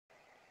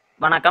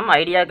வணக்கம்.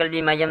 ஐடியா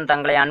கல்வி மையம்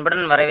தங்களை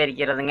அன்புடன்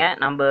வரவேற்கிறதுங்க.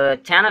 நம்ம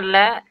சேனல்ல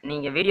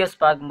நீங்க வீடியோஸ்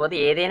பார்க்கும்போது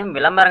ஏதேனும்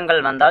விளம்பரங்கள்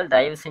வந்தால்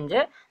தயவு செஞ்சு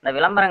அந்த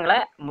விளம்பரங்களை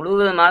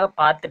முழுவதுமாக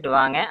பார்த்துட்டு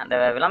வாங்க. அந்த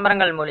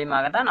விளம்பரங்கள்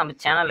மூலியமாக தான் நம்ம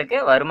சேனலுக்கு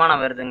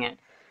வருமானம் வருதுங்க.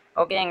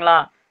 ஓகேங்களா?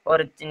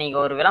 நீங்க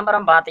ஒரு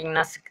விளம்பரம்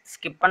பார்த்தீங்கன்னா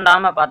ஸ்கிப்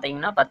பண்ணாம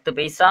பார்த்தீங்கன்னா 10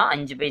 பைசா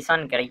 5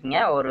 பைசான்னு கிடைக்குங்க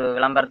ஒரு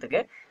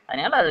விளம்பரத்துக்கு.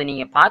 அதனால அது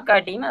நீங்க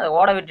பார்க்காட்டிங்கன்னா அதை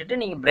ஓட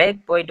விட்டுட்டு நீங்க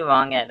பிரேக் போயிட்டு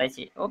வாங்க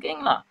ஏதாச்சும்.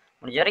 ஓகேங்களா?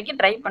 முடிஞ்ச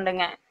வரைக்கும் ட்ரை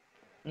பண்ணுங்க.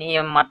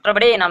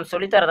 மற்றபடி நாம்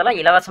சொல்லித்தரதெல்லாம்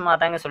இலவசமாக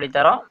தாங்க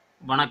சொல்லித்தரோம்.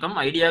 வணக்கம்.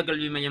 ஐடியா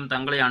கல்வி மையம்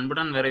தங்களை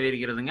அன்புடன்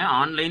வரவேற்கிறதுங்க.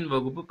 ஆன்லைன்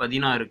வகுப்பு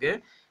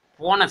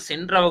 16க்கு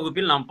சென்ற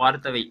வகுப்பில் நாம்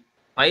பார்த்தவை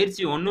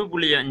பயிற்சி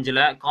 1.5ல்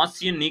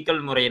காசியன்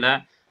நீக்கல் முறையில்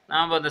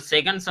நாம் அந்த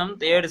second sum,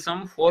 third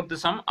sum, fourth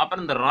some,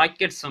 அப்புறம் இந்த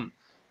ராக்கெட் சம்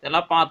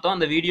இதெல்லாம் பார்த்தோம்.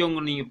 அந்த வீடியோ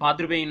நீங்கள்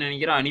பார்த்துருப்பீங்கன்னு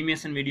நினைக்கிறேன்.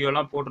 அனிமேஷன்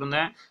வீடியோலாம்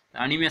போட்டிருந்தேன்.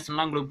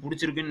 அனிமேஷன்லாம் உங்களுக்கு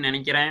பிடிச்சிருக்குன்னு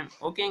நினைக்கிறேன்.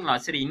 ஓகேங்களா?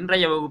 சரி,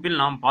 இன்றைய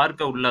வகுப்பில் நாம்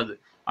பார்க்க உள்ளது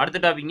அடுத்த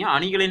டாபிக்ங்க,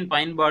 அணிகளின்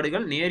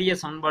பயன்பாடுகள், நேரிய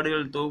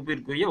சமன்பாடுகள்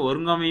தொகுப்பிற்குரிய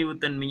ஒருங்கமைவு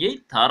தன்மையை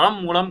தரம்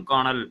மூலம்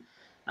காணல்.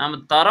 நம்ம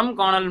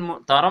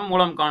தரம்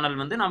மூலம் காணல்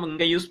வந்து நம்ம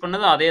இங்கே யூஸ்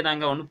பண்ணது அதே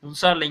தாங்க, ஒன்றும்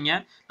புதுசாக இல்லைங்க.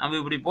 நம்ம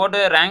இப்படி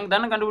போட்டு ரேங்க்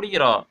தானே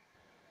கண்டுபிடிக்கிறோம்.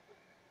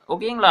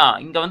 ஓகேங்களா?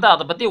 இங்கே வந்து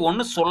அதை பற்றி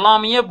ஒன்றும்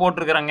சொல்லாமையே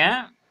போட்டிருக்கிறேங்க.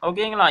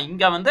 ஓகேங்களா?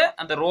 இங்கே வந்து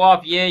அந்த row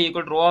of A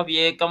equal row of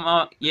A comma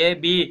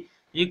AB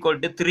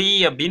equal to 3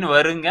 அப்படின்னு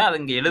வருங்க. அது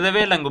இங்கே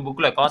எழுதவே இல்லை. எங்கள்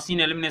புக்கில்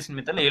காசியன் எலிமினேஷன்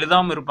மெத்தடில்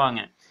எழுதாமல்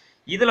இருப்பாங்க.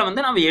 இதில்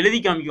வந்து நம்ம எழுதி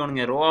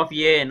காமிக்கணுங்க. ரோ ஆஃப்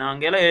ஏ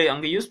நாங்கள்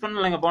அங்கே யூஸ்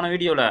பண்ணலைங்க போன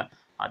வீடியோவில்.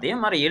 அதே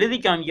மாதிரி எழுதி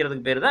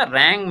காமிக்கிறதுக்கு பேர் தான்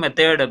ரேங்க்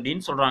மெத்தட்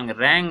அப்படின்னு சொல்கிறாங்க.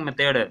 Rank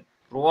method.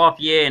 ரோ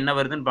ஆஃப் ஏ என்ன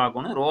வருதுன்னு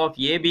பார்க்கணும், ரோ ஆஃப்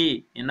ஏபி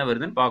என்ன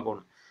வருதுன்னு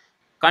பார்க்கணும்.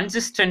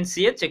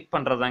 கன்சிஸ்டன்சியை check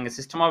பண்ணுறதாங்க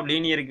system of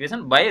linear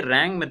equation by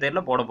rank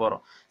மெத்தடில் போட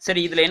போகிறோம்.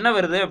 சரி, இதில் என்ன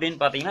வருது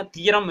அப்படின்னு பார்த்தீங்கன்னா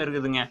தியரம்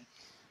இருக்குதுங்க.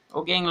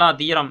 ஓகேங்களா?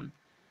 தியரம்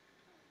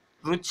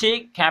ருச்சி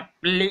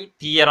கேப்பெல்லி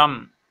தியரம்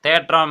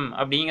தேற்றம்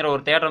அப்படிங்கிற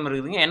ஒரு தேற்றம்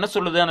இருக்குதுங்க. என்ன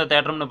சொல்லுது அந்த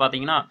தேற்றம்னு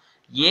பார்த்தீங்கன்னா,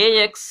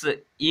 AX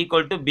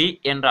ஈக்குவல் டு பி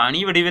என்ற அணி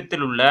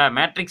வடிவத்தில் உள்ள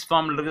மேட்ரிக்ஸ்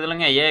ஃபார்மில் இருக்குது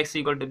இல்லைங்க, AX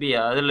ஈக்குவல் டு பி,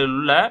 அதில்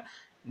உள்ள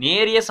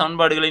நேரிய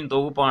சமன்பாடுகளின்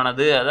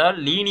தொகுப்பானது, அதாவது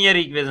linear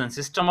equation,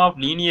 system of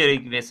linear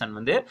equation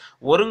வந்து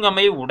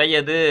ஒருங்கமை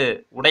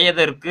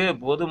உடையதற்கு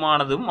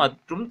போதுமானதும்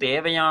மற்றும்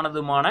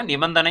தேவையானதுமான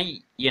நிபந்தனை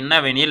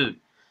என்னவெனில்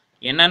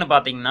என்னன்னு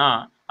பார்த்தீங்கன்னா,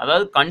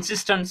 அதாவது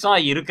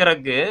கன்சிஸ்டன்ஸாக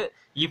இருக்கிறதுக்கு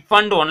இஃப்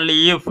அண்ட் ஒன்லி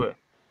இஃப்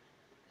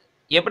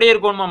எப்படி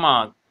இருக்கணுமாமா,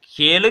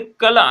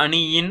 கெழுக்கள்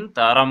அணியின்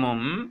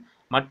தரமும்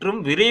மற்றும்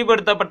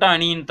விரிவுபடுத்தப்பட்ட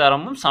அணியின்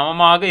தரமும்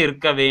சமமாக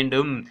இருக்க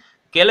வேண்டும்.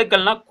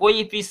 கெழுக்கள்னா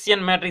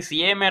கோஎஃபிஷியன்ட் மேட்ரிக்ஸ்,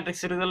 ஏ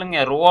மேட்ரிக்ஸ் இருக்குது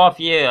இல்லைங்க, ரோ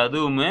ஆஃப் ஏ,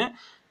 அதுவும்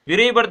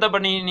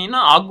விரிவுபடுத்தப்பட்டீங்கன்னா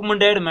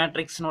ஆகுமெண்டட்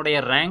மேட்ரிக்ஸினுடைய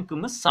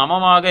ரேங்க்கும்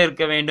சமமாக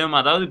இருக்க வேண்டும்.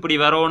 அதாவது இப்படி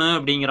வரணும்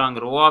அப்படிங்கிறாங்க.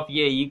 Row of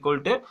A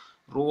equal to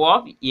rho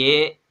of A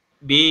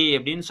B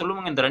அப்படின்னு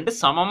சொல்லுவாங்க. இந்த ரெண்டு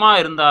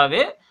சமமாக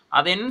இருந்தாவே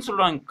அதை என்னன்னு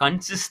சொல்லுவாங்க,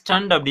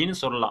 கன்சிஸ்டன்ட் அப்படின்னு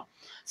சொல்லலாம்.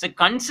 சரி,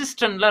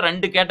 கன்சிஸ்டன்ட்ல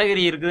ரெண்டு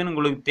கேட்டகரி இருக்குதுன்னு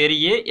உங்களுக்கு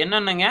தெரியும்.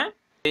 என்னென்னங்க,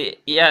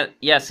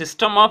 a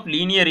system of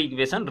linear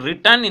equation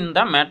written in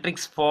the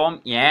matrix form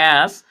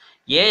as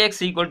AX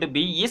equal to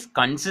B is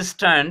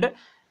consistent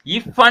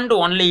if and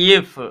only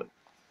if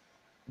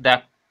the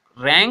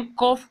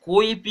rank of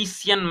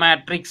coefficient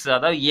matrix,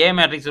 அதாவது A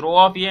matrix row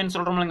of A ன்னு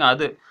சொல்றோம்லங்க,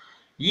 அது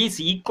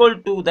is equal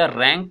to the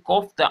rank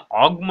of the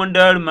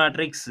augmented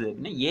matrix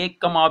A,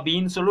 B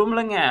ன்னு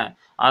சொல்லுவோம்லங்க,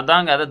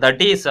 அதாங்க. அது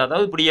that is,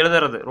 அதாவது இப்படி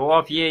எழுதுறது row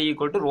of A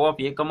equal to row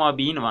of A,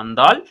 B ன்னு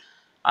வந்தால்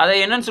அதை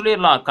என்னன்னு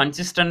சொல்லிடலாம்,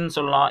 கன்சிஸ்டன்ட்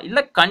சொல்லலாம்.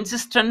 இல்லை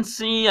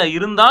கன்சிஸ்டன்சி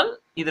இருந்தால்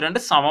இது ரெண்டு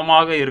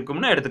சமமாக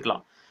இருக்கும்னு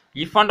எடுத்துக்கலாம்.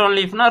 இஃப் அண்ட்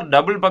ஒன்லி இஃப்னா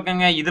டபுள்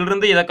பக்கங்க,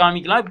 இதிலிருந்து இதை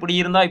காமிக்கலாம், இப்படி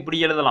இருந்தால் இப்படி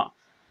எழுதலாம்.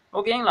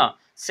 ஓகேங்களா?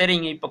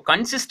 சரிங்க, இப்போ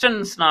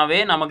கன்சிஸ்டன்ஸ்னாவே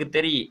நமக்கு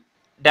தெரியும்.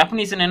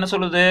 டெஃபினிஷன் என்ன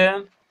சொல்லுது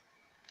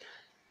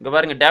இங்கே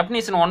பாருங்க.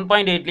 டெஃபினிஷன்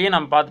 1.8லேயே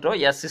நம்ம பார்த்துட்டோம்.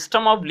 எ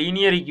system of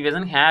linear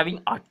equation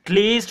having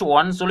at least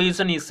one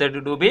solution is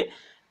set to be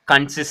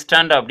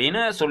consistent அப்படின்னு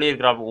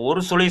சொல்லியிருக்கிறாங்க.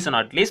 ஒரு சொல்யூஷன்,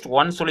 அட்லீஸ்ட்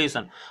ஒன்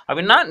சொல்யூஷன்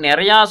அப்படின்னா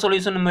நிறையா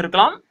சொல்யூஷனும்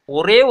இருக்கலாம்,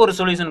 ஒரே ஒரு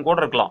சொல்யூஷன் கூட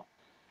இருக்கலாம்.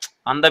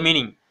 அந்த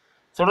மீனிங்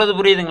சொல்றது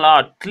புரியுதுங்களா?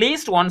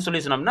 அட்லீஸ்ட் ஒன்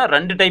சொல்யூஷன் அப்படின்னா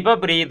ரெண்டு டைப்பாக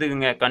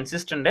பிரியுதுங்க.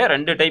 கன்சிஸ்டன்ட்டே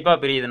ரெண்டு டைப்பாக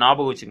பிரியுது,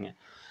 ஞாபகம் வச்சுங்க.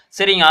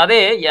 சரிங்க, அதே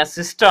எ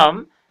system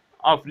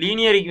of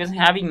linear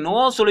equation having no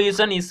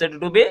solution is set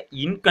to be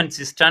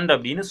inconsistent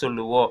அப்படின்னு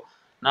சொல்லுவோம்.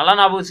 நல்லா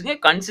ஞாபகம் வச்சுங்க.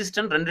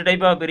 கன்சிஸ்டன்ட் ரெண்டு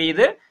டைப்பாக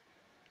பிரியுது.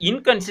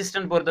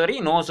 இன்கன்சிஸ்டன்ட் பொறுத்தவரை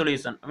நோ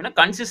சொல்யூஷன் அப்படின்னா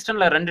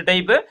கன்சிஸ்டன்ட்ல ரெண்டு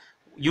டைப்பு,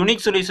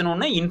 யூனிக் சொல்யூஷன்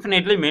ஒன்று,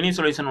 இன்ஃபினிட்லி மெனி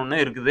சொல்யூஷன்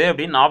ஒன்று இருக்குது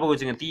அப்படின்னு ஞாபகம்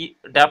வச்சுங்க.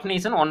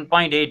 டெஃபினிஷன்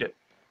 1.8.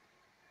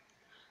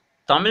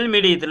 தமிழ்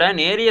மீடியத்தில்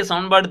நேரிய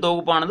சமன்பாடு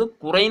தொகுப்பானது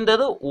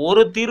குறைந்தது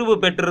ஒரு தீர்வு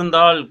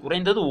பெற்றிருந்தால்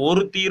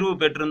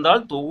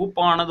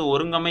தொகுப்பானது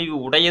ஒருங்கமைவு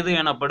உடையது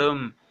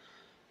எனப்படும்.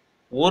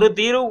 ஒரு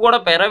தீர்வு கூட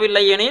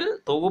பெறவில்லை எனில்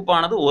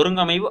தொகுப்பானது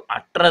ஒருங்கமைவு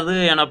அற்றது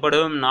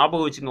எனப்படும்.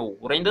 ஞாபகம் வச்சுங்க.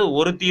 குறைந்தது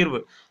ஒரு தீர்வு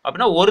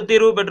அப்படின்னா ஒரு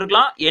தீர்வு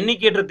பெற்றுக்கலாம்,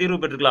 எண்ணிக்கையற்ற தீர்வு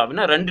பெற்றுக்கலாம்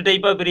அப்படின்னா ரெண்டு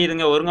டைப்பாக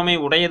பிரியுதுங்க.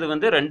 ஒருங்கமைவு உடையது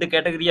வந்து ரெண்டு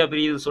கேட்டகரியாக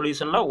பிரியுது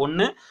சொல்யூஷன்லாம்.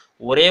 ஒன்று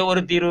ஒரே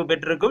ஒரு தீர்வு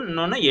பெற்றிருக்கும்,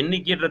 இன்னொன்று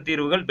எண்ணிக்கையற்ற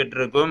தீர்வுகள்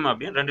பெற்றிருக்கும்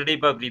அப்படின்னு ரெண்டு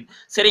டைப்பாக பிரியுது.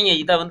 சரிங்க,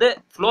 இதை வந்து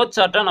ஃப்ளோ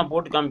சார்ட்டாக நான்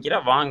போட்டு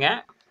காமிக்கிறேன் வாங்க.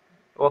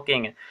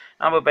 ஓகேங்க.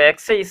 நம்ம இப்போ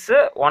எக்ஸசைஸ்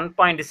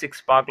 1.6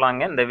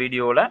 பார்க்கலாங்க இந்த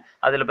வீடியோவில்.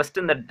 அதில்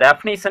ஃபஸ்ட்டு இந்த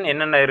டெஃபினிஷன்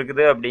என்னென்ன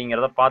இருக்குது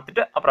அப்படிங்கிறத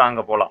பார்த்துட்டு அப்புறம்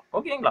அங்கே போகலாம்.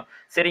 ஓகேங்களா?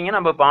 சரிங்க.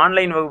 நம்ம இப்போ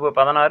ஆன்லைன் வகுப்பு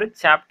 16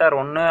 chapter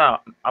 1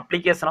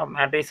 application of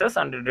matrices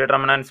and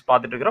determinants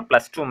பார்த்துட்டு இருக்கிறோம்.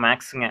 +2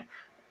 மேக்ஸுங்க.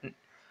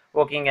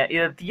 ஓகேங்க.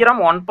 இது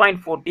தியரம்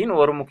 1.14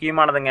 ஒரு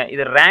முக்கியமானதுங்க.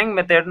 இது ரேங்க்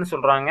மெத்தட்னு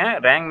சொல்கிறாங்க.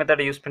 ரேங்க்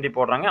மெத்தடை யூஸ் பண்ணி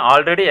போடுறாங்க.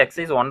 ஆல்ரெடி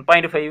எக்ஸசைஸ்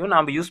 1.5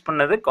 நம்ம யூஸ்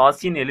பண்ணது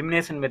காசியன்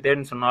எலிமினேஷன்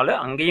மெத்தட்னு சொன்னாலும்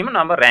அங்கேயும்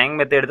நம்ம ரேங்க்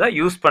மெத்தட் தான்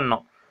யூஸ்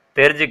பண்ணோம்.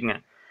 தெரிஞ்சுக்குங்க.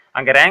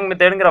 அங்கே ரேங்க்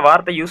மெத்தடுங்கிற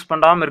வார்த்தை யூஸ்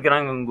பண்ணாமல்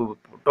இருக்கிறாங்க உங்கள்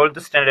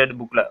 12th ஸ்டாண்டர்ட்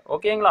புக்கில்.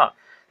 ஓகேங்களா?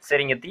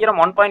 சரிங்க. தியரம்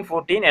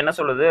 1.14 என்ன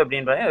சொல்லுது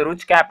அப்படின்றாங்க,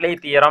 ரூச் கேப்லே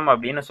தியரம்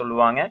அப்படின்னு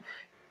சொல்லுவாங்க.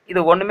 இது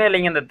ஒன்றுமே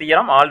இல்லைங்க. இந்த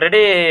தியரம் ஆல்ரெடி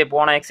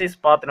போன எக்ஸசைஸ்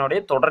பார்த்தினோடைய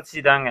தொடர்ச்சி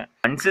தாங்க.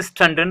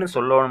 கன்சிஸ்டன்ட்னு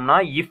சொல்லணும்னா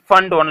if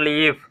and only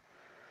if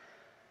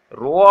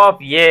row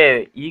of A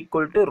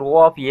equal to rho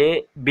of A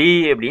B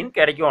அப்படின்னு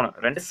கிடைக்கணும்.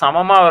 ரெண்டு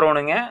சமமாக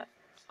வரணுங்க.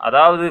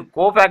 அதாவது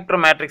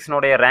கோஃபேக்டர்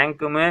மேட்ரிக்ஸினுடைய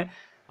ரேங்க்குமே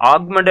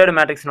ஆக்மெண்டட்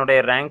மேட்ரிக்ஸினுடைய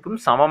ரேங்க்கும்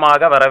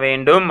சமமாக வர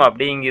வேண்டும்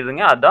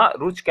அப்படிங்குதுங்க. அதுதான்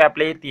ரூச்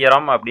கேப்லே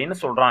தியரம் அப்படின்னு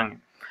சொல்கிறாங்க.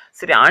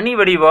 சரி, அணி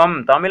வடிவம்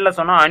தமிழில்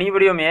சொன்னால் அணி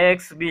வடிவம்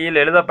ஏஎக்ஸ்பியில்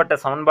எழுதப்பட்ட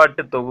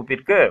சமன்பாட்டு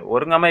தொகுப்பிற்கு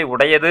ஒருங்கமை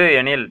உடையது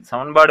எனில்,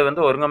 சமன்பாடு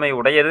வந்து ஒருங்கமை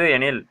உடையது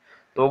எனில்,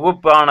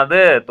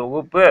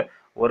 தொகுப்பு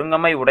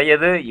ஒருங்கமை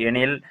உடையது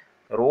எனில்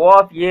row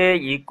of A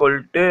equal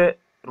to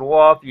rho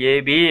of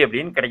AB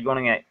அப்படின்னு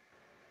கிடைக்கணுங்க.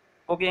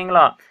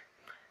 ஓகேங்களா?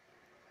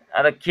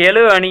 அதை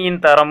கெழு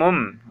அணியின்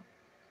தரமும்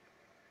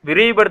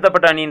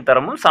விரிவுபடுத்தப்பட்ட அணியின்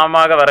தரமும்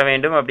சமமாக வர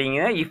வேண்டும்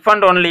அப்படிங்கிற இஃப்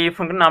அண்ட் ஒன்லி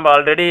இஃப்னு நம்ம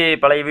ஆல்ரெடி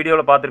பழைய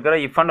வீடியோவில்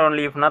பார்த்துருக்கிறோம். இஃப் அண்ட்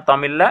ஒன்லி இஃப்னா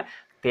தமிழில்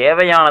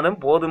தேவையானதும்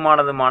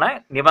போதுமானதுமான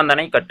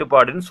நிபந்தனை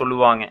கட்டுப்பாடுன்னு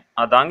சொல்லுவாங்க.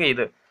 அதாங்க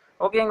இது.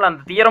 ஓகேங்களா?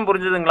 அந்த தியரம்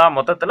புரிஞ்சுதுங்களா?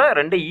 மொத்தத்தில்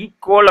ரெண்டு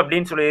ஈக்குவல்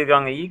அப்படின்னு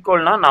சொல்லியிருக்காங்க.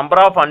 ஈக்குவல்னா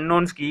நம்பர் ஆஃப்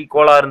அன்னோன்ஸ்க்கு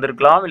ஈக்குவலாக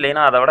இருந்திருக்கலாம்,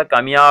 இல்லைன்னா அதை விட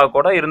கம்மியாக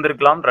கூட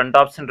இருந்திருக்கலாம். ரெண்டு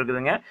ஆப்ஷன்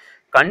இருக்குதுங்க.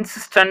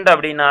 கன்சிஸ்டன்ட்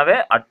அப்படின்னாவே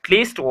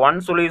அட்லீஸ்ட் ஒன்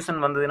சொல்யூஷன்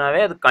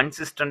வந்ததுனாவே அது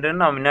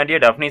கன்சிஸ்டன்ட்னு நான் முன்னாடியே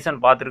டெஃபினேஷன்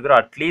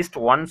பார்த்துருக்குறோம். At least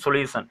one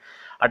solution.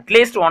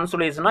 At least one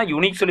சொல்யூஷனா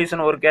unique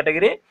solution ஒரு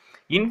கேட்டகரி,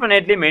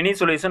 இன்ஃபினைட்லி மெனி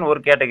சொல்யூஷன் ஒரு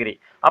கேட்டகரி.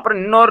 அப்புறம்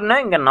இன்னொன்று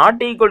இங்கே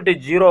நாட் ஈக்குவல் டு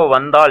 0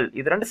 வந்தால்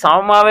இது ரெண்டு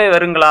சமமாகவே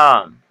வருங்களா?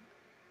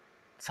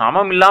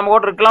 சமம் இல்லாமல்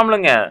கூட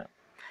இருக்கலாம்லங்க.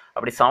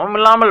 அப்படி சமம்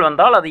இல்லாமல்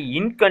வந்தால் அது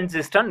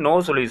இன்கன்சிஸ்டன்ட் நோ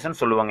சொல்யூஷன்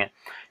சொல்லுவாங்க.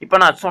 இப்போ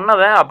நான்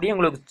சொன்னதை அப்படியே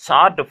உங்களுக்கு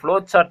சார்ட் ஃப்ளோ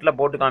சார்ட்டில்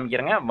போட்டு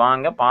காமிக்கிறேங்க.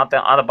 வாங்க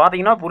பார்த்தேன். அதை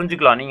பார்த்தீங்கன்னா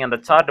புரிஞ்சுக்கலாம். நீங்கள் அந்த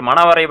சார்ட்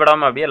மன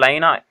வரைபடம் அப்படியே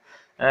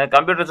லைனாக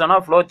கம்ப்யூட்டர்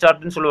சொன்னால் ஃப்ளோ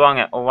சார்ட்னு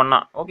சொல்லுவாங்க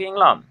ஒவ்வொன்றா.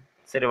 ஓகேங்களா?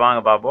 சரி,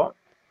 வாங்க பார்ப்போம்.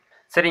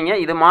 சரிங்க.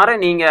 இது மாதிரி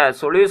நீங்கள்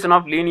சொல்யூஷன்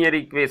ஆஃப் லீனியர்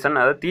ஈக்குவேஷன்,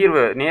 அதாவது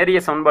தீர்வு நேரிய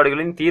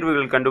சமன்பாடுகளின்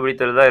தீர்வுகள்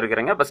கண்டுபிடித்தது தான்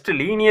இருக்கிறேங்க. ஃபஸ்ட்டு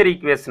லீனியர்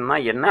ஈக்குவேஷன்னா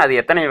என்ன, அது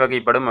எத்தனை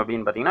வகைப்படும்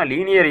அப்படின்னு பார்த்தீங்கன்னா,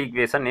 லீனியர்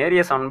ஈக்குவேஷன்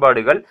நேரிய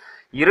சமன்பாடுகள்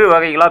இரு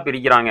வகைகளாக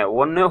பிரிக்கிறாங்க.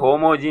 ஒன்று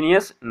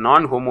ஹோமோஜீனியஸ்,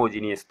 நான்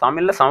ஹோமோஜீனியஸ்.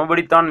 தமிழில்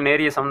சமபடித்தான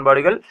நேரிய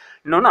சமன்பாடுகள்,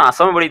 இன்னொன்று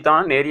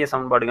அசமபடித்தான நேரிய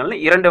சமன்பாடுகள்னு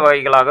இரண்டு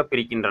வகைகளாக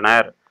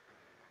பிரிக்கின்றனர்.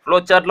 ஃப்ளோ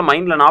சார்ட்டில்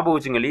மைண்டில் ஞாபகம்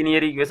வச்சுங்க.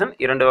 லீனியர் ஈக்குவேஷன்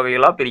இரண்டு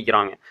வகைகளாக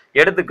பிரிக்கிறாங்க.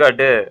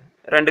 எடுத்துக்காட்டு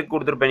ரெண்டுக்கு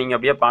கொடுத்துருப்பேன், நீங்கள்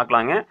அப்படியே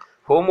பார்க்கலாங்க.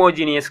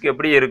 ஹோமோஜீனியஸ்க்கு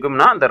எப்படி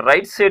இருக்கும்னா, அந்த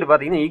ரைட் சைடு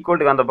பார்த்தீங்கன்னா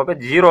ஈக்குவல்ட்டுக்கு அந்த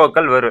பக்கம்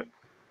ஜீரோக்கள் வரும்.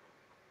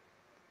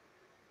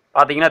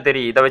 பார்த்தீங்கன்னா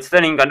தெரியும். இதை வச்சு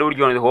தான் நீங்கள்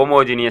கண்டுபிடிக்கணும் இது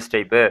ஹோமோஜீனியஸ்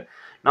டைப்பு.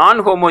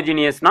 நான்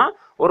ஹோமோஜீனியஸ்னா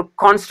ஒரு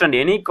கான்ஸ்டன்ட்,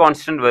 எனி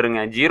கான்ஸ்டன்ட் வருங்க.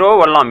 0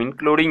 வரலாம்,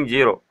 இன்க்ளூடிங்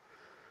 0.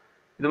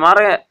 இது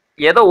மாதிரி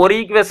ஏதோ ஒரு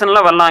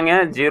ஈக்குவேஷனில் வரலாங்க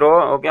 0.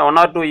 ஓகே, 1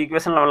 or 2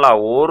 ஈக்குவேஷனில் வரலாம்.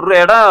 ஒரு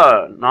இடம்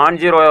நான்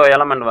ஜீரோ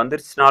எலமெண்ட்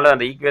வந்துருச்சுனாலும்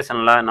அந்த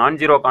ஈக்குவேஷனில் நான்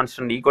ஜீரோ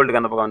கான்ஸ்டன்ட்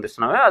ஈக்குவல்ட்டுக்கு அந்த பக்கம்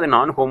வந்துருச்சுனாவே அது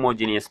நான்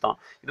ஹோமோஜீனியஸ் தான்.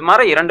 இது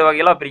மாதிரி இரண்டு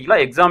வகையெல்லாம்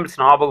பிரிக்கலாம். எக்ஸாம்பிள்ஸ்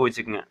ஞாபகம்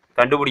வச்சுக்கோங்க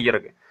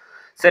கண்டுபிடிக்கிறதுக்கு.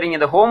 சரிங்க.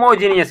 இந்த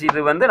ஹோமோஜீனியஸ்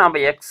இது வந்து நம்ம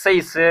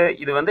எக்ஸைஸு,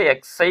 இது வந்து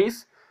எக்ஸைஸ்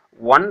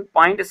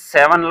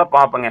 1.7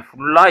 பார்ப்போங்க.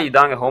 ஃபுல்லாக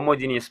இதாங்க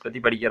ஹோமோஜீனியஸ் பற்றி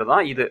படிக்கிறது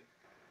தான் இது.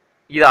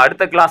 இது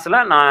அடுத்த கிளாஸில்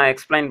நான்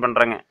எக்ஸ்பிளைன்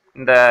பண்ணுறேங்க.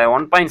 இந்த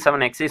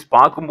 1.7 எக்ஸைஸ்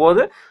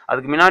பார்க்கும்போது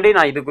அதுக்கு முன்னாடி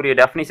நான் இதுக்குரிய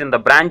டெஃபினிஷன், இந்த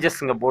பிரான்ச்சஸ்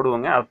இங்கே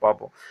போடுவோங்க, அதை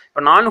பார்ப்போம்.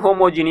 இப்போ நான்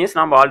ஹோமோஜீனியஸ்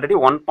நம்ம ஆல்ரெடி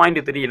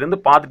 1.3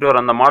 பார்த்துட்டு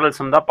வரோம். அந்த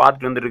மாடல்ஸும் தான்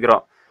பார்த்துட்டு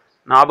வந்துருக்கிறோம்,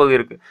 ஞாபகம்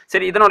இருக்குது.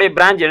 சரி, இதனுடைய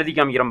பிரான்ச் எழுதி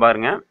காமிக்கிறேன்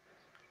பாருங்கள்.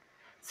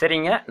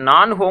 சரிங்க.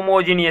 நான்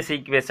ஹோமோஜீனியஸ்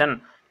ஈக்குவேஷன்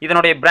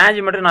இதனுடைய பிரான்ச்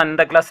மட்டும் நான்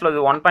இந்த கிளாஸில்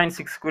இது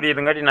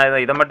 1.6க்குரியதுங்காட்டி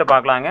நான் இதை மட்டும்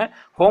பார்க்கலாங்க.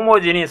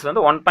 ஹோமோஜீனியஸ்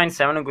வந்து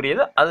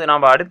 1.7க்குரியது. அது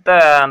நம்ம அடுத்த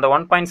அந்த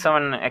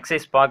 1.7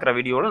 எக்ஸைஸ் பார்க்குற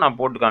வீடியோவில் நான்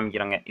போட்டு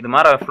காமிக்கிறேங்க. இது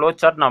மாதிரி ஃப்ளோ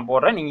சார்ட் நான்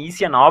போடுறேன். நீங்கள்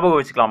ஈஸியாக ஞாபகம்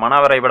வச்சுக்கலாம்.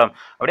 மன வரைபடம்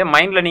அப்படியே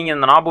மைண்டில் நீங்கள்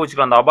இந்த ஞாபகம்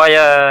வச்சுக்கலாம். அந்த அபாய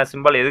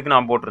சிம்பிள் எதுக்கு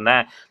நான்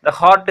போட்டிருந்தேன், இந்த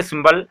ஹார்ட்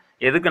சிம்பிள்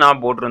எதுக்கு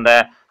நான்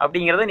போட்டிருந்தேன்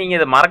அப்படிங்கிறத நீங்கள்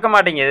இதை மறக்க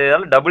மாட்டீங்க.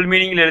 இதனால டபுள்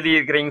மீனிங்கில்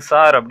எழுதியிருக்கிறீங்க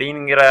சார்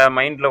அப்படிங்கிற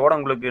மைண்டில் கூட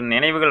உங்களுக்கு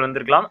நினைவுகள்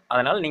வந்திருக்கலாம்.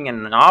 அதனால்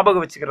நீங்கள்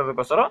ஞாபகம்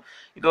வச்சுக்கிறதுக்கோசரம்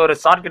இது ஒரு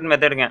ஷார்ட்கட்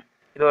மெத்தடுங்க.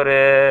 இது ஒரு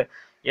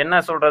என்ன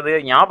சொல்கிறது,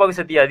 ஞாபக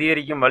சக்தி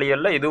அதிகரிக்கும்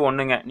வழியல்ல இது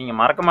ஒன்றுங்க. நீங்கள்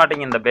மறக்க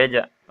மாட்டீங்க இந்த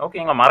பேஜை.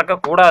 ஓகேங்களா?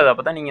 மறக்கக்கூடாது.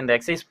 அப்போ தான் நீங்கள் இந்த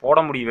எக்ஸசைஸ்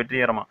போட முடியும்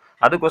வெற்றிகரமாக.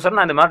 அதுக்கோசரம்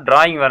நான் இந்த மாதிரி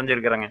டிராயிங்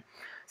வரைஞ்சிருக்கிறேங்க.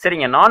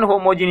 சரிங்க. நான்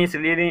ஹோமோஜீனியஸ்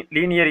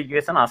லீனியர்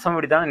ஈக்குவேஷன்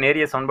அசமபடித்தான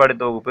நேரிய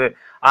சமன்பாடு தொகுப்பு.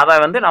 அதை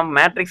வந்து நம்ம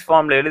மேட்ரிக்ஸ்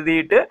ஃபார்மில்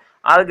எழுதிட்டு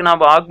அதுக்கு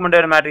நம்ம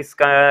ஆக்மெண்டட் மேட்ரிக்ஸ்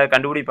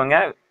கண்டுபிடிப்போங்க,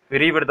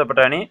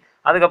 விரிவுபடுத்தப்பட்ட அணி.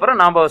 அதுக்கப்புறம்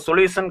நம்ம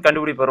சொல்யூஷன்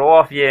கண்டுபிடிப்போம். ரோ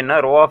ஆஃப் ஏ என்ன,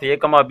 row of A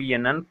comma B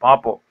என்னன்னு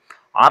பார்ப்போம்.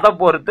 அதை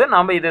பொறுத்து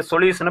நம்ம இதை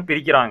சொல்யூஷனை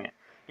பிரிக்கிறாங்க.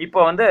 இப்போ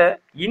வந்து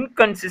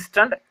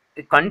இன்கன்சிஸ்டன்ட்,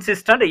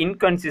 கன்சிஸ்டன்ட்,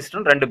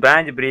 இன்கன்சிஸ்டன்ட் ரெண்டு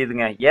பிரான்ச்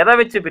பிரியுதுங்க. எதை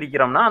வச்சு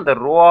பிரிக்கிறோம்னா அந்த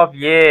row of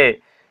A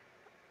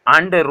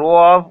and row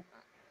of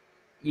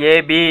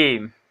AB.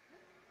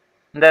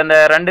 இந்த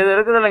ரெண்டு இது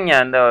இருக்குது இல்லைங்க,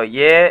 இந்த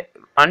A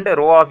and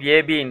row of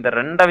AB, இந்த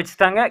ரெண்டை வச்சு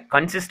தாங்க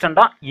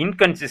கன்சிஸ்டண்டா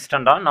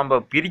இன்கன்சிஸ்டண்டா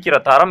நம்ம பிரிக்கிற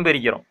தரம்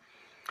பிரிக்கிறோம்.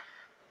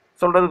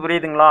 சொல்றது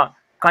புரியுதுங்களா?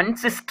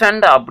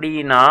 கன்சிஸ்டன்ட்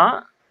அப்படின்னா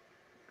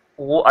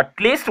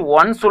அட்லீஸ்ட்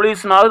ஒன்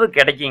சொல்யூஷனாவது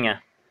கிடைக்குங்க,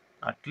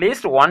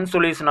 அட்லீஸ்ட் ஒன்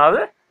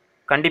சொல்யூஷனாவது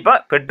கண்டிப்பா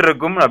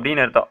பெற்றிருக்கும்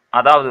அப்படின்னு அர்த்தம்.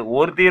 அதாவது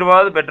ஒரு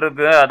தீர்வாவது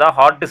பெற்றிருக்கு, அதான்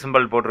ஹார்ட்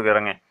சிம்பிள்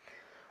போட்டிருக்கிறேங்க.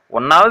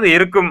 ஒன்னாவது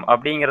இருக்கும்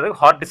அப்படிங்கிறது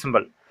ஹார்ட்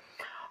சிம்பிள்.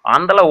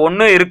 அதில்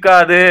ஒன்றும்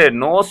இருக்காது,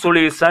 நோ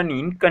சொல்யூஷன்,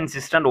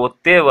 இன்கன்சிஸ்டன்ட்,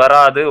 ஒத்து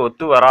வராது,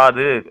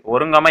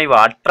 ஒருங்கமைவு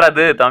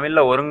அற்றது,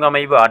 தமிழில்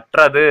ஒருங்கமைவு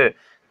அற்றது,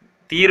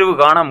 தீர்வு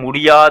காண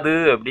முடியாது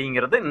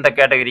அப்படிங்கிறது இந்த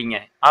கேட்டகரிங்க.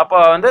 அப்போ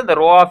இந்த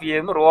ரோ ஆஃப்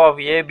ஏவும் ரோ ஆஃப்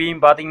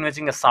ஏபியும் பார்த்தீங்கன்னு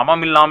வச்சுங்க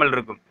சமம் இல்லாமல்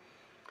இருக்கும்.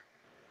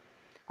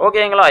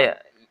 ஓகேங்களா?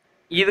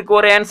 இதுக்கு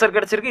ஒரு ஆன்சர்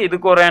கிடைச்சிருக்கு,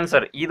 இதுக்கு ஒரு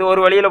ஆன்சர், இது ஒரு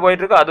வழியில்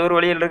போயிட்டு இருக்கு, அது ஒரு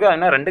வழியில் இருக்கு,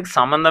 அதனால ரெண்டுக்கு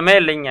சம்மந்தமே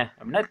இல்லைங்க.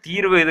 அப்படின்னா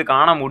தீர்வு இது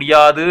காண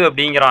முடியாது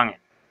அப்படிங்கிறாங்க.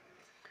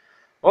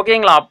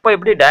 ஓகேங்களா? அப்போ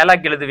எப்படி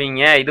டயலாக்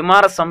எழுதுவீங்க? இது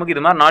மாதிரி சம்முக்கு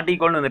இது மாதிரி நாட்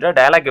ஈக்குவல்னு வந்துட்டா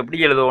டயலாக் எப்படி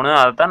எழுதணும்?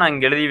 அதை தான் நான்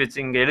இங்கே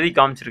எழுதி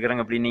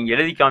காமிச்சிருக்கிறேங்க. அப்படி நீங்கள்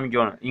எழுதி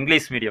காமிக்கணும்.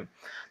 English medium.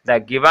 The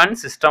given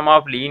system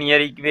of linear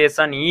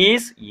equation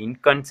is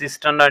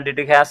inconsistent and it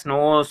has no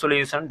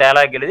solution.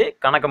 Dialogue எழுதி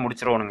கணக்க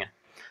முடிச்சிருவோனுங்க.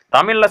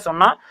 தமிழில்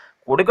சொன்னால்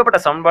கொடுக்கப்பட்ட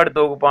சமன்பாடு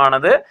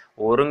தொகுப்பானது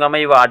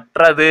ஒருங்கமைவு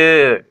அற்றது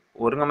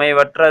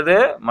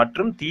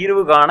மற்றும்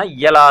தீர்வு காண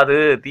இயலாது,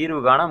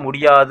 தீர்வு காண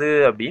முடியாது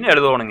அப்படின்னு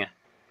எழுதுவோனுங்க.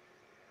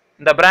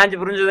 இந்த பிரான்ச்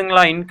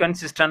புரிஞ்சுதுங்களா?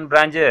 இன்கன்சிஸ்டன்ட்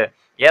பிரான்ச்சு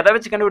எதை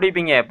வச்சு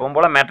கண்டுபிடிப்பீங்க? எப்பவும்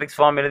போல மேட்ரிக்ஸ்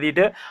ஃபார்ம்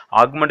எழுதிட்டு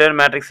ஆகுமெண்டட்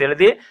மேட்ரிக்ஸ்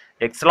எழுதி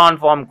எக்ஸலான்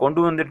ஃபார்ம்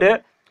கொண்டு வந்துட்டு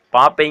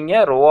பார்ப்பீங்க.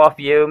 ரோ ஆஃப்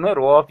ஏவும்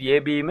ரோ ஆஃப்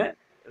ஏபியும்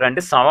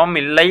ரெண்டு சமம்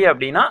இல்லை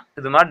அப்படின்னா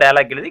இது மாதிரி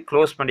டயலாக் எழுதி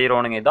க்ளோஸ்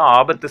பண்ணிடுவோனுங்க. இதுதான்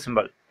ஆபத்து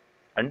சிம்பிள்.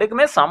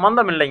 ரெண்டுக்குமே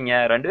சம்மந்தம் இல்லைங்க,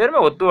 ரெண்டு பேருமே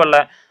ஒத்து வரல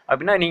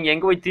அப்படின்னா நீங்கள்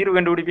எங்கே போய் தீர்வு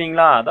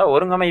கண்டுபிடிப்பீங்களா? அதான்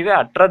ஒருங்கமைவே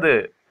அற்றது,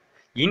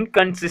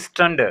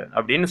 இன்கன்சிஸ்டன்ட்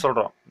அப்படின்னு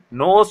சொல்கிறோம்.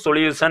 நோ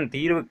சொல்யூஷன்,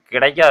 தீர்வு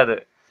கிடைக்காது.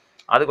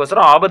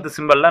 அதுக்கோசரம் ஆபத்து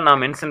சிம்பிளில்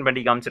நான் மென்ஷன்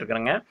பண்ணி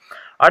காமிச்சிருக்கிறேங்க.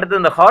 அடுத்து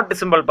இந்த ஹார்ட்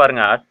சிம்பிள்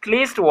பாருங்க.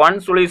 அட்லீஸ்ட் ஒன்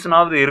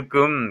சொல்யூஷனாவது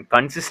இருக்கும்,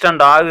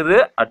 கன்சிஸ்டன்ட் ஆகுது,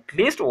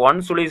 அட்லீஸ்ட் ஒன்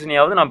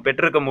சொல்யூஷனையாவது நாம்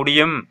பெற்றிருக்க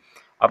முடியும்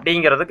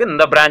அப்படிங்கிறதுக்கு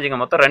இந்த பிரான்ச்சுங்க.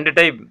 மொத்தம் ரெண்டு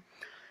டைப்.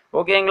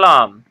 ஓகேங்களா?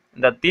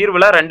 இந்த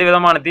தீர்வில் ரெண்டு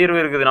விதமான தீர்வு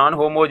இருக்குது. நான்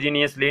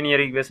ஹோமோஜீனியஸ்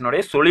லீனியர்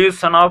ஈக்குவேஷனுடைய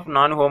சொல்யூஷன் ஆஃப்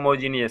நான்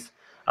ஹோமோஜீனியஸ்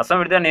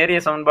அசம்பிளிதா நேரிய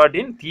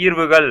சமன்பாட்டின்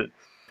தீர்வுகள்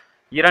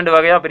இரண்டு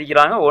வகையாக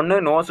பிரிக்கிறாங்க. ஒன்று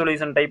no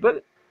solution type,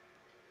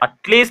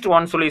 at least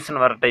one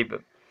solution வர டைப்பு,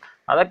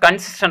 அதை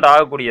கன்சிஸ்டன்ட்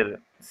ஆகக்கூடியது.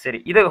 சரி,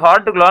 இது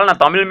ஹார்ட்டுக்குள்ளால்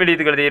நான் தமிழ்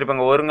மீடியத்துக்கு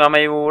எழுதியிருப்பேங்க.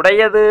 ஒருங்கமைவு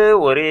உடையது,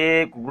 ஒரே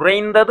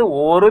குறைந்தது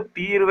ஒரு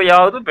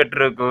தீர்வையாவது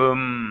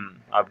பெற்றிருக்கும்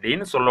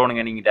அப்படின்னு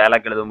சொல்லணுங்க நீங்கள்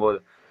டயலாக் எழுதும்போது.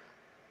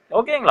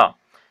 ஓகேங்களா?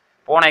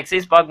 போன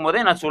எக்ஸசைஸ்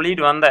பார்க்கும்போதே நான்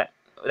சொல்லிட்டு வந்தேன்.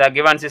 The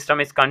given system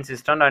is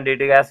consistent and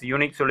it has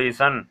unique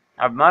solution.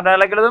 அப்படி மாதிரி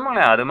டயலாக்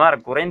எழுதுமாங்க. அது மாதிரி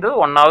குறைந்தது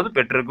ஒன்றாவது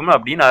பெற்றிருக்கும்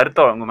அப்படின்னு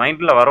அர்த்தம் உங்கள்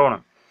மைண்டில்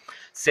வரணும்.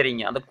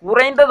 சரிங்க, அந்த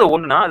குறைந்தது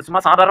ஒன்றுனா அது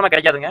சும்மா சாதாரணமாக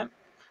கிடைக்காதுங்க.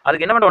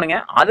 அதுக்கு என்ன பண்ணுவானுங்க?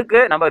 அதுக்கு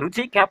நம்ம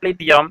ருச்சி, கேப்லி,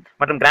 தியரம்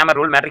மற்றும் grammar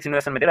rule, matrix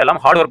inversion method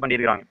எல்லாம் ஹார்ட் ஒர்க்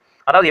பண்ணியிருக்காங்க.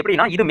 அதாவது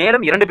எப்படின்னா இது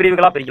மேலும் இரண்டு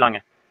பிரிவுகளாக பிரிக்கலாங்க.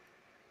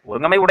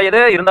 ஒருங்கமை உடையது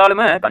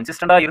இருந்தாலுமே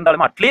கன்சிஸ்டண்டாக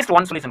இருந்தாலுமே அட்லீஸ்ட்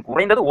ஒன் சொல்யூஷன்,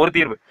 குறைந்தது ஒரு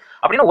தீர்வு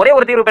அப்படின்னா ஒரே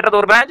ஒரு தீர்வு பெற்றது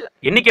ஒரு பிரான்ச்,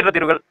 எண்ணிக்கையற்ற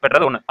தீர்வுகள்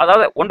பெற்றது ஒன்று,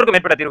 அதாவது ஒன்றுக்கு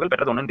மேற்பட்ட தீர்வுகள்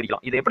பெற்றது ஒன்று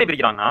பிரிக்கலாம். இது எப்படி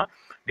பிரிக்கிறாங்கன்னா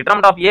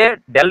determinant of A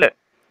del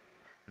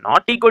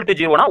not equal to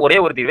 0னா ஒரே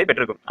ஒரு தீர்வை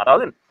பெற்றிருக்கும்.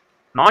 அதாவது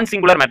நான்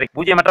சிங்குலர் மேட்ரிக்ஸ்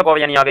பூஜ்ஜியமற்ற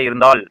கோவை அணியாக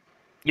இருந்தால்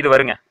இது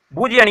வருங்க.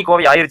 பூஜ்ஜிய அணி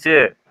கோவை ஆயிருச்சு,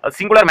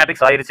 சிங்குலர்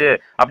மேட்ரிக்ஸ் ஆயிருச்சு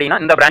அப்படின்னா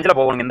இந்த பிரான்ச்சில்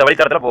போகணும், இந்த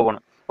வழித்தடத்தில்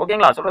போகணும்.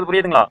 ஓகேங்களா? சொல்றது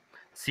புரியுதுங்களா?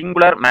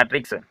 சிங்குலர்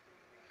மேட்ரிக்ஸ்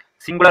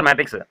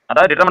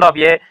அதாவது determinant of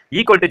A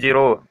equal to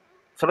 0.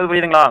 சொல்றது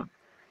புரியுதுங்களா?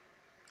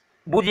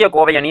 பூஜ்ஜிய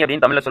கோவை அணி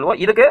அப்படின்னு தமிழில் சொல்லுவோம்.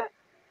 இதுக்கு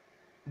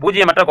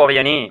பூஜ்ஜியமற்ற கோவை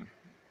அணி.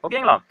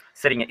 ஓகேங்களா?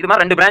 சரிங்க, இது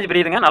மாதிரி ரெண்டு பிரான்ச்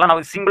பிரியுதுங்க. நல்லா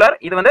நம்ம சிங்குலர்,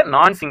 இது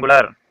நான்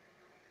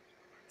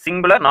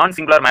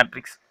சிங்குலர்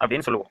மேட்ரிக்ஸ்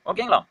அப்படின்னு சொல்லுவோம்.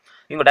 ஓகேங்களா?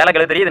 இவங்க டயலாக்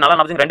எழுத தெரியுது. நல்லா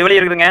நம்ம ரெண்டு வழி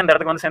இருக்குதுங்க. இந்த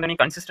இடத்துக்கு வந்து சேர்ந்து நீ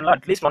கன்சிஸ்டன்ட்ல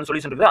அட்லீஸ்ட் ஒன்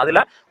சொல்யூஷன் இருக்குது. அதுல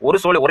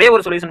ஒரே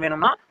ஒரு சொல்யூஷன்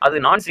வேணும்னா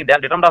அது நான்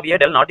determinant of A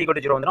del not equal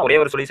to 0 வந்து ஒரே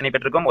ஒரு சொல்யூஷனை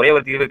பெற்றிருக்கும், ஒரே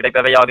ஒரு தீர்வு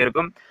கிடைப்பவையாக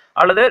இருக்கும்.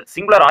 அல்லது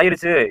சிங்குலர்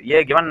ஆயிருச்சு,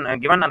 ஏ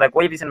கிவன் அந்த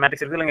கோஎஃபிஷியன்ட்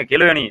மேட்ரிக்ஸ் இருக்குது இல்லைங்க,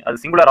 கெழு அணி,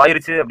 அது சிங்குலர்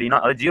ஆயிருச்சு அப்படின்னா,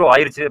 அது 0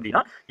 ஆயிருச்சு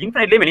அப்படின்னா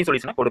இன்ஃபினிட்லி மெனி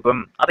சொல்யூஷனை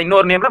கொடுக்கும். அதை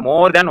இன்னொரு நேம்ல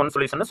மோர் தேன் ஒன்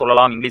சொல்யூஷன்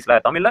சொல்லலாம்.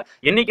 இங்கிலீஷ்ல, தமிழ்ல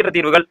எண்ணிக்கிற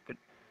தீர்வுகள்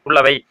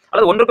உள்ளவை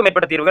அல்லது ஒன்றுக்கு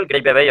மேற்பட்ட தீர்வுகள்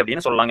கிடைப்பவை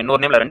அப்படின்னு சொல்லலாம்.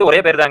 இன்னொரு நேம்ல ரெண்டு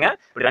ஒரே பேர் தாங்க,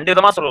 இப்படி ரெண்டு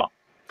விதமா சொல்லலாம்.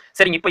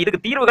 சரிங்க, இப்போ இதுக்கு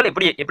தீர்வுகள்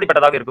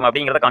எப்படிப்பட்டதாக இருக்கும்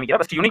அப்படிங்கிறத காமிக்கிறேன்.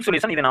 ஃபர்ஸ்ட் யூனிக்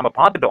சொல்யூஷன் இதை நம்ம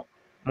பார்த்துட்டோம்,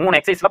 3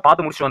 எக்ஸசைஸ்ல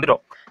பார்த்து முடிச்சு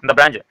வந்துட்டோம் இந்த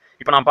பிரான்ச்.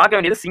 இப்போ நான் பார்க்க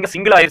வேண்டியது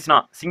சிங்குலர்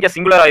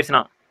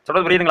ஆயிருச்சுனா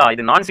சொல்றது புரியுதுங்களா?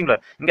 இது நான்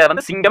சிங்குலர், இங்க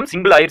வந்து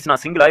சிங்கிள்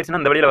ஆயிருச்சுனா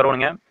இந்த வழியில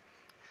வருவானுங்க.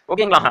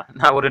 ஓகேங்களா?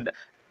 நான் ஒரு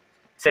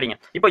சரிங்க,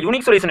 இப்போ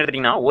யூனிக் சொல்யூஷன்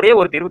எடுத்தீங்கன்னா ஒரே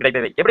ஒரு தீர்வு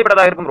கிடைப்பவை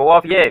எப்படிப்பட்டதாக இருக்கும்? ரோ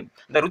ஆஃப் ஏ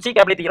இந்த ருச்சி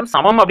கேப்லி தியரம்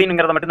சமம்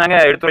அப்படிங்கிறத மட்டும் தாங்க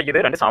எடுத்து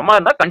வைக்குது. ரெண்டு சமமாக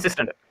இருந்தால்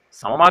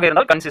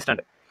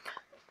consistent,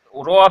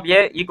 row of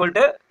A equal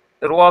to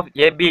rho of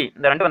AB,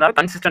 இந்த ரெண்டு வந்தாலும்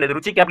கன்சிஸ்டன்ட். இது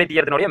ருச்சி கேப்லி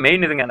தியரத்தினுடைய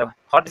மெயின் இதுங்க. அந்த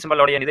ஹார்ட்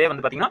சிம்பலோடைய இதே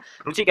வந்து பார்த்தீங்கன்னா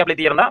ருச்சி கேப்லி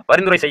தியரம் தான்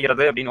பரிந்துரை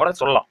செய்கிறது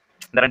அப்படின்னு சொல்லலாம்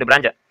இந்த ரெண்டு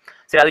பிரான்ச்சை.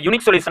 சரி, அது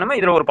யூனிக் சொல்யூஷனும்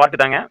இதில் ஒரு பாட்டு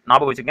தாங்க,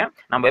 ஞாபகம் வச்சுக்கங்க.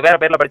 நம்ம வேற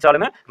பேரில்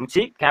படித்தாலுமே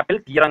ருச்சி கேபிள்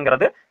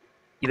தியரங்கிறது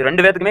இது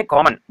ரெண்டு பேருக்குமே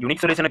காமன்.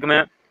 யூனிக் சொல்யூஷனுக்குமே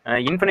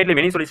இன்ஃபினிட்லி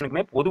மெனி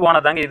சொல்யூஷனுக்குமே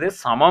பொதுவானதாங்க இது.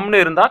 சமம்னு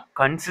இருந்தால்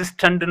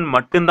கன்சிஸ்டன்ட்னு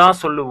மட்டும்தான்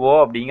சொல்லுவோம்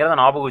அப்படிங்கிறத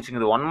ஞாபகம்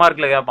வச்சுக்குது. 1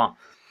 மார்க்கில் கேட்பான்.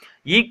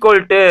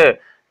 ஈக்குவல் டு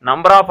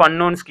நம்பர் ஆஃப்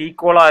அன்னோன்ஸ்க்கு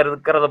ஈக்குவலாக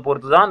இருக்கிறத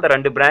பொறுத்து தான் இந்த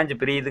 2 பிரான்ச்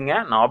பிரியுதுங்க.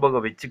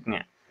 ஞாபகம் வச்சுக்குங்க.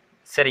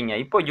 சரிங்க.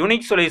 இப்போ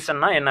யூனிக்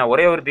சொல்யூஷன்னா என்ன?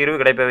 ஒரே ஒரு தீர்வு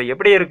கிடைப்பது.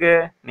 எப்படி இருக்கு?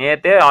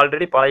 நேற்றே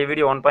ஆல்ரெடி பழைய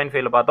வீடியோ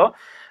 1.5ல பார்த்தோம்.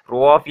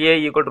 Row of A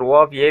equal to rho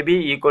of AB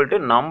equal to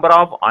number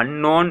of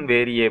unknown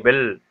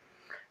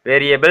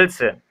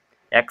variables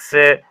X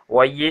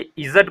Y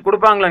Z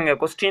கொடுப்பாங்களேங்க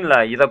கொஸ்டின்ல.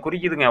 இதை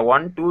குறிக்குதுங்க.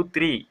 1 2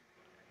 3,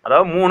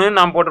 அதாவது 3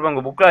 நான்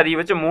போட்டிருப்பாங்க. புக்கில்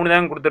அதிகபட்சம் 3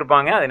 தாங்க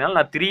கொடுத்துருப்பாங்க. அதனால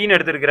நான் 3ன்னு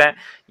எடுத்துருக்கிறேன்.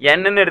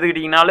 என்னன்னு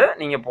எடுத்துக்கிட்டீங்கனாலும்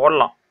நீங்கள்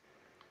போடலாம்.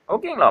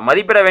 ஓகேங்களா?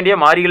 மதிப்பிட வேண்டிய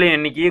மாறிகளின்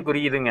எண்ணிக்கையே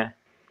குறிக்குதுங்க.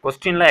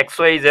 கொஸ்டின்ல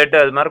எக்ஸ் ஒய் ஜெட்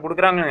அது மாதிரி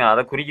கொடுக்குறாங்க,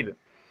 அதை குறிக்குது.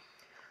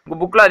 உங்கள்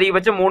புக்கில்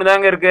அதிகபட்சம் 3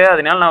 தாங்க இருக்குது.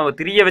 அதனால நான்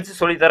 3யை வச்சு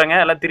சொல்லித்தரேங்க.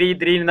 எல்லாம்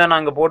 3 தான்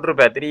நாங்கள்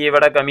போட்டிருப்பேன். 3யை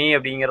விட கம்மி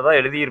அப்படிங்கிறதா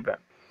எழுதியிருப்பேன்.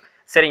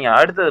 சரிங்க.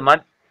 அடுத்தது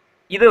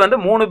இது வந்து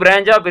 3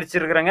 பிரான்ச்சாக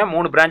பிரிச்சுருக்குறேங்க.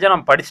 3 பிரான்ச்சாக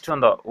நம்ம படிச்சுட்டு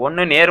வந்தோம்.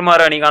 ஒன்று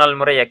நேர்மாறு அணிகாணல்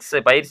முறை எக்ஸ்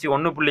பயிற்சி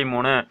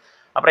 1.3,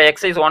 அப்புறம்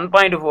எக்ஸைஸ்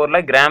 1.4ல்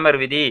கிராமர்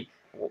விதி,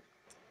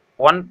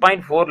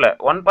 1.4ல்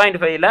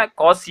 1.5ல்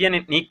காசியன்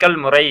நீக்கல்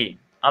முறை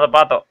அதை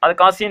பார்த்தோம். அது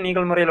காசியன்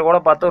நீக்கல் முறையில் கூட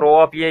பார்த்தோம். Row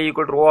of A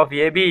equal to rho of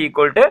AB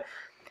equal to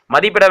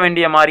மதிப்பிட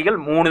வேண்டிய மாறிகள்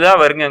 3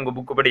 தான் வருங்க. எங்கள்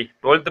புக்கு படி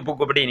 12th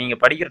புக்கு படி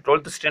நீங்கள் படிக்கிற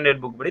 12th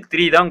ஸ்டாண்டர்ட் புக்கு படி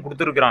 3 தான்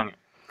கொடுத்துருக்குறாங்க.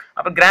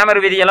 அப்போ grammar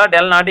விதியெல்லாம்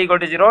del not equal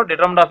to 0,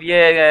 determinant of A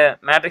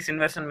matrix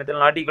inversion method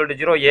not equal to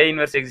 0, A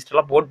inverse exist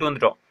எல்லாம் போட்டு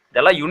வந்துட்டோம்.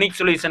 இதெல்லாம் யூனிக்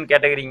சொல்யூஷன்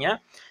கேட்டகரிங்க.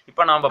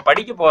 இப்போ நம்ம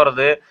படிக்க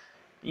போகிறது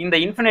இந்த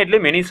இன்ஃபினிட்லி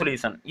மெனி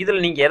சொல்யூஷன்.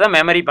 இதில் நீங்கள் எதை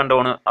மெமரி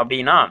பண்ணணும்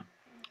அப்படின்னா,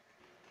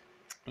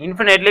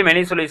 இன்ஃபினிட்லி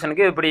மெனி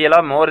சொல்யூஷனுக்கு இப்படி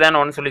எல்லாம் மோர்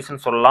தேன் 1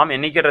 சொல்யூஷன் சொல்லலாம்,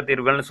 எண்ணிக்கிற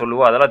தீர்வுகள்னு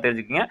சொல்லுவோம். அதெல்லாம்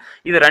தெரிஞ்சுக்கங்க.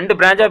 இது 2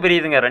 பிரான்ச்சாக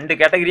பிரியுதுங்க. 2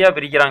 கேட்டகரியாக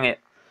பிரிக்கிறாங்க.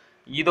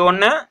 இது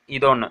ஒன்று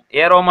இது ஒன்று.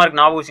 ஏரோ மார்க்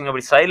ஞாபகம் வச்சுங்க.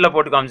 அப்படி சைடில்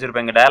போட்டு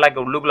காமிச்சிருப்பேங்க. டயலாக்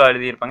உள்ளுக்குள்ள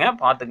எழுதியிருப்பாங்க,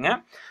 பார்த்துங்க.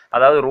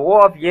 அதாவது row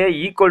of A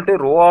equal to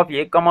rho of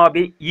A comma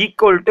B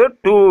equal to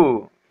 2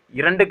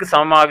 2க்கு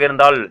சமமாக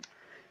இருந்தால்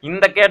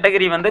இந்த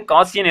கேட்டகரி வந்து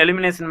காசியன்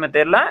எலிமினேஷன்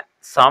மெத்தடில்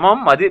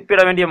சமம்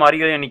மதிப்பிட வேண்டிய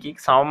மாறிகள்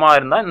எண்ணிக்கைக்கு சமமாக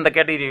இருந்தால் இந்த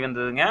கேட்டகரி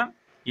வந்ததுங்க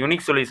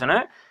யூனிக் சொல்யூஷனு.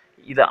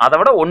 இது அதை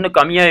விட 1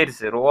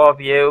 கம்மியாயிருச்சு. ரோ ஆஃப்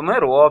ஏவும்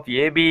ரோ ஆஃப்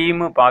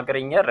ஏபியும்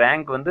பார்க்குறீங்க.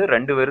 ரேங்க் வந்து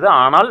 2 வருது.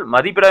 ஆனால்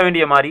மதிப்பிட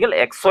வேண்டிய மாறிகள்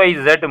எக்ஸ் ஒய்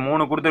இசட்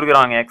 3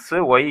 கொடுத்துருக்குறாங்க. எக்ஸ்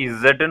ஒய்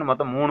இசட்டுன்னு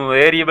மொத்தம் 3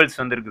 வேரியபிள்ஸ்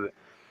வந்துருக்குது.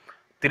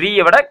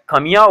 3யை விட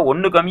கம்மியாக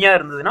 1 கம்மியாக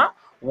இருந்ததுன்னா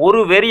ஒரு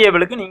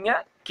வேரியபிளுக்கு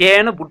நீங்கள்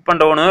கேன்னு புட்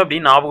பண்ணணும்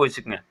அப்படின்னு ஞாபகம்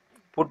வச்சுக்கோங்க.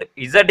 புட்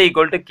இசட்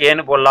ஈக்குவல் டு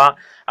கேன்னு போடலாம்,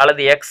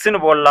 அல்லது எக்ஸ்ன்னு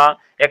போடலாம்,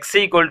 எக்ஸ்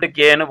ஈக்குவல் டு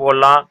கேன்னு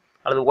போடலாம்,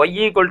 அல்லது ஒய்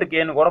ஈக்குவல் டு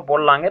கேன்னு கூட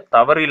போடலாங்க.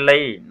 தவறு இல்லை,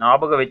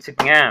 ஞாபகம்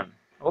வச்சுக்கோங்க.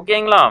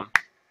 ஓகேங்களா?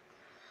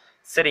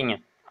 சரிங்க.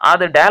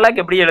 அது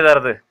டயலாக் எப்படி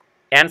எழுதுறது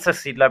ஆன்சர்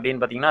ஷீட்டில்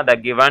அப்படின்னு பார்த்தீங்கன்னா, the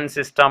given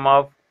system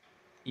of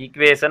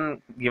equation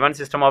given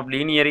system of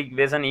linear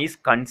equation is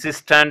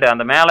consistent.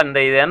 அந்த மேலே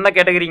இந்த இது என்ன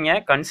கேட்டகரிங்க?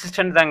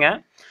 கன்சிஸ்டன்ட் தாங்க.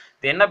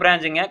 இது என்ன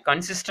பிரான்ச்சுங்க?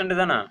 கன்சிஸ்டன்ட்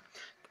தானே.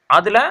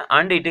 அதில்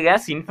and it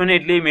has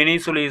infinitely many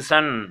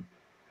solution.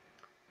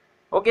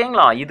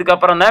 ஓகேங்களா?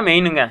 இதுக்கப்புறம் தான்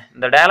மெயினுங்க.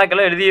 இந்த டயலாக்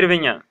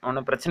எழுதிடுவீங்க,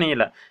 ஒன்றும் பிரச்சனை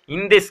இல்லை.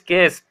 இன் திஸ்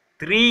கேஸ்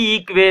 3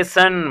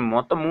 ஈக்குவேஷன்,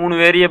 மொத்தம் 3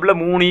 வேரியபிளில்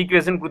 3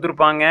 ஈக்குவேஷன்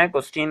கொடுத்துருப்பாங்க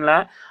கொஸ்டினில்.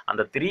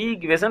 அந்த 3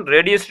 ஈக்குவேஷன்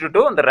ரெடியூஸ்டு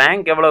டு அந்த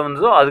ரேங்க் எவ்வளோ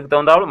வந்ததோ அதுக்கு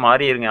தகுந்தாலும்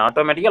மாறிடுங்க.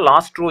 ஆட்டோமேட்டிக்காக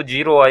லாஸ்ட் ரோ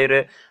 0 ஆயிரு,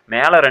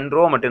 மேலே 2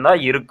 ரோ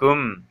மட்டும்தான்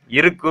இருக்கும்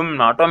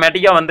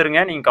ஆட்டோமேட்டிக்காக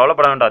வந்துருங்க. நீங்கள்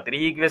கவலைப்பட வேண்டாம்.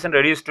 3 ஈக்குவேஷன்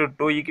ரெடியூஸ் டு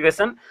 2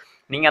 ஈக்குவேஷன்.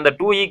 நீங்கள் அந்த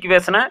 2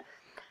 ஈக்குவேஷனை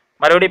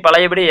மறுபடியும்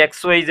பழையபடி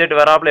எக்ஸ் ஒய் ஜெட்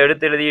வராப்பில்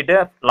எடுத்து எழுதிட்டு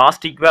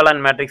லாஸ்ட்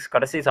ஈக்குவலன்ட் மேட்ரிக்ஸ்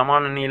கடைசி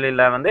சமான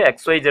நிலையில் வந்து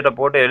எக்ஸ் ஒய் ஜெட்டை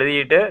போட்டு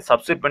எழுதிட்டு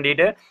சப்ஸ்டிட்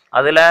பண்ணிட்டு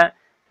அதில்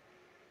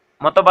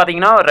மொத்தம்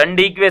பார்த்தீங்கன்னா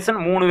 2 ஈக்குவேஷன்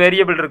 3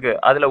 வேரியபிள் இருக்குது.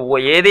 அதில்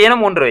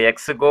ஏதேனும் ஒன்று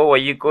எக்ஸுக்கோ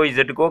ஒய்யுக்கோ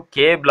இசட்டுக்கோ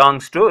K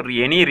belongs to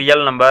any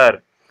real number.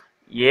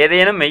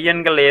 ஏதேனும்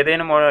மெய்யெண்கள்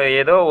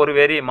ஏதோ ஒரு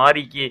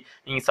மாறிக்கு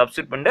நீங்கள்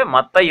சப்ஸ்டிட் பண்ணிட்டு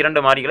மற்ற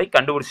 2 மாறிகளை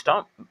கண்டுபிடிச்சிட்டா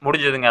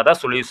முடிஞ்சதுங்க.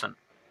 அதான் சொல்யூஷன்.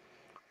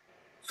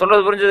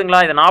 சொல்கிறது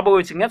புரிஞ்சுதுங்களா? இதை ஞாபகம்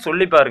வச்சுங்க,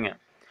 சொல்லி பாருங்க.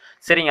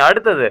 சரிங்க.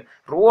 அடுத்தது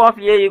row of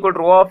A equal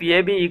to rho of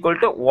AB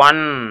equal to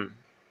 1.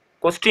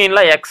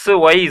 கொஸ்டினில் எக்ஸ்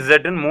ஒய்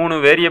இசட்டுன்னு 3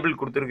 வேரியபிள்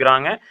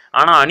கொடுத்துருக்குறாங்க.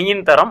 ஆனால்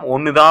அணியின் தரம்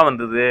 1 தான்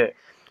வந்தது.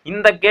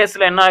 இந்த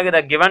கேஸில் என்ன ஆகுது?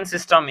 கிவன்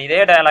சிஸ்டம் இதே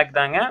டயலாக்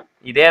தாங்க,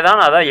 இதே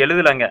தான், அதான்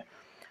எழுதலைங்க.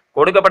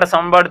 கொடுக்கப்பட்ட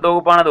சமன்பாடு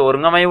தொகுப்பானது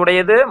ஒருங்கமை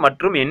உடையது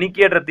மற்றும்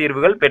எண்ணிக்கையற்ற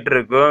தீர்வுகள்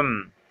பெற்றிருக்கும்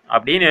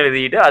அப்படின்னு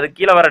எழுதிட்டு அது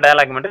கீழே வர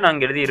டயலாக் மட்டும்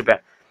நாங்கள்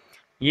எழுதியிருப்பேன்.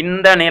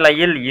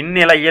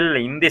 இந்நிலையில்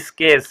இன் திஸ்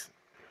கேஸ்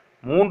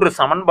 3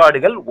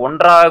 சமன்பாடுகள்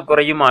ஒன்றாக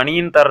குறையும்.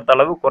 அணியின்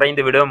தரத்தளவு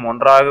குறைந்துவிடும்,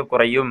 ஒன்றாக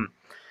குறையும்.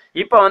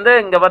 இப்போ வந்து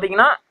இங்கே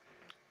பார்த்தீங்கன்னா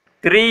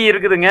 3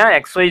 இருக்குதுங்க.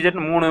 XYZ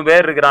 3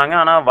 பேர் இருக்கிறாங்க.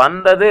 ஆனால்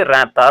வந்தது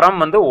தரம்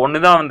வந்து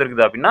 1 தான்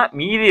வந்திருக்குது. அப்படின்னா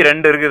மீதி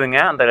 2 இருக்குதுங்க.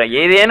 அந்த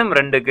ஏதேனும்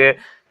 2க்கு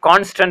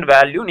கான்ஸ்டன்ட்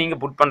வேல்யூ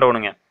நீங்கள் புட்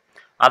பண்ணணுங்க.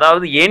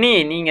 அதாவது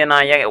நீங்கள்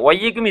நான்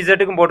ஒய்க்கும்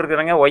இசட்டுக்கும்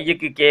போட்டிருக்கிறேங்க.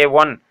 ஒய்க்கு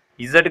K1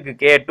 இசட்டுக்கு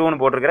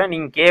K2ன்னு போட்டிருக்கிறேன்.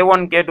 நீங்கள்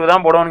K1 K2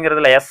 தான்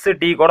போடணுங்கிறதுல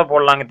ST கூட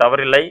போடலாங்க,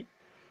 தவறில்லை.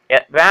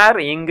 வேர்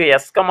இங்கு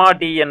S,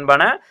 T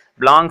என்பன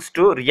பிலாங்ஸ்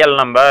டு ரியல்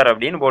நம்பர்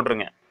அப்படின்னு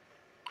போட்டுருங்க.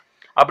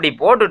 அப்படி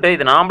போட்டுட்டு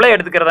இது நாமளே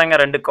எடுத்துக்கிறதாங்க.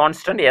 2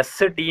 கான்ஸ்டன்ட்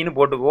STன்னு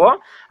போட்டுக்குவோம்,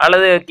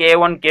 அல்லது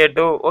K1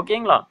 K2.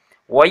 ஓகேங்களா?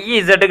 ஒய்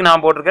இசட்டுக்கு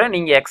நான் போட்டிருக்கிறேன்.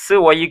 நீங்கள் எக்ஸ்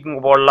ஒய்க்கு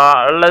போடலாம்,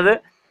 அல்லது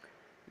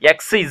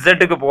எக்ஸ்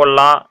இசட்டுக்கு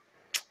போடலாம்.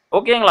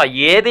 ஓகேங்களா?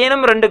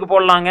 ஏதேனும் 2க்கு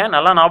போடலாங்க.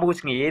 நல்லா ஞாபகம்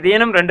வச்சுங்க.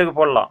 ஏதேனும் 2க்கு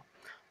போடலாம்.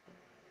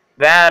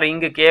 வேர்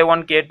இங்கு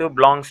K1 K2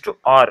 belongs to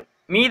R.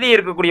 மீதி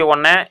இருக்கக்கூடிய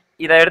ஒன்றை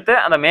இதை எடுத்து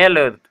அந்த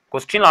மேல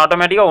கொஸ்டின்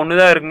ஆட்டோமேட்டிக்காக ஒன்று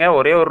தான் இருக்குங்க.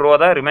 ஒரே ஒரு ரோ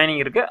தான்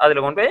ரிமைனிங் இருக்குது.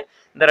 அதில் கொண்டு போய்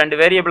இந்த 2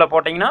 வேரியபிளை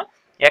போட்டிங்கன்னா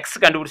எக்ஸ்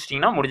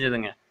கண்டுபிடிச்சிட்டிங்கன்னா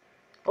முடிஞ்சதுங்க.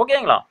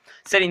 ஓகேங்களா?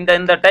 சரி,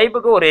 இந்த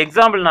டைப்புக்கு ஒரு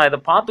எக்ஸாம்பிள் நான் இதை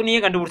பார்த்துனே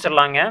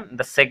கண்டுபிடிச்சிடலாங்க.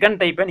 இந்த செகண்ட்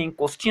டைப்பை நீங்கள்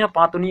கொஸ்டினை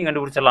பார்த்துனே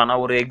கண்டுபிடிச்சிடலாம்.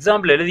 நான் ஒரு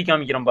எக்ஸாம்பிள் எழுதி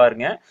காமிக்கிறேன்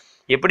பாருங்க,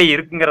 எப்படி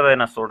இருக்குங்கிறத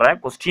நான் சொல்கிறேன்.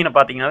 கொஸ்டினை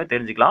பார்த்தீங்கன்னாவே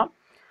தெரிஞ்சுக்கலாம்.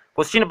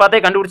 கொஸ்டினை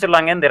பார்த்தே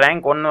கண்டுபிடிச்சிடலாங்க. இந்த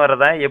ரேங்க் 1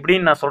 வரதை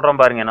எப்படின்னு நான்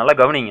சொல்கிறேன் பாருங்க, நல்லா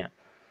கவனிங்க.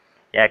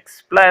 x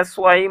plus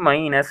y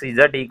minus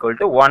z equal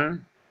to 1.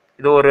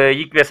 இது ஒரு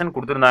ஈக்குவேஷன்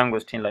கொடுத்துருந்தாங்க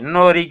கொஸ்டினில்.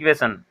 இன்னொரு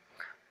equation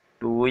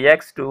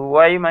 2x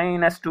 2y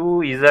minus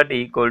 2z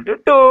equal to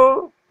 2.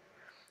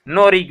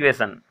 இன்னொரு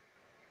equation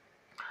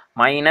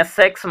minus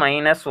x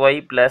minus y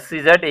plus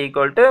z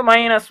equal to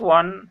minus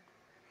 1.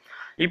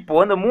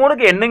 இப்போ இந்த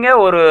மூணுக்கு என்னங்க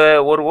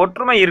ஒரு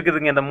ஒற்றுமை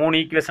இருக்குதுங்க இந்த மூணு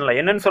ஈக்குவேஷனில்.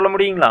 என்னன்னு சொல்ல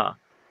முடியுங்களா?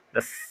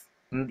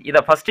 இதை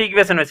ஃபர்ஸ்ட்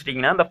ஈக்குவேஷன்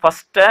வச்சுட்டிங்கன்னா இந்த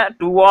ஃபர்ஸ்ட்டை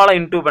 2ஆல்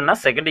இன்டூ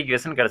பண்ணால் செகண்ட்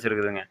ஈக்குவேஷன்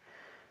கிடச்சிருக்குதுங்க.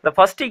 இந்த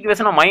ஃபர்ஸ்ட்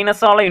ஈக்குவேஷனை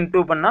மைனஸால்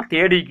இன்டூ பண்ணால்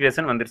தேர்ட்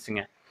ஈக்குவேஷன்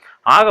வந்துருச்சுங்க.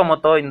 ஆக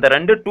மொத்தம் இந்த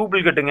 2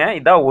 டூப்ளிகேட்டுங்க.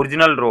 இதான்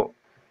ஒரிஜினல் ரோ.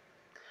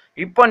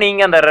 இப்போ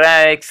நீங்கள் அந்த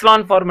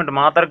எக்ஸ்லான் ஃபார்மேட்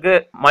மாத்திரக்கு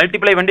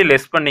மல்டிப்ளை பண்ணி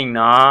லெஸ்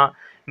பண்ணிங்கன்னா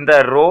இந்த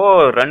ரோ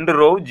 2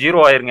 ரோ 0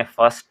 ஆயிருங்க.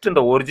 ஃபர்ஸ்ட்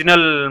இந்த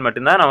ஒரிஜினல்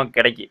மட்டும்தான் நமக்கு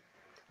கிடைக்கும்.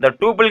 இந்த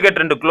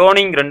டூப்ளிகேட் 2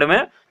 குளோனிங் ரெண்டுமே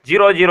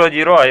 0 0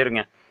 0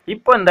 ஆயிருங்க.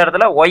 இப்போ இந்த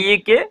இடத்துல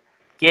ஒய்க்கு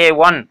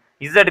K1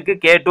 இசட்டுக்கு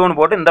K2ன்னு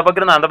போட்டு இந்த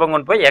பக்கம் இருந்து அந்த பக்கம்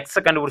கொண்டு போய்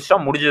எக்ஸை கண்டுபிடிச்சா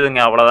முடிஞ்சதுங்க.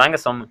 அவ்வளோதாங்க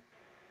சம்.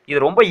 இது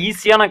ரொம்ப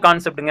ஈஸியான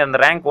கான்செப்ட்டுங்க. இந்த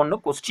ரேங்க் 1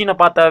 கொஸ்டினை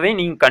பார்த்தாவே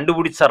நீங்கள்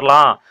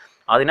கண்டுபிடிச்சிடலாம்.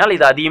 அதனால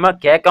இது அதிகமாக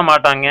கேட்க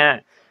மாட்டாங்க.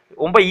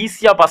 ரொம்ப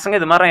ஈஸியாக பசங்க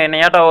இது மாதிரி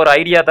என்னையாட்ட ஒரு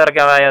ஐடியா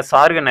தரக்க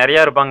சாருங்க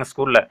நிறையா இருப்பாங்க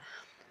ஸ்கூலில்,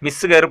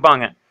 மிஸ்ஸுங்க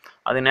இருப்பாங்க.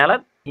 அதனால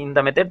இந்த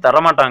மெத்தட்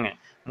தரமாட்டாங்க.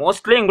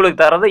 மோஸ்ட்லி உங்களுக்கு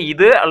தரது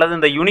இது அல்லது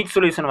இந்த யூனிக்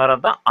சொல்யூஷன்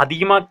வரது தான்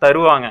அதிகமாக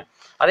தருவாங்க.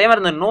 அதே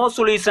மாதிரி இந்த நோ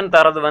சொல்யூஷன்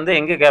தரது வந்து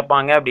எங்கே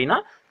கேட்பாங்க அப்படின்னா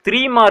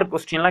 3 மார்க்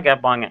கொஸ்டின்லாம்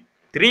கேட்பாங்க.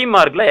 3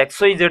 மார்க்கில்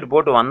XYZ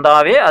போட்டு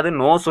வந்தாவே அது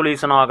நோ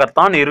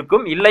சொல்யூஷனாகத்தான்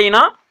இருக்கும்.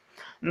 இல்லைன்னா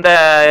இந்த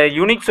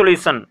யூனிக்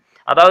சொல்யூஷன்,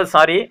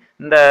 அதாவது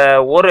இந்த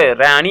ஒரு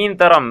அணியின்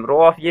தரம் row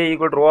of A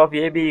equal row of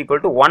AB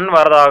equal to 1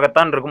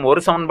 வரதாகத்தான் இருக்கும்.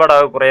 ஒரு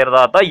சமன்பாடாக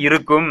குறையிறதா தான்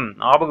இருக்கும்.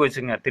 ஞாபகம்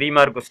வச்சுங்க 3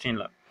 மார்க்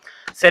கொஸ்டினில்.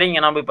 சரிங்க,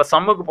 நம்ம இப்போ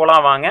சம்முக்கு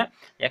போகலாம் வாங்க.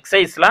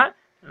 எக்ஸைஸில்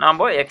நாம்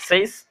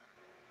எக்ஸைஸ்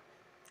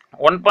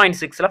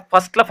 1.6ல்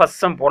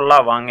ஃபர்ஸ்ட் சம்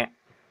போடலாம் வாங்க.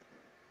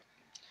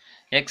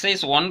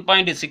 எக்ஸைஸ்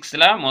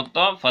 1.6ல்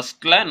மொத்தம்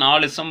ஃபர்ஸ்ட்டில்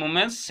 4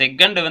 சம்முமே.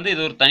 செகண்ட் வந்து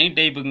இது ஒரு தனி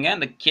டைப்புங்க.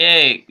 இந்த கே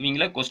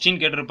இவங்கள கொஸ்டின்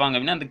கேட்டிருப்பாங்க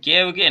அப்படின்னா அந்த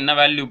கேவுக்கு என்ன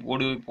வேல்யூ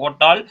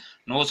போட்டால்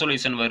நோ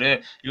சொல்யூஷன்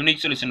வரும்,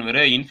 யூனிக் சொல்யூஷன்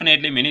வரும்,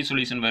 இன்ஃபினைட்லி மெனி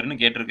சொல்யூஷன்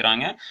வரும்னு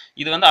கேட்டிருக்கிறாங்க.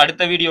 இது வந்து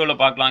அடுத்த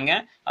வீடியோவில் பார்க்கலாங்க.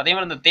 அதே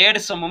மாதிரி இந்த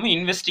தேர்ட் சம்மும்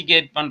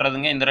இன்வெஸ்டிகேட்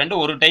பண்ணுறதுங்க. இந்த ரெண்டு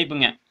ஒரு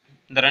டைப்புங்க.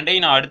 இந்த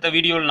ரெண்டையும் நான் அடுத்த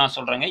வீடியோவில் நான்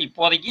சொல்கிறேங்க.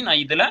 இப்போதைக்கு நான்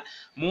இதில்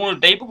 3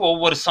 டைப்புக்கு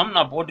ஒவ்வொரு சம்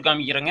நான் போட்டு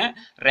காமிக்கிறேங்க.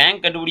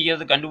 ரேங்க்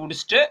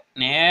கண்டுபிடிச்சிட்டு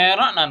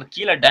நேராக நான்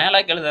கீழே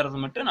டயலாக்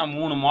எழுதுறது மட்டும் நான்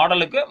 3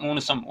 மாடலுக்கு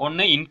 3 சம்.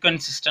 ஒன்று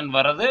இன்கன்சிஸ்டன்ட்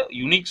வர்றது,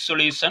 யூனிக்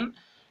சொல்யூஷன்,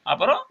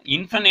 அப்புறம்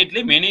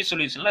இன்ஃபினைட்லி மெனி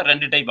சொல்யூஷனில்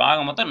 2 டைப். ஆக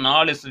மொத்தம்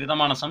 4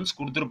 விதமான சம்ஸ்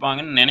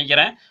கொடுத்துருப்பாங்கன்னு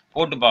நினைக்கிறேன்.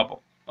 போட்டு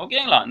பார்ப்போம்.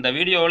 ஓகேங்களா? இந்த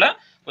வீடியோவில்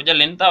கொஞ்சம்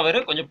லென்த்தாக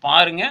வரும், கொஞ்சம்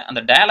பாருங்கள்.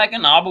 அந்த டயலாக்கை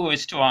ஞாபகம்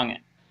வச்சுட்டு வாங்க.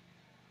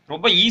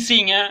 ரொம்ப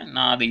ஈஸிங்க.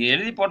 நான் அது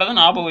எழுதி போட்டதை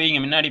ஞாபகம்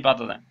வைங்க, முன்னாடி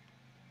பார்த்ததை.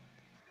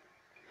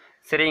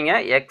 சரிங்க,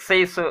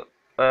 எக்ஸைஸ்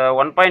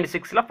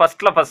 1.6ல்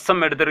ஃபர்ஸ்ட்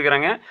சம்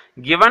எடுத்துருக்குறேங்க.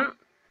 கிவன்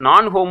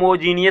நான்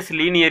ஹோமோஜீனியஸ்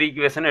லீனியர்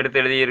ஈக்குவேஷன்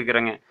எடுத்து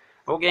எழுதியிருக்கிறேங்க.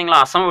 ஓகேங்களா?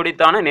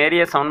 அசமவெடித்தான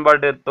நேரிய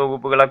சமன்பாட்டு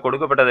தொகுப்புகளை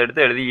கொடுக்கப்பட்டதை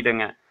எடுத்து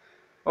எழுதிக்கிட்டேங்க.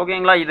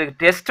 ஓகேங்களா? இது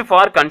டெஸ்ட்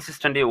ஃபார்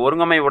கன்சிஸ்டன்டி.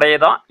 ஒருங்கமை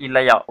உடையதா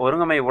இல்லையா?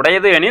 ஒருங்கமை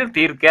உடையது எனில்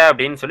தீர்க்க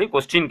அப்படின்னு சொல்லி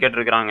கொஸ்டின்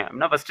கேட்டிருக்கிறாங்க.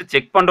 அப்படின்னா ஃபர்ஸ்ட்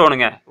செக்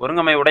பண்ணுறோனுங்க,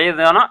 ஒருங்கமை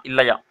உடையதுனா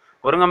இல்லையா.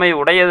 ஒருங்கமை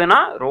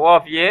உடையதுன்னா row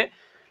of A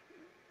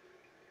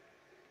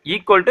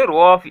equal to rho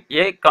of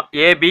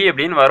AB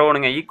அப்படின்னு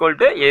வரணுங்க. ஈக்குவல்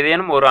டு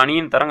ஏதேனும் ஒரு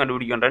அணியின் தரம்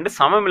கண்டுபிடிக்கும். 2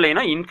 சமம்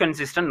இல்லைன்னா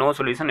இன்கன்சிஸ்டன்ட் நோ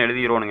சொல்யூஷன்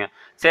எழுதிடுவோனுங்க.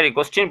 சரி,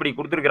 கொஸ்டின் இப்படி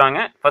கொடுத்துருக்காங்க.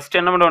 ஃபர்ஸ்ட்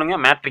என்ன பண்ணுவானுங்க,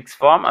 மேட்ரிக்ஸ்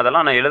ஃபார்ம்.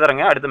 அதெல்லாம் நான்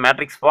எழுதுறேங்க. அடுத்து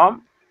மேட்ரிக்ஸ்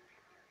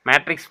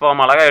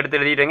ஃபார்ம் அழகாக எடுத்து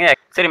எழுதிட்டேங்க.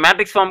 சரி,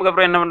 மேட்ரிக்ஸ் ஃபார்முக்கு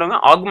அப்புறம் என்ன பண்ணுவாங்க,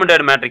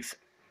 ஆகுமெண்டட் மேட்ரிக்ஸ்.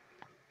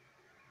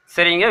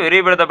 சரிங்க,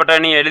 விரிவுபடுத்தப்பட்ட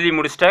அணி எழுதி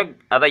முடிச்சிட்டா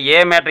அதான் ஏ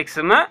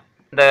மேட்ரிக்ஸுன்னு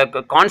இந்த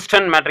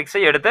கான்ஸ்டன்ட் மேட்ரிக்ஸை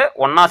எடுத்து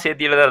ஒன்றா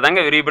சேர்த்து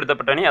எழுதுறதாங்க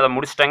விரிவுபடுத்தப்பட்ட அணி. அதை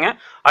முடிச்சிட்டாங்க.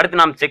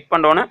 அடுத்து நாம் செக்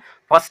பண்ணோன்னு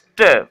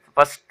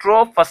ஃபர்ஸ்ட் ரோ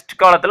ஃபர்ஸ்ட்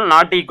காலத்தில்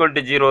நாட் ஈக்குவல்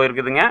டு 0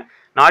 இருக்குதுங்க.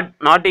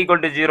 நாட்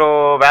ஈக்குவல் டு 0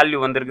 வேல்யூ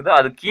வந்துருக்குது.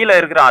 அது கீழே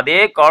இருக்கிற அதே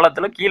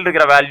காலத்தில் கீழே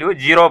இருக்கிற வேல்யூ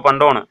 0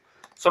 பண்ணோன்னு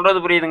சொல்கிறது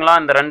புரியுதுங்களா?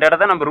 இந்த 2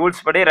 இடத்த நம்ம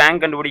ரூல்ஸ் படி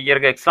ரேங்க்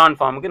கண்டுபிடிக்கிற எக்ஸ்லான்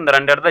ஃபார்முக்கு இந்த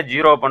 2 இடத்த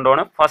 0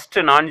 பண்ணோன்னு.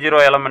 ஃபர்ஸ்ட்டு நான்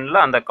 0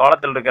 எலமெண்ட்டில் அந்த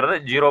காலத்தில் இருக்கிறத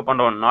 0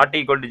 பண்ணோன்னு. நாட்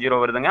ஈக்குவல் டு 0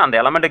 வருதுங்க. அந்த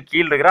எலமெண்ட்டு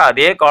கீழே இருக்கிற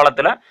அதே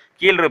காலத்தில்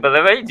கீழே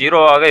இருப்பதவை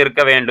 0ஆக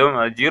இருக்க வேண்டும்.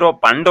 அது 0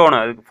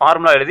 பண்ணோன்னு. அதுக்கு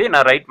ஃபார்முலா எழுதி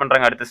நான் ரைட்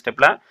பண்ணுறேங்க. அடுத்த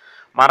ஸ்டெப்பில்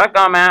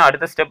மறக்காமல்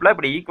அடுத்த ஸ்டெப்பில்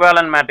இப்படி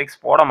ஈக்குவேலன்ட்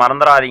மேட்ரிக்ஸ் போட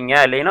மறந்துடாதீங்க.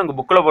 இல்லைன்னா உங்கள்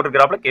புக்கில்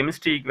போட்டுருக்கிறாப்புல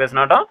கெமிஸ்ட்ரி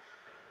ஈக்குவேஷனாட்டம்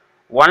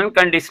 1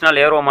 கண்டிஷனல்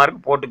ஏரோ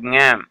மார்க்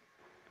போட்டுக்குங்க.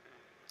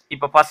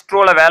 இப்போ ஃபர்ஸ்ட்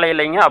ரோவில் வேலை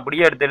இல்லைங்க,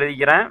 அப்படியே எடுத்து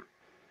எழுதிக்கிறேன்.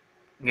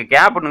 இங்கே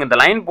கேப் பண்ணுங்க. இந்த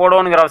லைன்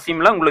போடணுங்கிற அவசியம்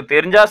இல்லை. உங்களுக்கு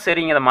தெரிஞ்சால்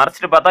சரிங்க. இதை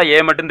மறைச்சிட்டு பார்த்தா ஏ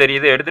மட்டும்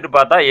தெரியுது, எடுத்துகிட்டு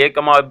பார்த்தா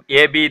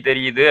ஏபி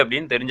தெரியுது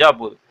அப்படின்னு தெரிஞ்சால்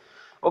போதும்.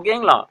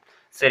 ஓகேங்களா?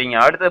 சரிங்க.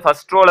 அடுத்து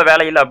ஃபர்ஸ்ட் ரோல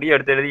வேலையில் அப்படியே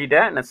எடுத்து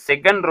எழுதிட்டேன். நான்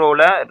செகண்ட்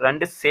ரோல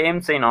 2 சேம்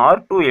சைன்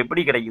R2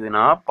 எப்படி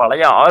கிடைக்குதுன்னா,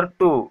 பழைய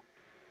R2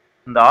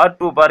 இந்த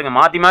R2 பாருங்க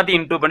மாத்தி மாத்தி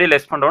இன்டூ பண்ணி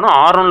லெஸ் பண்ணணும்.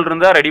 R1ல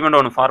இருந்தா ரெடி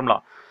பண்ணணும் ஃபார்முலா.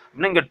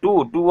 அப்படின்னா இங்க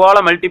 2 ஆல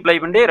மல்டிப்ளை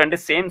பண்ணி 2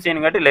 சேம்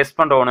சைன் காட்டி லெஸ்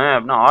பண்ணணும்.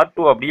 அப்படின்னா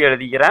R2 அப்படியே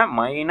எழுதிக்கிறேன்.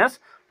 Minus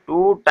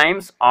 2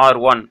 times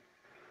R1.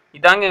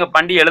 இதாங்க இங்க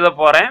பண்ணி எழுத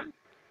போறேன்.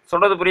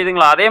 சொல்றது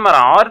புரியுதுங்களா? அதே மாதிரி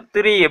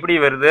R3 எப்படி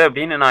வருது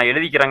அப்படின்னு நான்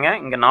எழுதிக்கிறேங்க.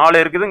 இங்க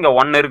 4 இருக்குது, இங்க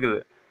 1 இருக்குது.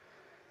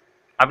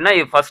 அப்படின்னா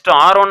first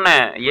R1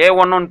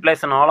 A11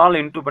 plus 4ஆல்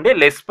into பண்ணி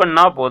லெஸ்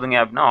பண்ணா போதுங்க.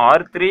 அப்படின்னா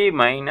R3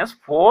 மைனஸ்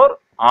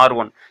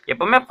 4R1.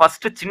 எப்பவுமே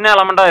ஃபர்ஸ்ட் சின்ன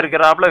எலமெண்டா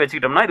இருக்கிறாப்புல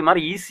வச்சுக்கிட்டோம்னா இது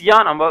மாதிரி ஈஸியா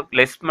நம்ம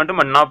லெஸ் மட்டும்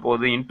பண்ணா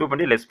போதும், இன்டூ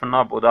பண்ணி லெஸ் பண்ணா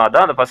போதும்.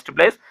 அதான் அந்த ஃபர்ஸ்ட்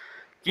பிளேஸ்.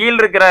 கீழ்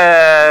இருக்கிற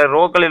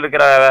ரோக்கள்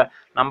இருக்கிற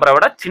நம்பரை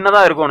விட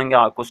சின்னதா இருக்கும்.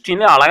 நீங்க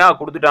கொஸ்டின்ல அழகா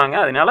கொடுத்துட்டாங்க.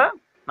 அதனால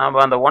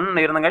நான் அந்த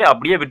 1 இருந்தங்காடி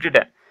அப்படியே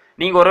விட்டுட்டேன்.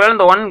 நீங்க ஒருவேளை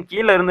இந்த 1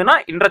 கீழே இருந்துன்னா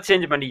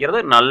இன்டர்சேஞ்ச் பண்ணிக்கிறது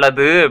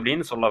நல்லது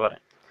அப்படின்னு சொல்ல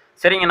வரேன்.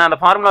 சரிங்க, நான்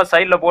அந்த ஃபார்முலா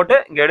சைட்ல போட்டு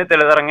இங்க எடுத்து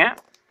எழுதுறேங்க.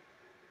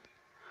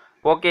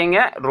 ஓகேங்க,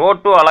 ரோ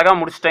 2 அழகா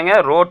முடிச்சிட்டேங்க.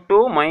 Row 2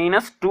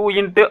 minus 2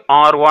 into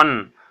R1.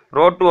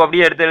 Row 2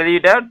 அப்படியே எடுத்து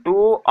எழுதிட்டேன்.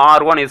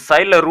 2R1 இது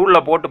சைடில்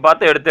ரூலில் போட்டு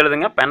பார்த்து எடுத்து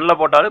எழுதுங்க. பெனில்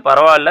போட்டாலும்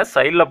பரவாயில்ல,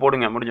 சைடில்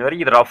போடுங்க. முடிஞ்ச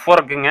வரைக்கும் இது ரஃப்பாக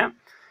இருக்குங்க.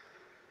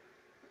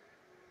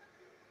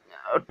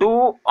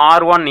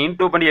 2R1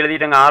 இன்டூ பண்ணி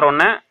எழுதிட்டேங்க.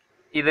 R1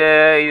 இது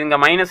இங்கே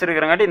மைனஸ்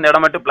இருக்கிறங்காட்டி இந்த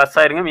இடம் மட்டும் ப்ளஸ்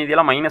ஆயிருங்க.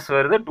 மீதியெல்லாம் மைனஸ்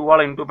வருது.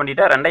 2ஆல் இன்டூ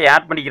பண்ணிட்டேன். ரெண்டை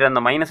ஆட் பண்ணிக்கிறேன்.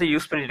 அந்த மைனஸை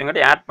யூஸ்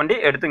பண்ணிட்டேங்காட்டி ஆட் பண்ணி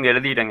எடுத்து இங்கே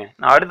எழுதிட்டேங்க.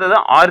 நான் அடுத்தது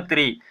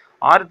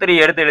R3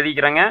 எடுத்து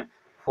எழுதிக்கிறேங்க.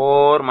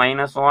 4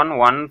 மைனஸ் 1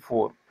 1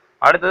 4.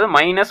 அடுத்தது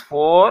மைனஸ்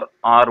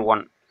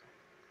 4R1.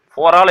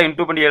 4ஆல்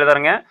இன்டூ பண்ணி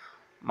எழுதுறேங்க.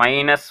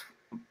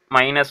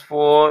 மைனஸ்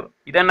 4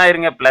 இது என்ன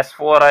ஆயிருங்க, ப்ளஸ்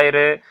 4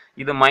 ஆயிரு.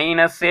 இது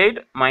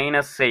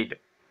 -8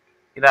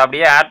 இதை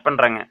அப்படியே ஆட்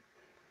பண்ணுறேங்க.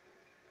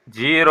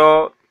 0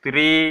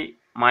 3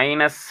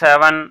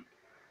 -7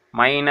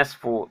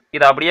 -4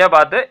 இதை அப்படியே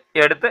பார்த்து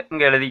எடுத்து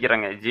இங்கே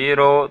எழுதிக்கிறேங்க.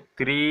 0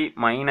 3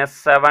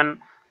 -7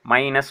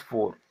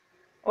 -4.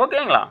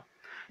 ஓகேங்களா?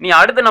 நீ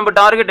அடுத்து நம்ம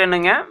டார்கெட்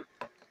என்னங்க,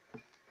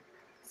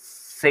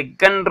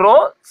 செகண்ட் ரோ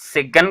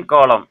செகண்ட்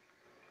காலம்.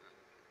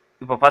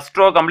 இப்போ ஃபர்ஸ்ட்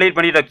ரோ கம்ப்ளீட்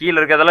பண்ணிட்டோம். கீழே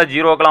இருக்கிறதெல்லாம்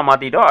ஜீரோக்கெல்லாம்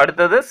மாற்றிட்டோம்.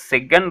 அடுத்தது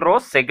செகண்ட் ரோ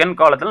செகண்ட்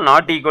காலத்தில்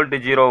நாட் ஈக்குவல் டு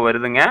 0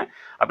 வருதுங்க.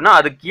 அப்படின்னா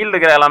அது கீழே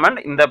இருக்கிற எலமெண்ட்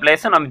இந்த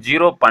பிளேஸை நம்ம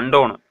 0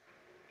 பண்ணணும்.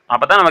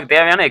 அப்போ தான் நமக்கு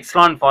தேவையான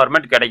எக்ஸ்லான்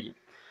ஃபார்மேட் கிடைக்கும்.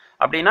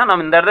 அப்படின்னா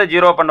நம்ம இந்த இடத்த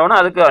 0 பண்ணோன்னா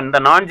அதுக்கு இந்த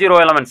நான் 0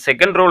 எலமெண்ட்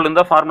செகண்ட் ரோவில்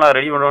இருந்தால் ஃபார்முலா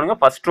ரெடி பண்ணுவாங்க.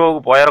 ஃபர்ஸ்ட்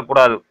ரோவுக்கு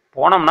போயிடக்கூடாது.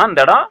 போனோம்னா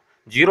இந்த இடம்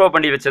 0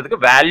 பண்ணி வச்சதுக்கு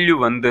வேல்யூ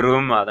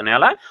வந்துடும்.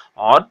 அதனால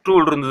R2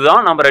 இருந்து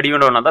தான் நம்ம ரெடி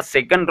பண்ணணும். அதான்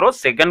second row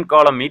second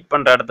column meet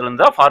பண்ணுற இடத்துல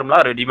இருந்து தான் ஃபார்முலா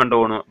ரெடி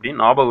பண்ணணும்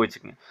அப்படின்னு ஞாபகம்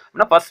வச்சுக்கோங்க.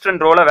 அப்படின்னா ஃபர்ஸ்ட்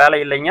 2 ரோல வேலை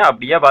இல்லைங்க,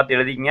 அப்படியே பார்த்து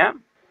எழுதிங்க.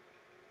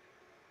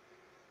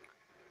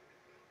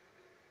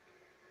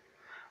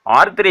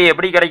 R3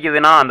 எப்படி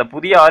கிடைக்குதுன்னா, அந்த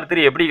புதிய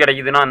R3 எப்படி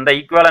கிடைக்குதுன்னா, இந்த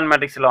ஈக்குவேலன்ட்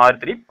மேட்ரிக்ஸில்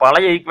R3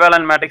 பழைய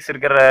ஈக்குவேலன்ட் மேட்ரிக்ஸ்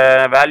இருக்கிற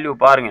வேல்யூ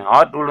பாருங்க.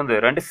 R2 இருந்து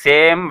 2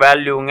 சேம்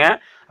வேல்யூங்க.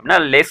 அப்படின்னா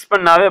லெஸ்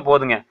பண்ணாவே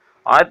போதுங்க.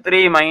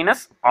 R3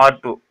 மைனஸ்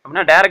R2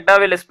 அப்படின்னா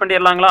டைரெக்டாகவே லெஸ்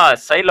பண்ணிடலாங்களா?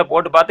 சைடில்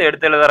போட்டு பார்த்து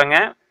எடுத்து எழுதுறேங்க.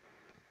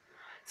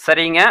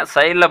 சரிங்க,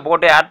 சைடில்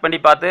போட்டு ஆட் பண்ணி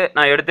பார்த்து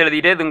நான் எடுத்து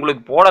எழுதிட்டு இது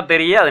உங்களுக்கு போட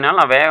தெரியும். அதனால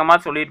நான் வேகமாக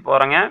சொல்லிட்டு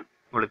போகிறேங்க.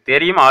 உங்களுக்கு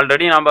தெரியும்,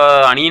 ஆல்ரெடி நம்ம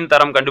அணியின்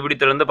தரம்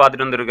கண்டுபிடித்திலிருந்து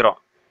பார்த்துட்டு வந்துருக்கிறோம்.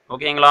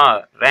 ஓகேங்களா?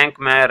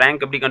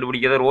 ரேங்க் எப்படி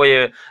கண்டுபிடிக்கிறது, ரோ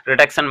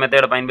ரிடக்ஷன்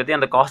மெத்தடை பயன்படுத்தி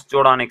அந்த காஸ்ட்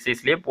ஜோடான்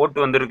எக்ஸசைஸ்லேயே போட்டு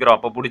வந்திருக்கிறோம்.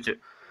 அப்போ பிடிச்சி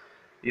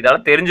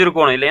இதெல்லாம்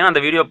தெரிஞ்சிருக்கணும், இல்லையா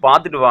அந்த வீடியோ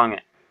பார்த்துட்டு வாங்க.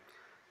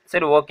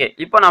 சரி, ஓகே.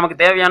 இப்போ நமக்கு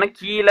தேவையான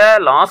கீழே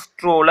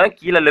லாஸ்ட் ரோவில்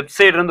கீழே லெஃப்ட்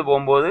சைடு இருந்து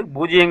போகும்போது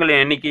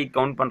பூஜ்ஜியங்களின் எண்ணிக்கை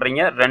கவுண்ட்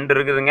பண்ணுறீங்க. 2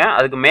 இருக்குதுங்க.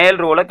 அதுக்கு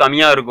மேல் ரோவில்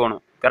கம்மியாக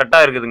இருக்கணும்.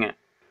 கரெக்டாக இருக்குதுங்க.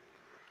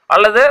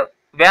 அல்லது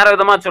வேற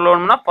விதமாக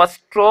சொல்லணும்னா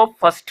ஃபர்ஸ்ட் ரோ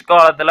ஃபர்ஸ்ட்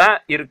காலத்தில்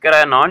இருக்கிற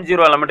நான்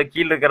 0 எலமெண்ட்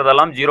கீழே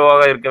இருக்கிறதெல்லாம்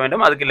 0வாக இருக்க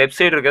வேண்டும். அதுக்கு லெஃப்ட்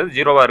சைடு இருக்கிறது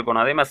 0வாக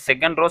இருக்கணும். அதே மாதிரி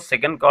செகண்ட் ரோ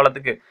செகண்ட்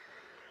காலத்துக்கு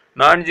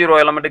நான் 0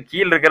 எலமெண்ட்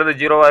கீழே இருக்கிறது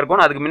 0வாக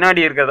இருக்கணும். அதுக்கு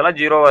முன்னாடி இருக்கிறதெல்லாம்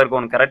 0வாக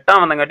இருக்கணும்.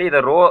 கரெக்டாக வந்தங்காட்டி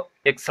இதை ரோ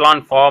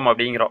எக்ஸ்லான் ஃபார்ம்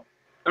அப்படிங்கிறோம்.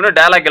 இன்னும்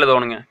டேலாக்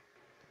எழுதணுங்க.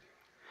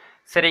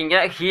 சரிங்க,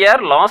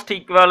 here last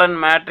equivalent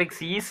matrix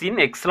is in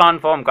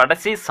எக்ஸ்லான் form.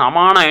 கடைசி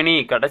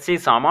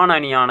சமான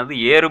அணியானது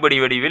ஏறுபடி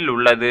வடிவில்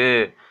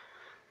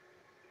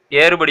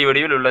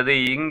உள்ளது.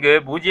 இங்கு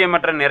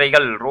பூஜ்ஜியமற்ற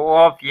நிறைகள் ரோ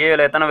ஆஃப்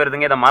ஏல எத்தனை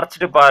வருதுங்க? இதை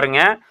மறைச்சிட்டு பாருங்க.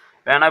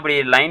 வேணா இப்படி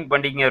லைன்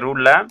பண்ணிங்க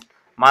ரூல்ல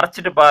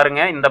மறைச்சிட்டு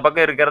பாருங்க. இந்த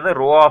பக்கம் இருக்கிறது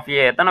ரோ ஆஃப் ஏ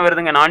எத்தனை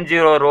வருதுங்க? நான்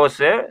 0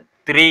 ரோஸ்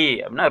 3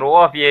 அப்படின்னா row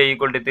of A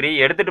equal to 3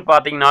 எடுத்துட்டு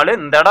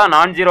பார்த்தீங்கனாலும் இந்த இடம்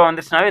நான் 0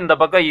 வந்துச்சுனாவே இந்த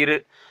பக்கம்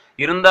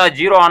இருந்தா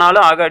 0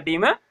 ஆனாலும்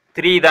ஆகாட்டியுமே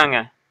 3 தாங்க.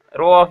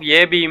 Row of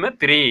ஏபியும்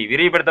 3.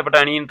 விரிவுபடுத்தப்பட்ட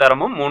அணியின்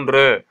தரமும்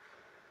 3.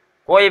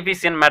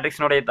 கோஎஃபிஷியன்ட்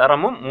மேட்ரிக்ஸினுடைய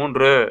தரமும்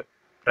 3.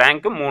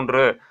 ரேங்க்கும்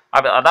 3.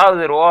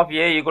 அதாவது row of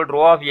A equal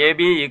row of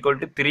AB equal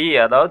to 3.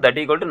 அதாவது that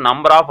equal to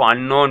number of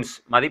unknowns.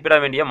 மதிப்பிட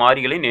வேண்டிய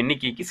மாறிகளின்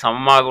எண்ணிக்கைக்கு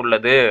சமமாக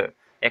உள்ளது.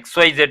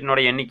 XYZ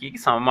எண்ணிக்கைக்கு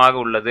சமமாக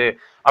உள்ளது.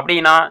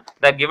 அப்படின்னா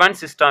த கிவன்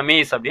சிஸ்டம்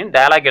இஸ் அப்படின்னு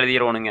டயலாக்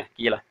எழுதிடுவோனுங்க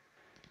கீழே.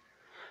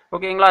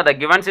 ஓகேங்களா? The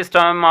given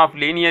system of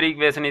linear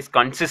equation is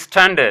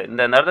consistent.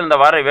 இந்த நேரத்தில் இந்த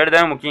வார வேர்டு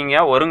தான் முக்கியங்க.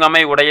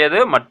 ஒருங்கமை உடையது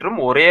மற்றும்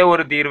ஒரே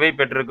ஒரு தீர்வை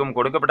பெற்றிருக்கும்.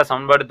 கொடுக்கப்பட்ட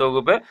சமன்பாடு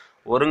தொகுப்பு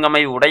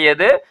ஒருங்கமை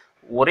உடையது,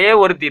 ஒரே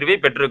ஒரு தீர்வை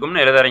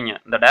பெற்றிருக்கும்னு எழுதுறீங்க.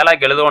 இந்த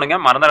டயலாக் எழுதுவோனுங்க,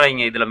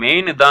 மறந்துடாதீங்க. இதில்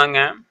மெயின் இதாங்க.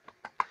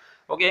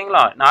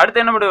 ஓகேங்களா? நான்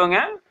அடுத்து என்ன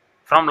பண்ணுவேங்க,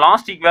 ஃப்ரம்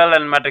லாஸ்ட்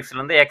ஈக்குவேலன்ட்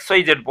மேட்ரிக்ஸ்லேருந்து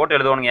XYZ போட்டு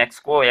எழுதுவானுங்க.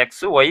 X,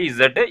 Y,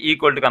 Z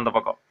ஈக்குவல்ட்டுக்கு அந்த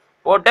பக்கம்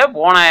போட்டு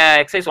போன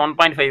எக்ஸைஸ்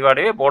 1.5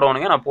 ஆடவே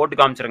போடுவானுங்க. நான் போட்டு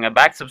காமிச்சிருங்க.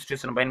 பேக்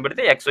சப்ஸ்டியூஷன்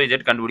பயன்படுத்தி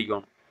XYZ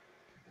கண்டுபிடிக்கணும்.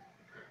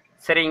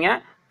 சரிங்க.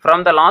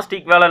 ஃப்ரம் த லாஸ்ட்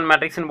ஈக்குவேலன்ட்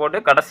மேட்ரிக்ஸ்னு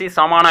போட்டு கடைசி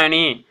சமான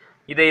அணி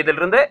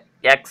இதிலிருந்து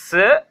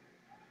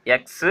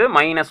x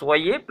minus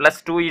y plus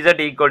 2z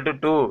equal to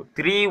 2,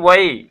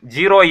 3y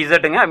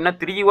 0zங்க அப்படின்னா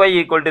 3y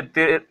equal to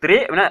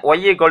 3 அப்படின்னா y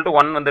equal to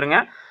 1 வந்துருங்க.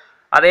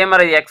 அதே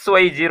மாதிரி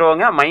xy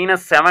 0ங்க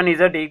minus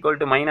 7z equal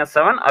to minus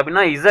 7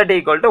 அப்படின்னா z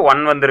equal to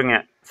 1 வந்துருங்க.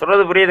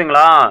 சொல்றது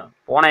புரியுதுங்களா?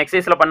 போன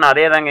எக்ஸசைஸ்ல பண்ண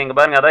அதே தாங்க. இங்க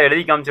பாருங்க, அதான்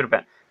எழுதி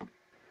காமிச்சிருப்பேன்.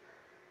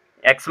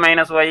 x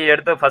minus y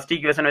எடுத்து ஃபர்ஸ்ட்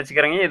ஈக்குவேஷன்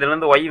வச்சுக்கிறீங்க.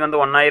 இதுலேருந்து y வந்து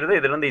 1 ஆயிருது,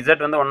 இதுலேருந்து z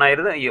வந்து 1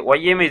 ஆயிருது.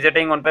 y-யும்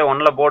z-யும் கொண்டு போய்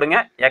 1ல போடுங்க.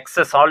 x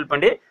சால்வ்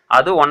பண்ணி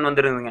அது 1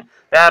 வந்துருதுங்க.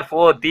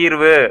 தேர்ஃபோர்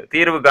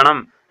தீர்வு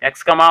கணம்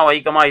x,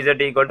 y, z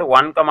equal to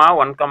 1,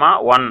 1,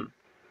 1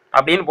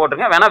 அப்படின்னு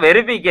போட்டுருங்க. வேணா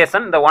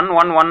வெரிஃபிகேஷன் இந்த 1,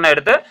 1, 1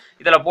 எடுத்து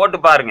இதில் போட்டு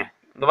பாருங்க.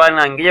 இங்கே பாருங்க,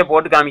 நான் இங்கேயே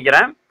போட்டு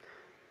காமிக்கிறேன்.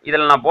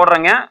 இதில் நான்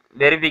போடுறேங்க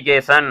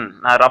வெரிஃபிகேஷன்.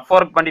 நான் ரஃப்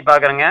ஒர்க் பண்ணி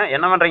பார்க்குறேங்க.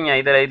 என்ன பண்ணுறீங்க,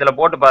 இதில்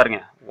போட்டு பாருங்க.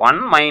 1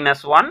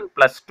 minus 1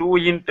 plus 2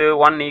 into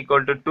 1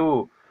 equal to 2.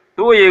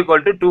 2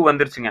 equal to 2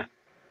 வந்துருச்சுங்க.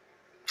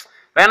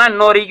 வேணா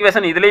இன்னொரு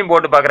ஈக்குவேஷன் இதுலேயும்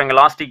போட்டு பார்க்குறேங்க.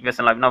 லாஸ்ட்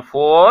ஈக்குவேஷன் அப்படின்னா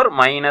 4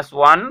 minus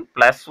 1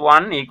 plus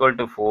 1 equal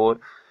to 4.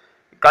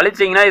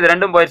 கழிச்சிங்கன்னா இது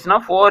ரெண்டும் போயிடுச்சுன்னா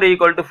 4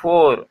 equal to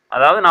 4.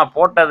 அதாவது நான்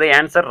போட்டது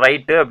ஆன்சர்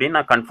ரைட்டு அப்படின்னு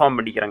நான் கன்ஃபார்ம்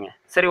பண்ணிக்கிறேங்க.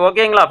 சரி,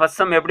 ஓகேங்களா? ஃபர்ஸ்ட்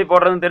சம் எப்படி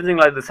போடுறதுன்னு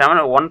தெரிஞ்சுங்களா? இது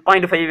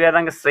 1.5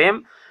 தாங்க. சேம்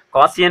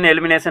காசியன்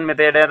எலிமினேஷன்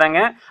மெத்தேடே தாங்க.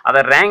 அதை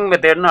ரேங்க்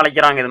மெத்தேட்னு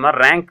அழைக்கிறாங்க. இது மாதிரி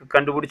ரேங்க்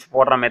கண்டுபிடிச்சி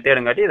போடுற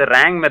மெத்தேடுங்காட்டி இது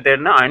ரேங்க்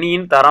மெத்தேட்னு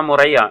அணியின்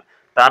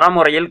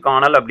தரமுறையில்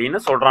காணல்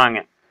அப்படின்னு சொல்கிறாங்க.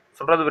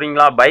 சொல்கிறது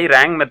புரியுங்களா? பை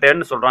ரேங்க்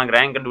மெத்தேட்னு சொல்கிறாங்க.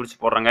 ரேங்க் கண்டுபிடிச்சி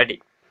போடுறங்காட்டி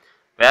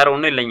வேற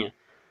ஒன்றும் இல்லைங்க.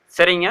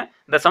 சரிங்க,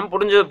 இந்த சம்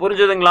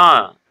புரிஞ்சுதுங்களா?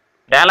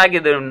 டேலாக்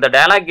இந்த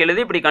டேலாக்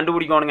எழுதி இப்படி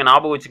கண்டுபிடிக்கணுங்க,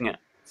 ஞாபகம் வச்சுங்க.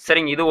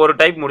 சரிங்க, இது ஒரு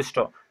டைப்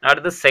முடிச்சிட்டோம்.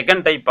 அடுத்து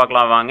செகண்ட் டைப்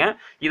பார்க்கலாம் வாங்க.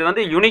 இது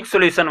வந்து யூனிக்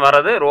சொல்யூஷன்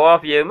வர்றது ரோ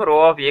ஆஃப் ஏவும் ரோ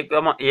ஆஃப்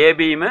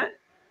ஏபியும்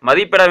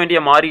மதிப்பிட வேண்டிய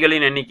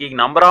மாறிகளின் எண்ணிக்கை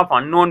நம்பர் ஆஃப்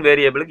அன்னோன்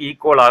வேரியபிளுக்கு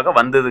ஈக்குவலாக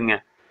வந்ததுங்க.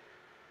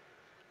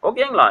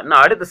 ஓகேங்களா?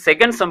 இன்னும் அடுத்து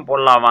செகண்ட் சம்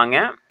போடலாம் வாங்க.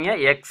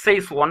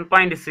 எக்ஸைஸ்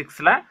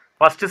 1.6ல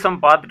ஃபர்ஸ்ட் சம்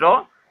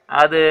பார்த்துட்டோம்.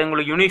 அது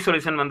உங்களுக்கு யூனிக்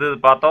சொல்யூஷன் வந்தது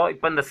பார்த்தோம்.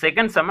 இப்போ இந்த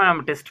செகண்ட் சம்மை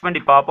நம்ம டெஸ்ட்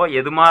பண்ணி பார்ப்போம்,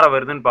 எது மாற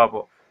வருதுன்னு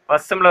பார்ப்போம்.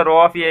 ஃபர்ஸ்ட் சம்மில் row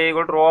of A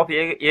equal to rho of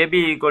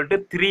AB equal to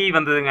 3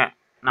 வந்ததுங்க.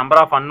 நம்பர்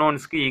ஆஃப்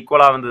அன்னோன்ஸ்க்கு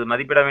ஈக்குவலாக வந்தது.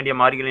 மதிப்பிட வேண்டிய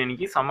மாறிகள்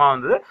எண்ணிக்கை சமமாக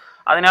வந்தது.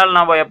 அதனால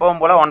நம்ம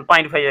எப்பவும் போல்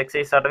 1.5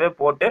 எக்ஸைஸ் ஆட்டவே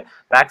போட்டு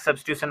பேக்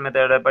சப்ஸ்டியூஷன்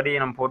மெத்தட படி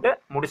நம்ம போட்டு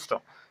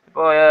முடிச்சிட்டோம்.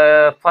 இப்போ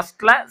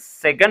ஃபர்ஸ்ட்ல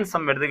செகண்ட்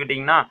சம்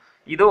எடுத்துக்கிட்டிங்கன்னா,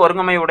 இது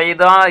ஒருங்கமை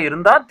உடையதா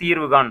இருந்தால்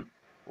தீர்வு காண்,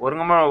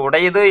 ஒருங்கமை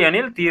உடையது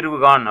எனில் தீர்வு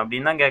காண்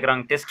அப்படின்னு தான்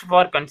கேட்குறாங்க. டெஸ்ட்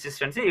ஃபார்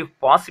கன்சிஸ்டன்சி இஃப்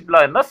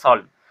பாசிபிளாக இருந்தால்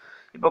சால்வ்.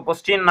 இப்போ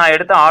கொஸ்டின் நான்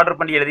எடுத்து ஆர்டர்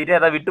பண்ணி எழுதிட்டு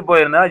எதாவது விட்டு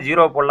போயிருந்தா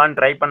 0 போடலான்னு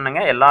ட்ரை பண்ணுங்க.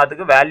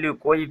 எல்லாத்துக்கும் வேல்யூ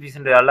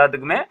கோஎஃபிஷியன்ட்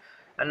எல்லாத்துக்குமே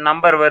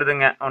நம்பர்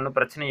வருதுங்க, ஒன்றும்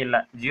பிரச்சனை இல்லை.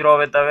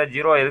 0வை தவிர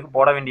 0 எதுக்கு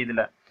போட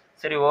வேண்டியதில்லை.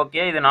 சரி,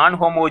 ஓகே. இது நான்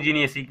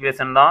ஹோமோஜீனியஸ்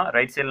ஈக்குவேஷன் தான்.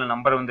 ரைட் சைடில்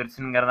நம்பர்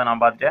வந்துருச்சுங்கிறத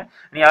நான் பார்த்துட்டேன்.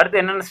 நீ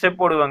அடுத்து என்னென்ன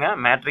ஸ்டெப் போடுவாங்க?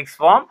 மேட்ரிக்ஸ்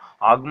ஃபார்ம்,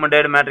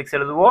 ஆகுமெண்டட் மேட்ரிக்ஸ்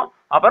எழுதுவோம்,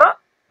 அப்புறம்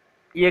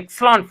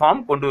எக்ஸ்லான்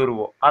ஃபார்ம் கொண்டு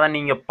வருவோம். அதை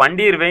நீங்கள்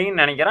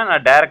பண்ணிடுவீங்கன்னு நினைக்கிறேன்.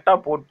 நான் டேரெக்டாக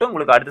போட்டு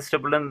உங்களுக்கு அடுத்த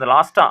ஸ்டெப்பில் இருந்து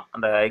லாஸ்ட்டாக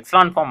அந்த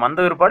எக்ஸ்லான் ஃபார்ம்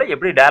வந்த பிற்பாடு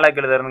எப்படி டேலாக்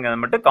எழுதுறதுங்கிறத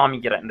மட்டும்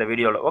காமிக்கிறேன் இந்த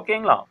வீடியோவில்.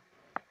 ஓகேங்களா?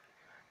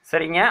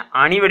 சரிங்க,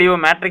 அணி வடிவ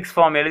மேட்ரிக்ஸ்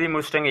ஃபார்ம் எழுதி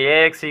முடிச்சிட்டேங்க.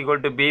 Ax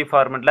equal to be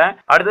ஃபார்மெட்டில்.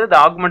 அடுத்தது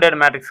ஆகுமெண்டட்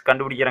மேட்ரிக்ஸ்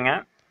கண்டுபிடிக்கிறேங்க.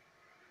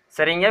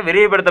 சரிங்க,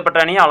 விரிவுபடுத்தப்பட்ட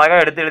அணி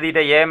அழகாக எடுத்து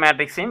எழுதிட்டேன். ஏ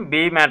மேட்ரிக்ஸையும்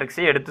பி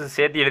மேட்ரிக்ஸையும் எடுத்து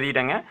சேர்த்து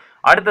எழுதிட்டேங்க.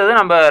 அடுத்தது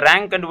நம்ம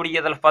ரேங்க்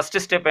கண்டுபிடிக்கிறதுல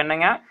ஃபஸ்ட்டு ஸ்டெப்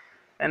என்னங்க?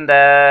 இந்த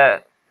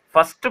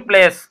ஃபஸ்ட்டு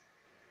பிளேஸ்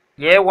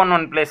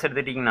A11 பிளேஸ்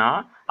எடுத்துட்டிங்கன்னா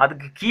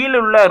அதுக்கு கீழே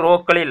உள்ள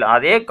ரோக்களில்,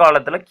 அதே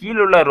காலத்தில் கீழே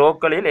உள்ள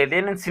ரோக்களில்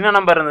ஏதேனும் சின்ன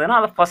நம்பர் இருந்ததுன்னா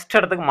அதை ஃபஸ்ட்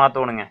இடத்துக்கு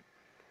மாற்றணுங்க.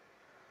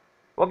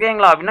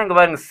 ஓகேங்களா? அப்படின்னா இங்கே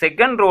பாருங்க,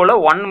 செகண்ட் ரோவில்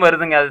 1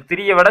 வருதுங்க. அது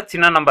 3யை விட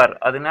சின்ன நம்பர்.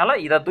 அதனால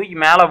இதை தூக்கி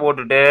மேலே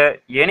போட்டுட்டு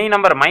எனி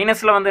நம்பர்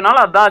மைனஸில்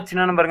வந்ததுனால அதான்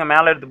சின்ன நம்பருங்க,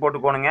 மேலே எடுத்து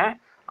போட்டுக்கோணுங்க.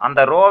 அந்த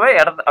ரோவை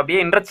அப்படியே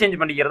இன்டர்சேஞ்ச்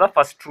பண்ணிக்கிறதா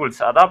ஃபர்ஸ்ட்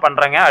ரூல்ஸ். அதான்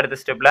பண்ணுறேங்க அடுத்த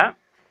ஸ்டெப்பில்.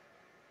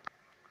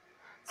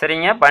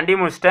 சரிங்க, பண்ணி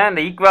முடிச்சிட்டேன்.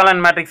 இந்த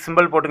ஈக்குவேலன்ட் மேட்ரிக்ஸ்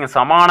சிம்பிள் போட்டுங்க.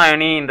 சமான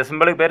அணி, இந்த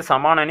சிம்பிளுக்கு பேர்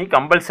சமான அணி,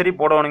 கம்பல்சரி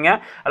போடணுங்க.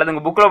 அல்லது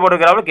உங்கள் புக்கில்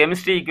போட்டுக்கிறாலும்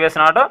கெமிஸ்ட்ரி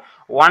ஈக்குவேஷன் ஆட்டும்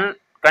 1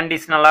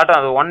 கண்டிஷனல் ஆட்டும்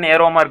அது 1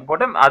 ஏரோ மார்க்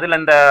போட்டு அதில்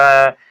இந்த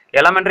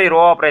எலமெண்ட்ரி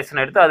ரோ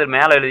ஆப்ரேஷன் எடுத்து அது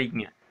மேலே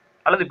எழுதிக்குங்க.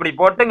 அல்லது இப்படி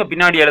போட்டு இங்கே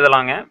பின்னாடி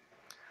எழுதலாங்க.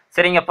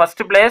 சரிங்க,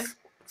 ஃபர்ஸ்ட் பிளேஸ்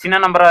சின்ன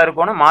நம்பராக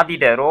இருக்கும்னு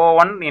மாற்றிட்டேன். ரோ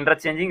 1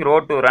 இன்டர்சேஞ்சிங், ரோ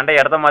 2 ரெண்டே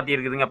இடத்த மாற்றி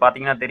இருக்குதுங்க,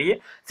 பார்த்தீங்கன்னா தெரியும்.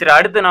 சரி,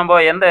 அடுத்து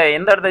நம்ம எந்த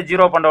இடத்த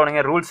 0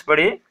 பண்ணுறோனுங்க? ரூல்ஸ்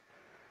படி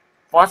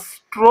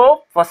ஃபர்ஸ்ட் ரோ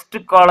ஃபர்ஸ்ட்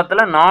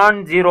காலத்தில் நான்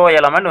 0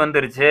 எலமெண்ட்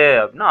வந்துருச்சு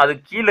அப்படின்னா அது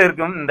கீழே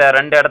இருக்கும் இந்த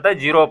 2 இடத்த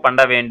 0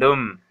 பண்ண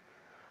வேண்டும்.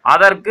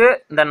 அதற்கு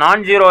இந்த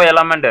நான் 0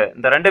 எலமெண்ட்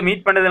இந்த 2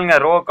 மீட் பண்ணுதுங்க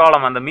ரோ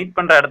காலம், அந்த மீட்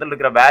பண்ணுற இடத்துல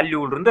இருக்கிற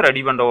வேல்யூலேருந்து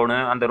ரெடி பண்ணுறோன்னு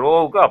அந்த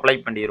ரோவுக்கு அப்ளை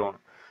பண்ணிடுவோம்.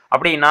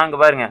 அப்படி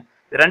நாங்கள் பாருங்க,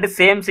 இது 2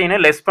 சேம்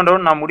சைனு லெஸ்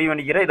பண்ணுறோன்னு நான் முடிவு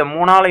பண்ணிக்கிறேன். இதை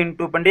 3ஆல்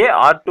இன்டூ பண்ணி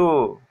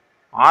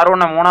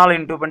R1 3ஆல்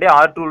இன்டூ பண்ணி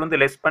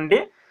R2லேருந்து லெஸ் பண்ணி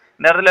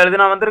இந்த இடத்துல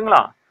எழுதுனா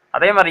வந்துருங்களா?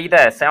 அதே மாதிரி இதை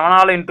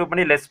 7ஆல் இன்டூ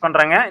பண்ணி லெஸ்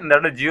பண்ணுறாங்க, இந்த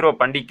இடத்துல 0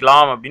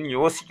 பண்ணிக்கலாம் அப்படின்னு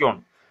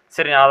யோசிக்கணும்.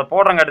 சரி, அதை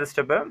போடுறேங்க அடுத்த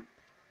ஸ்டெப்பு.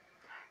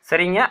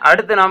 சரிங்க,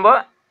 அடுத்து நம்ம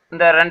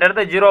இந்த 2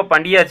 இடத்த 0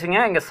 பண்ணியாச்சுங்க.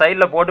 இங்கே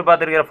சைடில் போட்டு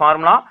பார்த்துருக்கிற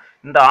ஃபார்முலா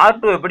இந்த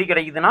R2 எப்படி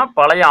கிடைக்குதுன்னா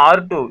பழைய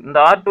R2 இந்த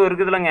R2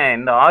 இருக்குது இல்லைங்க,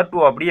 இந்த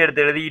R2 அப்படியே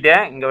எடுத்து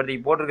எழுதிக்கிட்டேன். இங்கே ஒருத்தி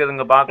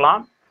போட்டிருக்குதுங்க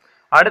பார்க்கலாம்.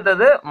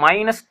 அடுத்தது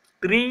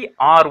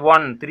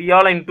 -3R1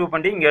 3ஆல் இன்டூ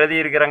பண்ணி இங்கே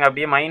எழுதியிருக்கிறாங்க.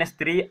 அப்படியே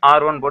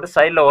 -3R1 போட்டு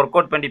சைடில் ஒர்க்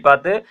அவுட் பண்ணி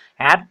பார்த்து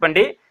ஆட்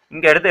பண்ணி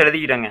இங்கே எடுத்து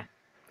எழுதிக்கிட்டேங்க.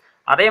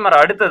 அதே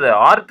மாதிரி அடுத்தது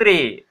R3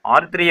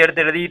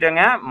 எடுத்து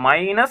எழுதிக்கிட்டேங்க.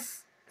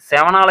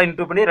 -7ஆல்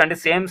இன்டூ பண்ணி ரெண்டு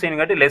சேம் சைன்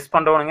காட்டி லெஸ்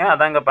பண்ணுறவனுங்க.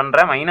 அதான் இங்கே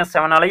பண்ணுறேன்.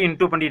 -7ஆல்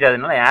இன்டூ பண்ணிட்டு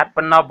அதனால ஆட்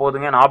பண்ணால்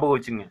போதுங்க, ஞாபகம்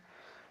வச்சுங்க.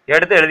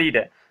 எடுத்து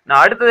எழுதிக்கிட்டேன்.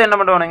 நான் அடுத்தது என்ன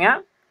பண்ணுவேனுங்க,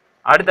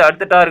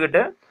 அடுத்த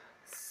டார்கெட்டு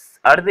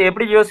அடுத்து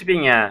எப்படி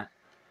யோசிப்பீங்க,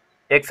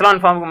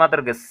 எக்ஸலான் ஃபார்முக்கு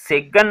மாத்திருக்கு.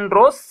 செகண்ட்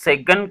ரோ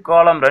செகண்ட்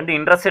காலம் ரெண்டு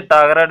இன்டர்செக்ட்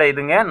ஆகிற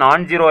இதுங்க,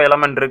 நான் ஜீரோ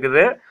எலமெண்ட்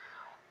இருக்குது.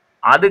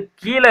 அது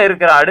கீழே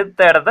இருக்கிற அடுத்த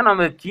இடத்த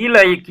நம்ம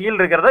கீழே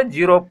இருக்கிறத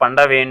ஜீரோ பண்ண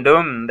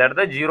வேண்டும். இந்த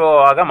இடத்த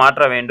ஜீரோவாக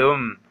மாற்ற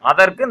வேண்டும்.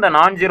 அதற்கு இந்த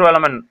நான் ஜீரோ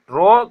எலமெண்ட்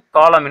ரோ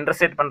காலம்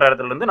இன்டர்செக்ட் பண்ணுற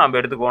இடத்துல இருந்து நம்ம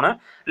எடுத்துக்கணும்.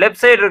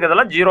 லெஃப்ட் சைடு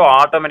இருக்கிறதெல்லாம் ஜீரோ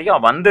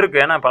ஆட்டோமேட்டிக்காக வந்திருக்கு.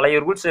 ஏன்னா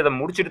பழைய ரூல்ஸ் இதை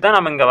முடிச்சுட்டு தான்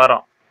நம்ம இங்கே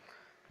வரோம்.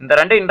 இந்த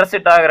ரெண்டு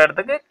இன்டர்செக்ட் ஆகிற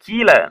இடத்துக்கு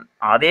கீழே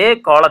அதே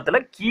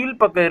காலத்தில்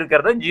கீழ்ப்பக்கம்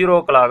இருக்கிறத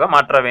ஜீரோக்களாக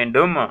மாற்ற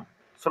வேண்டும்.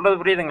 சொல்றது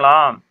புரியுதுங்களா?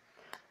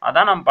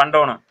 அதான் நம்ம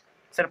பண்ணணும்.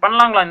 சரி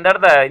பண்ணலாங்களா? இந்த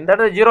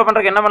இடத்த ஜீரோ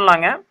பண்ணுறதுக்கு என்ன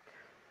பண்ணலாங்க,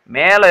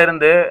 மேலே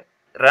இருந்து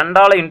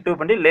 2ஆல் இன்டூ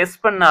பண்ணி லெஸ்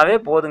பண்ணாவே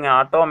போதுங்க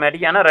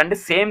ஆட்டோமேட்டிக்காக. ஏன்னா ரெண்டு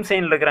சேம்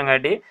சைனில்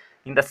இருக்கிறங்காட்டி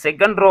இந்த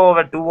செகண்ட்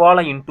ரோவை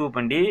 2ஆல் இன்டூ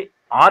பண்ணி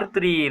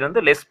R3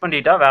 லெஸ்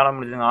பண்ணிட்டா வேலை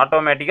முடிஞ்சுங்க.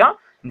 ஆட்டோமேட்டிக்காக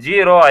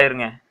ஜீரோ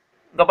ஆயிருங்க.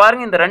 இங்கே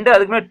பாருங்க, இந்த ரெண்டு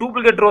அதுக்குமே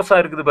டூப்ளிகேட் ரோஸாக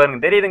இருக்குது பாருங்க,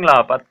 தெரியுதுங்களா?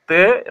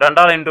 10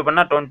 2ஆல் இன்டூ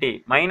பண்ணால் 20,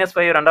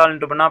 -5 2ஆல்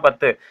இன்டூ பண்ணால்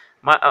 10,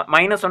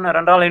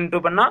 -1 2ஆல் இன்டூ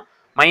பண்ணால்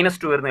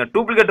 -2 வருதுங்க.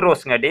 டூப்ளிகேட்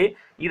ரோஸ்ங்காட்டி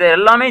இதை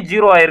எல்லாமே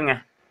ஜீரோ ஆயிருங்க.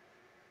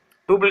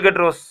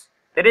 டூப்ளிகேட் ரோஸ்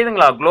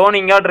தெரியுதுங்களா?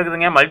 க்ளோனிங்காட்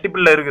இருக்குதுங்க,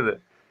 மல்டிபிளில் இருக்குது.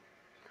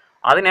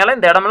 அதனால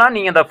இந்த இடமெல்லாம்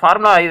நீங்கள் இந்த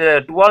ஃபார்முலா இது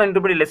 2ஆல்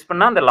இன்டூ பண்ணி லெஸ்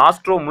பண்ணால் அந்த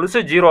லாஸ்ட் ரோ முழுசு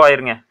ஜீரோ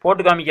ஆயிருங்க.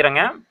 போட்டு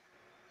காமிக்கிறேங்க.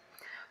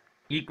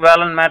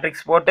 ஈக்குவேலன்ட்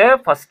மேட்ரிக்ஸ் போட்டு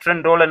ஃபர்ஸ்ட்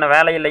ரெண்டு ரோவில் என்ன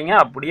வேலை இல்லைங்க,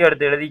 அப்படியே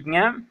எடுத்து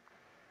எழுதிக்கிங்க.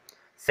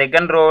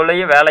 செகண்ட்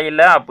ரோலையும் வேலை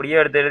இல்லை, அப்படியே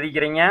எடுத்து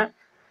எழுதிக்கிறீங்க.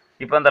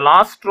 இப்போ இந்த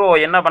லாஸ்ட் ரோ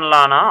என்ன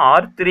பண்ணலான்னா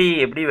R3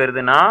 எப்படி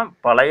வருதுன்னா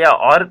பழைய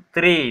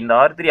R3 இந்த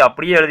R3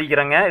 அப்படியே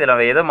எழுதிக்கிறேங்க.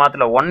 இதில் எதோ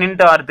மாற்றல 1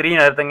 × R3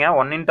 எடுத்துங்க.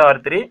 1 ×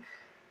 R3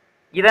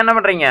 இதை என்ன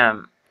பண்ணுறீங்க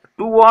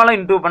 2ஆல்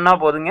இன்டூ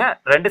பண்ணால் போதுங்க.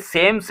 ரெண்டு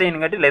சேம் சைன்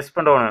காட்டி லெஸ்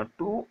பண்ணுறோம்.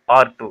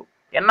 2R2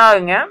 என்ன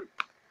ஆகுங்க,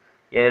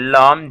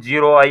 எல்லாம்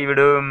ஜீரோ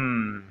ஆகிவிடும்.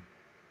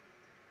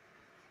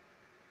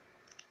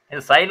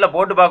 இது சைடில்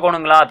போட்டு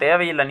பார்க்கணுங்களா,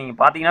 தேவையில்லை, நீங்கள்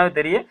பார்த்தீங்கன்னா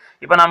தெரியும்.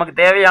 இப்போ நமக்கு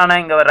தேவையான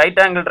இங்கே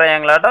ரைட் ஆங்கிள்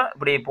ட்ரையாங்கிளாட்டம்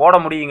இப்படி போட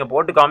முடியும், இங்கே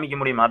போட்டு காமிக்க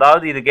முடியும்.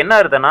 அதாவது இதுக்கு என்ன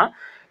அர்த்தம்னா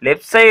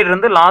லெஃப்ட் சைடு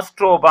இருந்து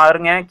லாஸ்ட் ரோ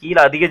பாருங்க,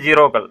 கீழே அதிக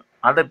ஜீரோக்கள்,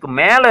 அதுக்கு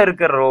மேலே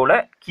இருக்கிற ரோவில்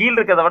கீழே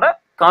இருக்கிறத விட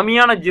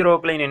கம்மியான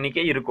ஜீரோக்களின்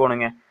எண்ணிக்கை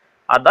இருக்கணுங்க.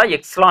 அதுதான்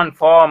எக்ஸலான்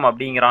ஃபார்ம்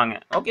அப்படிங்கிறாங்க.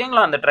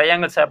 ஓகேங்களா? அந்த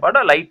ட்ரையாங்கிள்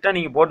சாப்பாட்டை லைட்டாக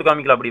நீங்கள் போட்டு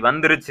காமிக்கலாம். அப்படி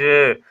வந்துருச்சு,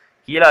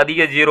 கீழே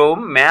அதிக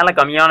ஜீரோவும் மேலே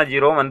கம்மியான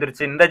ஜீரோவும்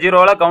வந்துருச்சு. இந்த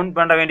ஜீரோவெல்லாம் கவுண்ட்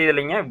பண்ண வேண்டியது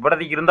இல்லைங்க,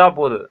 இப்படிக்கு இருந்தால்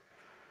போதும்.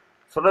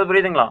 சொல்றது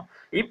புரியுதுங்களா?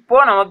 இப்போ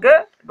நமக்கு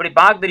இப்படி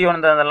பார்க்க தெரியணும்.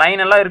 இந்த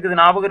லைன் எல்லாம் இருக்குது,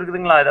 ஞாபகம்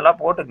இருக்குதுங்களா? இதெல்லாம்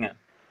போட்டுங்க,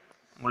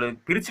 உங்களுக்கு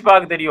பிரித்து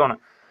பார்க்க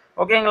தெரியணும்.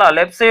 ஓகேங்களா?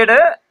 Left side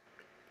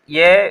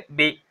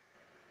AB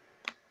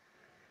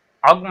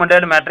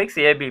augmented matrix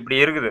AB இப்படி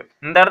இருக்குது.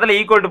 இந்த இடத்துல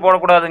ஈக்குவல் டு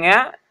போடக்கூடாதுங்க,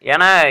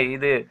 ஏன்னா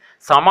இது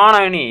சமான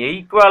அணி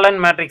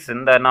ஈக்குவலன்ட் மேட்ரிக்ஸ்.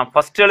 இந்த நான்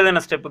ஃபர்ஸ்ட்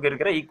எழுதின ஸ்டெப்புக்கு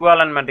இருக்கிற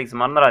ஈக்குவலன்ட் மேட்ரிக்ஸ்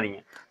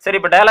மறந்துடாதீங்க. சரி,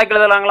 இப்போ டயலாக்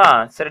எழுதலாங்களா?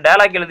 சரி,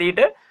 டயலாக்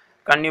எழுதிட்டு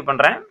கன்டினியூ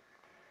பண்ணுறேன்.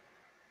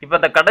 இப்போ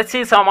இந்த கடைசி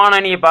சமான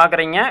அணியை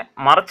பார்க்குறீங்க,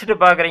 மறைச்சிட்டு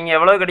பார்க்குறீங்க,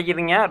 எவ்வளோ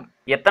கிடைக்குதுங்க,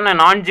 எத்தனை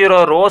நான் ஜீரோ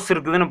ரோஸ்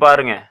இருக்குதுன்னு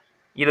பாருங்க.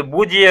 இது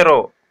பூஜ்ஜிய ரோ,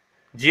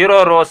 ஜீரோ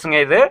ரோஸுங்க.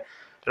 இது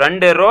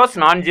 2 ரோஸ்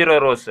நான் ஜீரோ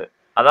ரோஸ்.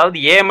 அதாவது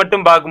ஏ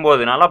மட்டும்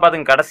பார்க்கும்போது நல்லா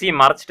பார்த்துங்க, கடைசியை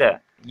மறைச்சிட்டேன்,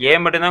 ஏ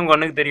மட்டும்தான் உங்கள்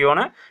ஒன்றுக்கு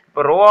தெரியணும்.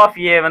 இப்போ ரோ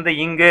ஆஃப் ஏ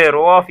இங்கு,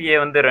 ரோ ஆஃப் ஏ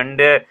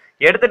 2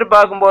 எடுத்துகிட்டு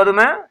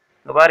பார்க்கும்போதுமே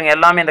இங்கே பாருங்கள்,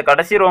 எல்லாமே இந்த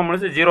கடைசி ரோ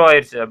முழுசு ஜீரோ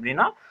ஆயிடுச்சு.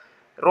 அப்படின்னா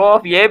ரோ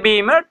ஆஃப்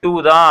ஏபியுமே 2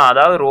 தான்.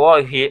 அதாவது row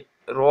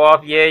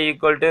of A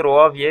equal to rho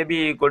of AB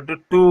equal to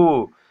 2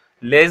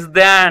 less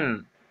than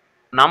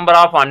number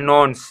of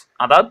unknowns.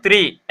 அதாவது 3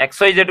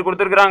 XYZ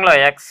கொடுத்துருக்குறாங்களா,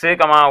 X,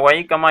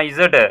 Y,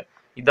 Z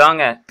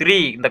இதாங்க 3.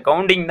 இந்த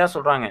கவுண்டிங் தான்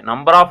சொல்கிறாங்க.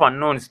 Number of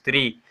unknowns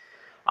 3.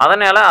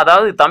 அதனால்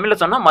அதாவது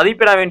தமிழில் சொன்னால்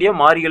மதிப்பிட வேண்டிய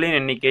மாறிகளின்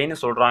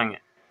எண்ணிக்கைன்னு சொல்கிறாங்க.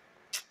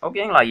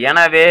 ஓகேங்களா?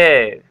 எனவே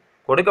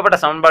கொடுக்கப்பட்ட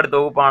சமன்பாடு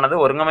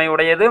தொகுப்பானது ஒருங்கமை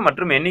உடையது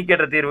மற்றும்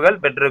எண்ணிக்கையற்ற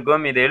தீர்வுகள்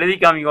பெற்றிருக்கும். இதை எழுதி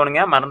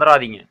காமிக்கணுங்க,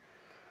 மறந்துடாதீங்க.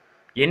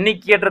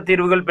 எண்ணிக்கையற்ற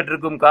தீர்வுகள்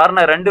பெற்றிருக்கும்.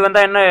 காரணம் 2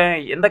 வந்தால் என்ன,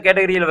 எந்த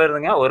கேட்டகரியில்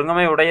வருதுங்க,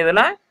 ஒருங்கமை உடையதில்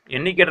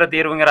எண்ணிக்கையற்ற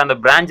தீர்வுங்கிற அந்த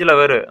பிரான்ச்சில்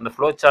வரும். அந்த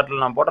ஃப்ளோ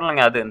சார்ட்டில் நான்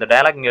போட்டலங்க, அது இந்த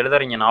டயலாக் இங்கே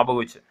எழுதுறீங்க, ஞாபகம்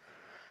வச்சு.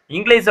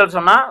 இங்கிலீஷில்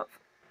சொன்னால்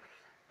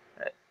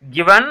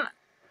given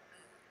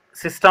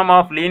system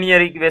of linear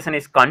equation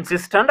is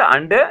consistent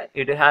and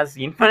it has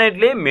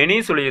infinitely many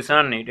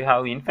solution. It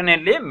have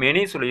infinitely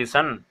many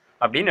solution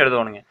அப்படின்னு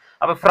எழுதுவானுங்க.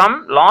 அப்போ ஃப்ரம்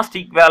லாஸ்ட்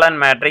ஈக்குவேலன்ட்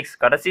மேட்ரிக்ஸ்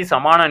கடைசி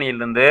சமான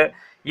அணியிலிருந்து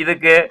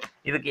இதுக்கு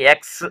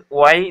x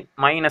y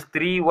minus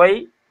 3y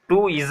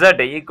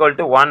 2z equal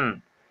to 1,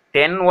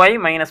 10y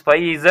minus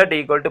 5z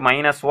equal to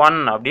 -1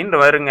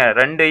 அப்படின்னு வருங்க.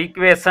 2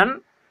 equation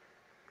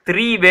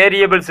 3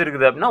 variables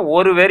இருக்குது. அப்படின்னா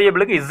ஒரு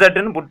வேரியபிளுக்கு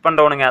இசட்னு புட்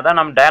பண்ணுறவனுங்க. அதான்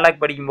நம்ம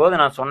டயலாக்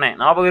படிக்கும்போது நான் சொன்னேன்,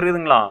 ஞாபகம்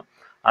இருக்குதுங்களா?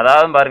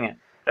 அதாவது பாருங்க,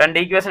 ரெண்டு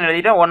ஈக்குவேஷன்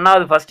எழுதிட்டேன்.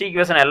 ஒன்னாவது ஃபர்ஸ்ட்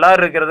ஈக்குவேஷன்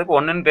எல்லாரும் இருக்கிறதுக்கு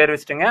ஒன்றுன்னு பேர்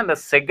வச்சுட்டுங்க. இந்த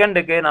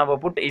செகண்டுக்கு நம்ம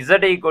put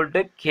z equal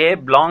to K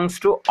belongs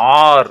to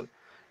or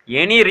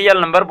any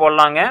real number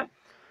போடலாங்க.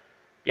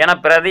 ஏன்னா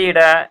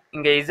பிரதியிட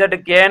இங்கே z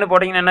கேன்னு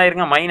போட்டிங்கன்னா என்ன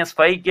ஆயிருங்க,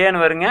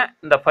 -5kன்னு வருங்க.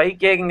 இந்த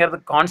 5kங்கிறது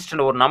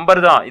கான்ஸ்டன்ட் ஒரு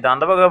நம்பர் தான். இது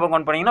அந்த பக்கம்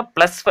கொண்டு போனீங்கன்னா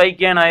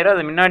 +5kன்னு ஆயிரும்.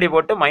 அது முன்னாடி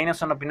போட்டு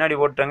 -1 பின்னாடி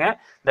போட்டுங்க.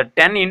 இந்த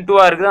 10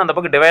 இன்டூவா இருக்குது, அந்த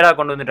பக்கம் டிவைடாக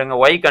கொண்டு வந்துட்டாங்க.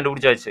 y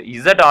கண்டுபிடிச்சாச்சு.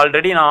 z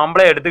ஆல்ரெடி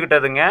நாமளே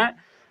எடுத்துக்கிட்டதுங்க.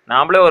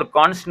 நாமளே ஒரு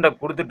கான்ஸ்டன்ட்டை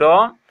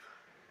கொடுத்துட்டோம்.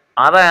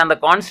 அதை அந்த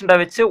கான்ஸ்டன்ட்டை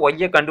வச்சு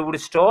ஒய்யை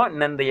கண்டுபிடிச்சிட்டோம்.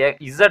 இந்த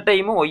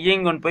இசட்டையும்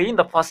ஒய்யையும் கொண்டு போய்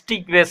இந்த ஃபர்ஸ்ட்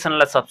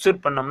ஈக்குவேஷனில்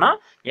சப்ஸ்டியூட் பண்ணோம்னா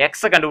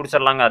எக்ஸை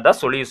கண்டுபிடிச்சிடலாங்க.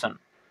 அதுதான் சொல்யூஷன்.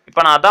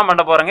 இப்போ நான் அதான்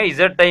பண்ண போகிறேங்க.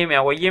 இசட்டையும்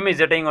ஒய்யையும்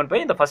இசட்டையும் கொண்டு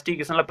போய் இந்த ஃபர்ஸ்ட்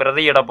ஈக்குவேஷனில்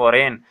பிரதியிட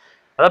போகிறேன்.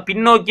 அதாவது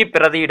பின்னோக்கி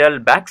பிரதியிடல்,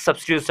 பேக்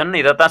சப்ஸ்டியூஷன்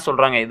இதை தான்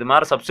சொல்கிறாங்க. இது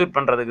மாதிரி சப்ஸ்டியூட்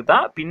பண்ணுறதுக்கு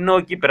தான்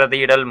பின்னோக்கி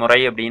பிரதியிடல் முறை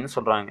அப்படின்னு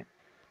சொல்கிறாங்க.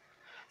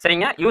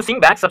 சரிங்க. Using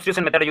back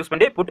substitution method use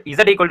பண்ணி put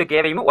z equal to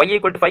கேவையும் y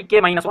equal to 5k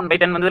 -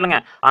 1/10 வந்து இல்லைங்க.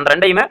 அந்த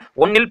ரெண்டையுமே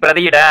ஒன்னில்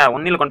பிரதியிட,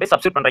 ஒன்னில் கொண்டு போய்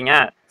சப்ஸ்டியூட் பண்ணுறீங்க.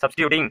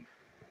 சப்ஸ்டியூட்டிங்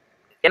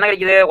என்ன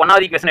கிடைக்குது,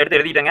 ஒன்னாவது ஈக்குவேஷன் எடுத்து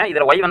எழுதிட்டேங்க.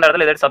 இதில் y வந்த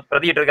இடத்துல இதை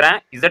பிரதியிட்டு இருக்கிறேன்,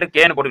 z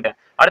கேன்னு போட்டுக்கிட்டேன்.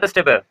 அடுத்த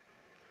ஸ்டெப்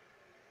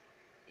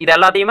இது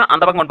எல்லாத்தையுமே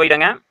அந்த பக்கம் கொண்டு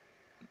போயிட்டேங்க.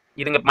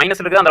 இதுங்க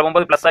மைனஸ் இருக்குது, அந்த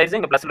 9 ப்ளஸ் ஆயிடுச்சு,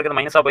 இங்கே ப்ளஸ் இருக்குது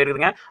மைனஸாக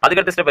போயிருக்குதுங்க.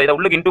 அதுக்கடுத்த ஸ்டெப் இதை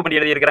உள்ளுக்கு இன்டூ பண்ணி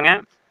எழுதி இருக்கிறாங்க.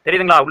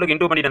 தெரியுதுங்களா, உள்ளுக்கு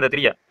இன்டூ பண்ணிட்டு அந்த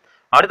 3.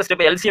 அடுத்த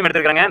ஸ்டெப் எல்சிஎம்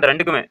எடுத்துருக்காங்க. இந்த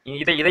ரெண்டுக்குமே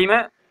இதையுமே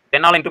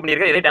 10 இன்டூ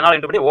பண்ணியிருக்கேன். இதை 10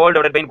 இன்டூ பண்ணி ஓல்ட்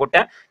டிவைட் பை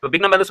போட்டேன். இப்போ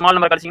big number small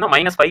number கழிச்சிங்கன்னா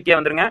 -5k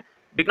வந்துருங்க.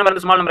 பிக்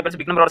நம்பர் ஸ்மால் நம்பர்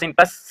கழிச்சு பிக் நம்பர்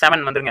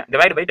 +7 வந்துருங்க.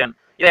 Divide by 10.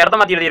 இதை இடத்த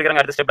மாற்றி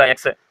எழுதியிருக்காங்க. அடுத்த ஸ்டெப்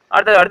எக்ஸ்.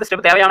 அடுத்த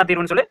ஸ்டெப் தேவையான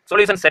தீர்வுன்னு சொல்லி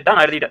சொல்யூஷன் செட்டாக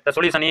நான் எழுதிட்டேன்.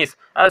 சொல்யூஷன் இஸ்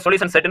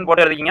சொல்யூஷன் செட்னு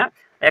போட்டு எழுதிக்கிங்க.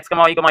 x,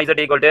 y, z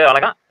equal to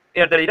அழகா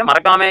எடுத்து எழுதிட்டு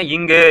மறக்காம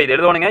இங்கு இது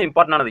எழுதணுங்க.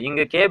 இம்பார்ட்டன்டானது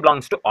இங்கு k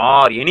belongs to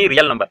or any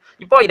real number.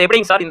 இப்போ இது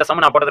எப்படிங்க சார் இந்த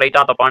சம் நான் போட்டது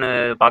ரைட்டா தப்பான்னு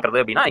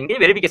பாக்குறது அப்படின்னா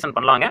இங்கே வெரிஃபிகேஷன்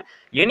பண்ணலாங்க.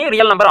 எனி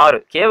ரியல் நம்பர்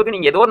 6 கேவுக்கு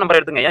நீங்க ஏதோ ஒரு நம்பர்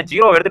எடுத்துங்க. ஏன்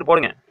 0 எடுத்துட்டு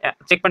போடுங்க,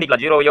 செக்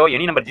பண்ணிக்கலாம். 0யோ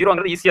எனி நம்பர்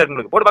 0ங்கிறது ஈஸியா இருக்கு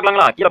உங்களுக்கு. போட்டு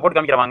பார்க்கலாங்களா, கீழே போட்டு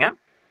காமிக்கிறவாங்க.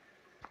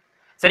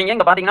 சரிங்க.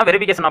 இங்க பாத்தீங்கன்னா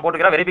வெரிஃபிகேஷன் நான்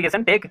போட்டுக்கிறேன்.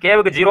 வெரிஃபிகேஷன் டேக்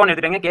கேவுக்கு 0ன்னு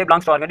எடுத்துங்க. கே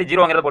பிலாங்ஸ் டு ஆர்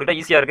 0ங்கிறத போட்டுட்டா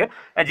ஈஸியா இருக்கு.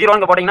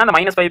 0ங்க போட்டீங்கன்னா அந்த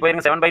 -5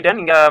 போயிருங்க. 7/10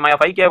 இங்க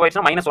 5k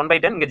போயிடுச்சுன்னா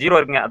 -1/10 இங்க 0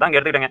 இருக்குங்க. அதான்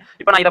எடுத்துக்கங்க.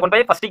 இப்போ நான் இதை கொண்டு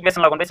போய் ஃபர்ஸ்ட்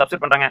ஈக்குவேஷன்ல கொண்டு போய்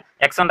சப்ஸ்டிட் பண்றாங்க.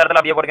 x அந்த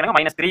இடத்துல அப்படியே போட்டுக்கிறேங்க.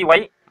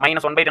 -3y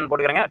 -1/10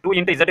 போட்டுக்கிறேங்க. 2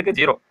 × z க்கு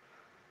 0.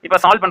 இப்போ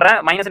சால்வ் பண்றேன்.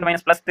 -×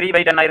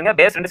 +3/10 ஆயிருங்க.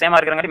 பேஸ் 2 சேமா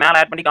இருக்கிறங்காட்டி மேல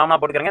ஆட் பண்ணி காமனா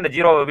போட்டுக்கிறேங்க. இந்த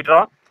 0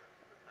 விட்டுறோம்.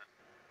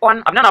 1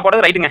 அப்படின்னா நான்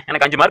போட்டது ரைட்டுங்க,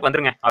 எனக்கு 5 மார்க்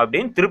வந்துருங்க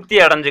அப்படின்னு திருப்தி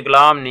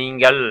அடைஞ்சுக்கலாம்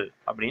நீங்கள்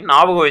அப்படின்னு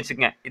ஞாபகம்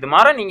வச்சுக்கங்க. இது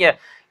மாதிரி நீங்க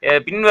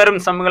பின்வரும்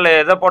சம்களை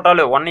எதை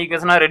போட்டாலும் 1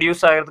 ஈக்குவேஷனா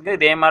ரெடியூஸ் ஆகிறதுக்கு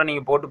இதே மாதிரி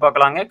நீங்க போட்டு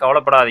பார்க்கலாங்க.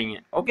 கவலைப்படாதீங்க.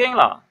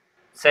 ஓகேங்களா?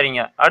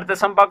 சரிங்க. அடுத்த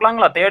சம்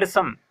பார்க்கலாங்களா? Third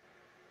sum.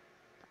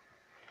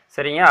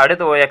 சரிங்க.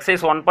 அடுத்து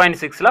எக்ஸசைஸ்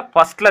 1.6ல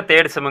ஃபர்ஸ்ட்ல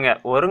தேர்ட் சம்முங்க.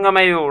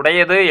 ஒருங்கமை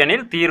உடையது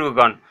எனில் தீர்வு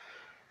காண்.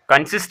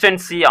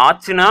 கன்சிஸ்டன்சி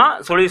ஆச்சுன்னா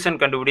சொல்யூஷன்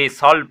கண்டுபிடி,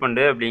 சால்வ்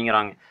பண்ணு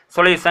அப்படிங்கிறாங்க.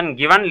 சொல்யூஷன்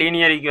கிவன்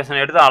லீனியர்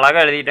ஈக்குவேஷன் எடுத்து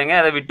அழகாக எழுதிட்டேங்க.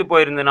 அதை விட்டு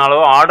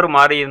போயிருந்தனாலோ ஆர்டர்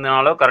மாறி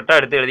இருந்தனாலோ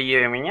கரெக்டாக எடுத்து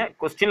எழுதிக்கிறீங்க.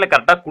 கொஸ்டினில்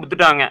கரெக்டாக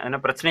கொடுத்துட்டாங்க, என்ன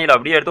பிரச்சனை இல்லை.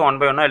 அப்படியே எடுத்து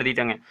 1 by 1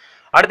 எழுதிட்டாங்க.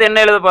 அடுத்து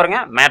என்ன எழுத பாருங்க,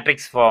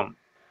 மேட்ரிக்ஸ் ஃபார்ம்.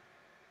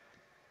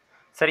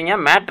 சரிங்க.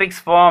 மேட்ரிக்ஸ்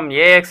ஃபார்ம்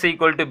AX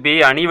 = B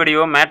அணி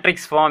வடிவம்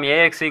மேட்ரிக்ஸ் ஃபார்ம்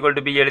AX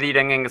 = B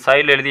எழுதிட்டேங்க. இங்கே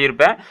சைடில்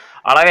எழுதியிருப்பேன்.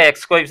 அழகாக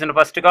X coefficient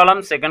first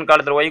column, second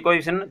காலத்தில் ஒய்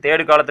கோஎஃபிஷியன்ட்,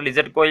 தேர்ட் காலத்தில்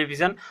இசட்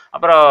கோஎஃபிஷியன்ட்,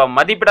 அப்புறம்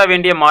மதிப்பிட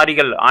வேண்டிய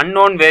மாறிகள்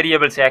unknown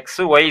variables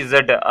X Y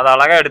Z அதை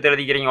அழகாக எடுத்து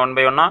எழுதிக்கிறீங்க 1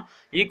 by 1.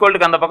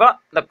 ஈக்குவலுக்கு அந்த பக்கம்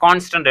இந்த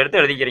கான்ஸ்டன்ட்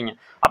எடுத்து எழுதிக்கிறீங்க.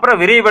 அப்புறம்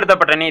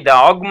விரிவுபடுத்தப்பட்ட நீ த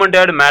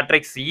ஆகுமெண்டட்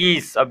மேட்ரிக்ஸ்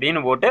ஈஸ்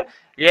அப்படின்னு போட்டு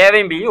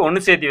ஏவையும் பியும்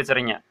ஒன்று சேர்த்து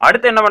வச்சுறீங்க.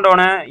 அடுத்து என்ன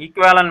பண்ணுவோன்னு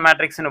ஈக்குவேலன்ட்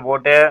மேட்ரிக்ஸ்னு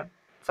போட்டு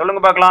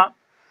சொல்லுங்க பார்க்கலாம்.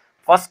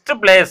 ஃபர்ஸ்ட்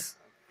பிளேஸ்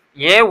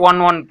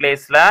A11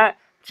 பிளேஸ்ல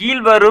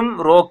கீழ்வரும்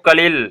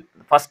ரோக்களில்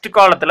ஃபர்ஸ்ட்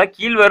காலத்தில்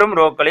கீழ்வரும்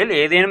ரோக்களில்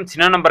ஏதேனும்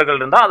சின்ன நம்பர்கள்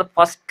இருந்தால் அது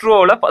ஃபர்ஸ்ட்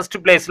ரோவில் ஃபர்ஸ்ட்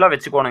பிளேஸில்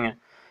வச்சுக்கோணுங்க.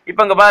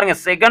 இப்போ இங்கே பாருங்க,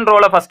 செகண்ட்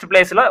ரோவில் ஃபர்ஸ்ட்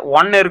பிளேஸில்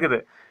 1 இருக்குது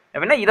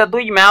அப்படின்னா இதை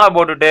தூக்கி மேலே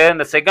போட்டுட்டு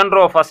இந்த second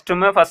row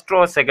ஃபர்ஸ்ட்டுமே first row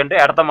second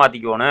இடத்த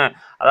மாற்றிக்கோணும்.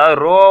 அதாவது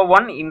ரோ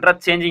 1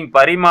 இன்டர்சேஞ்சிங்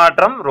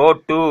பரிமாற்றம் ரோ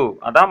 2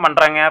 அதான்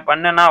பண்ணுறாங்க.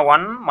 பண்ணுன்னா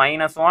 1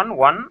 -1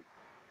 1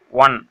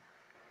 1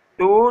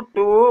 2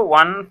 2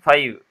 1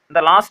 5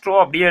 இந்த லாஸ்ட் ரோ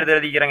அப்படியே எடுத்து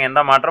எழுதிக்கிறேங்க,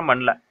 எந்த மாற்றம்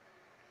பண்ணல.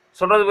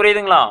 சொல்கிறது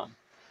புரியுதுங்களா?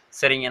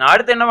 சரிங்க. நான்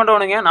அடுத்து என்ன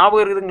பண்ணுவோனுங்க,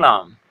 ஞாபகம் இருக்குதுங்களா?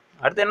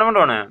 அடுத்து என்ன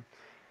பண்ணுவோன்னு,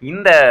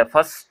 இந்த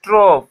first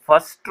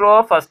row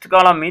first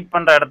column meet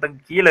பண்ணுற இடத்துக்கு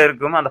கீழே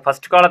இருக்கும். அந்த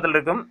ஃபர்ஸ்ட் காலத்தில்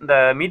இருக்கும். இந்த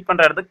மீட்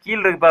பண்ணுற இடத்துக்கு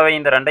கீழே இருப்பவை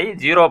இந்த ரெண்டையும்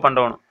 0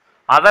 பண்ணணும்.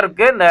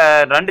 அதற்கு இந்த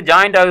 2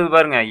 ஜாயிண்ட் ஆகுது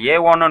பாருங்க,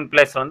 A11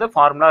 பிளேஸ்ல வந்து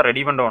ஃபார்முலா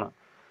ரெடி பண்ணணும்.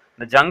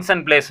 இந்த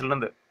ஜங்ஷன்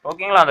பிளேஸ்லேருந்து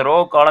ஓகேங்களா, அந்த ரோ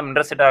காலம்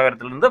இன்டர்செக்ட்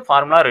ஆகிறதுலேருந்து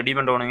ஃபார்முலா ரெடி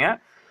பண்ணணுங்க.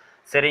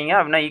 சரிங்க.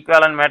 அப்படின்னா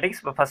ஈக்குவேலன்ட்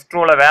மேட்ரிக்ஸ் இப்போ ஃபர்ஸ்ட்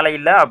ரோவில் வேலை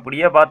இல்லை,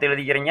 அப்படியே பார்த்து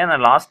எழுதிக்கிறீங்க. அந்த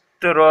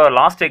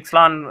லாஸ்ட்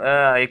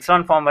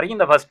எக்ஸ்லான் ஃபார்ம் வரைக்கும்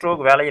இந்த ஃபர்ஸ்ட்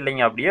ரோக்கு வேலை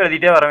இல்லைங்க, அப்படியே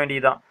எழுதிட்டே வர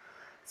வேண்டியதுதான்.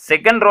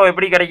 செகண்ட் ரோ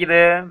எப்படி கிடைக்குது,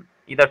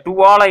 இதை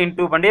 2ஆல்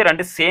இன்டூ பண்ணி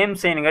 2 சேம்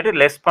சைனுங்காட்டி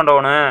லெஸ்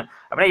பண்ணணும்.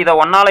 அப்படின்னா இதை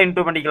 1ஆல்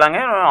இன்டூ பண்ணிக்கலாங்க.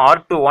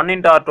 R2 1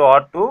 × R2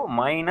 R2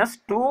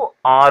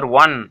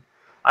 -2R1.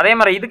 அதே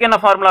மாதிரி இதுக்கு என்ன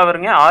ஃபார்முலா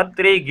வருங்க,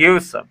 R3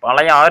 கிவ்ஸ்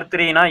பழைய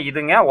R3னா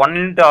இதுங்க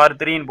 1 ×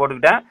 R3ன்னு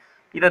போட்டுக்கிட்டேன்.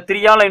 இதை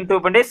 3ஆல் இன்டூ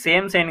பண்ணி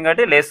சேம்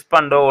சைனுங்காட்டி லெஸ்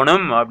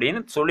பண்ணணும்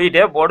அப்படின்னு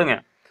சொல்லிகிட்டே போடுங்க.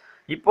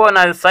 இப்போ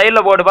நான்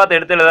சைடில் போட்டு பார்த்து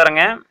எடுத்து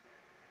எழுதுறேங்க.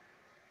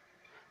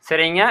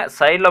 சரிங்க.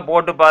 சைடில்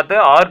போட்டு பார்த்து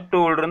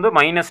R2லிருந்து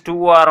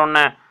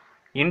 -2R1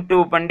 இன்டூ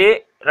பண்ணி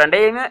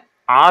ரெண்டையுமே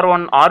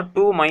R1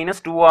 R2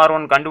 மைனஸ்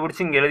 2R1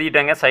 கண்டுபிடிச்சி இங்கே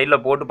எழுதிட்டேங்க.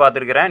 சைடில் போட்டு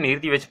பார்த்துருக்கிறேன்,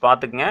 நிறுத்தி வச்சு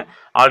பார்த்துக்குங்க.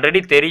 ஆல்ரெடி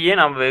தெரியும்,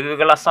 நம்ம வெகு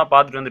கிளாஸாக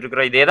பார்த்துட்டு வந்துட்டு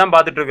இருக்கிறோம். இதே தான்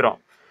பார்த்துட்டு இருக்கிறோம்.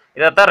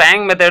 இதைத்தான்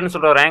ரேங்க் மெத்தட்னு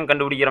சொல்கிறோம். ரேங்க்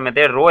கண்டுபிடிக்கிற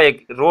மெத்தட்,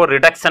 ரோ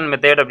ரிடக்ஷன்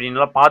மெத்தட்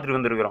அப்படின்லாம் பார்த்துட்டு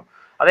வந்துருக்கிறோம்.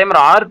 அதே மாதிரி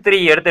R3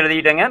 எடுத்து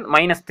எழுதிட்டேங்க.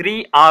 Minus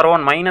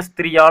 3R1 minus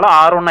 3ஆல்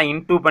R1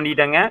 into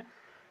பண்ணிட்டேங்க.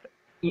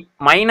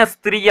 மைனஸ்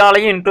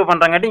 3ஆலையும் இன்டூ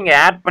பண்ணுறாங்காட்டி இங்கே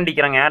ஆட்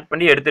பண்ணிக்கிறாங்க. ஆட்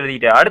பண்ணி எடுத்து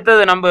எழுதிட்டேன்.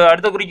 அடுத்தது நம்ம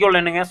அடுத்த குறிக்கோள்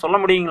என்னங்க சொல்ல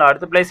முடியுங்களா?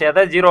 அடுத்த பிளேஸ்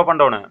எதை ஜீரோ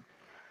பண்ணணும்?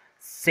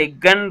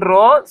 Second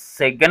row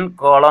second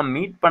column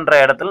meet பண்ணுற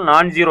இடத்துல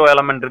நான் ஜீரோ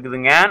எலமெண்ட்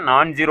இருக்குதுங்க.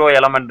 நான் ஜீரோ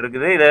எலமெண்ட்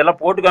இருக்குது.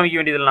 இதெல்லாம் போட்டு காமிக்க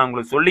வேண்டியதில்லை, நான்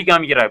உங்களுக்கு சொல்லி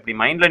காமிக்கிறேன். இப்படி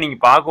மைண்டில்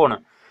நீங்கள்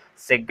பார்க்கணும்.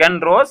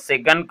 Second row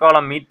second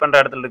column meet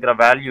பண்ணுற இடத்துல இருக்கிற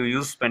வேல்யூ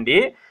யூஸ் பண்ணி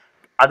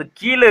அது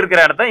கீழே இருக்கிற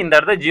இடத்த இந்த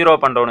இடத்த ஜீரோ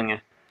பண்ணணுங்க.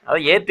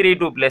 அதாவது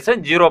A32 பிளேஸை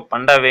ஜீரோ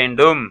பண்ண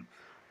வேண்டும்.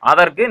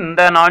 அதற்கு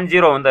இந்த நான்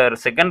ஜீரோ இந்த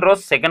second row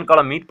second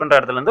column meet பண்ணுற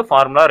இடத்துலேருந்து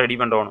ஃபார்முலா ரெடி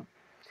பண்ணணும்.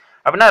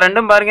 அப்படின்னா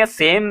ரெண்டும் பாருங்க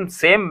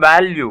சேம்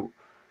வேல்யூ,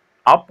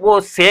 அப்போ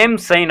சேம்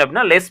சைன்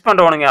அப்படின்னா லெஸ்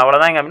பண்ணுறவனுங்க.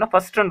 அவ்வளோதாங்க. அப்படின்னா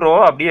ஃபர்ஸ்ட் அண்ட் ரோ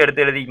அப்படியே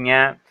எடுத்து எழுதிங்க.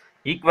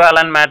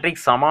 ஈக்குவேலன்ட்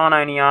மேட்ரிக்ஸ் சமான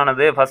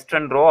அணியானது ஃபர்ஸ்ட்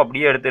அண்ட் ரோ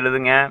அப்படியே எடுத்து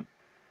எழுதுங்க.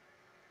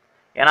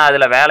 ஏன்னா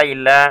அதில் வேலை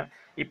இல்லை.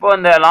 இப்போ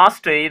இந்த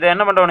லாஸ்ட் இதை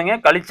என்ன பண்ணுறவனுங்க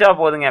கழிச்சா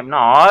போதுங்க.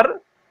 அப்படின்னா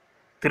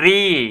R3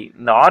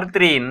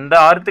 இந்த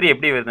R3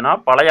 எப்படி வருதுன்னா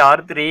பழைய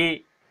R3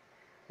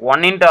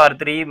 1 into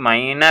R3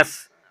 minus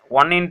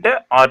 1 into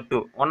R2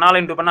 1ஆல்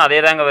into பண்ணால் அதே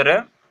தாங்க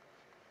வரும்.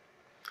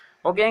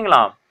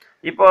 ஓகேங்களா?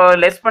 இப்போ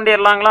லெஸ்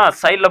பண்ணிடலாங்களா?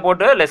 சைடில்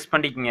போட்டு லெஸ்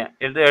பண்ணிக்கோங்க.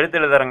 எடுத்து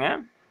எழுதுறேங்க.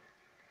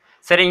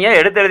 சரிங்க,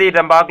 எடுத்து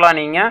எழுதிட்டேன். பார்க்கலாம்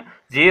நீங்கள்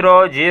 0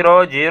 0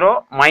 0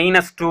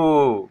 மைனஸ் 2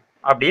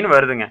 அப்படின்னு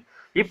வருதுங்க.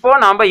 இப்போ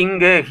நாம்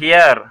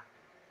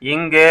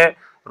இங்கு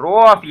ரோ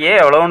ஆஃப் ஏ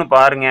எவ்வளோன்னு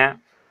பாருங்க.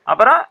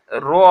 அப்புறம்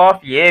ரோ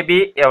ஆஃப் ஏபி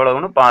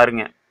எவ்வளவுன்னு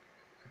பாருங்க.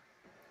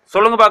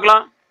 சொல்லுங்க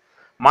பார்க்கலாம்.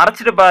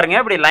 மறைச்சிட்டு பாருங்க.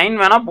 இப்படி லைன்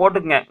வேணா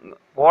போட்டுக்குங்க,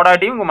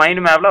 போடாட்டியும் உங்கள்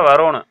மைண்ட் மேப்பில்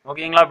வரணும்.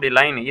 ஓகேங்களா? இப்படி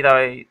லைன்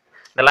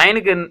இந்த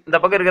லைனுக்கு இந்த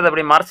பக்கம் இருக்கிறது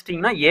அப்படி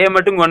மறைச்சிட்டிங்கன்னா ஏ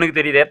மட்டும் ஒன்றுக்கு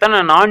தெரியுது. எத்தனை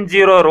நான்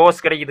ஜீரோ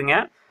ரோஸ் கிடைக்குதுங்க?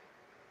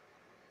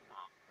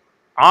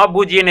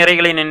 பூஜ்ஜிய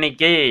நிறைகளின்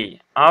எண்ணிக்கை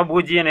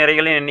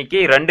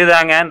 2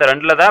 தாங்க. இந்த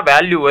 2ல் தான்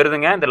வேல்யூ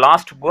வருதுங்க. இந்த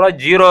லாஸ்ட் பூரா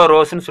ஜீரோ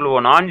ரோஸ்ன்னு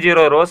சொல்லுவோம். நான்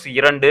ஜீரோ ரோஸ்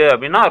 2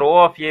 அப்படின்னா ரோ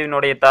ஆஃப்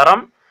ஏவினுடைய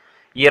தரம்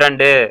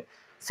 2.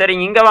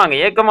 சரிங்க, இங்கே வாங்க.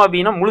 ஏக்கமா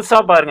அப்படின்னா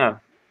முழுசாக பாருங்க,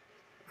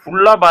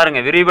 ஃபுல்லாக பாருங்க.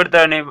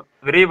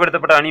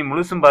 விரிவுபடுத்தப்பட்ட அணி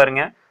முழுசும்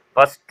பாருங்க.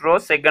 First row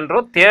second row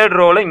third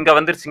ரோவில் இங்கே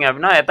வந்துருச்சுங்க.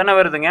 அப்படின்னா எத்தனை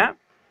வருதுங்க?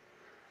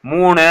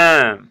 3.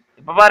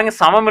 இப்போ பாருங்க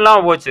சமம்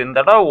இல்லாமல் போச்சு. இந்த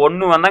இடம்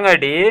 1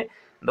 வந்தங்காட்டி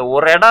இந்த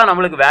ஒரு இடம்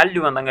நம்மளுக்கு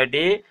வேல்யூ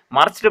வந்தங்காட்டி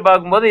மறைச்சிட்டு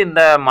பார்க்கும்போது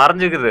இந்த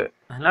மறைஞ்சிக்குது.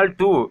 அதனால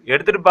 2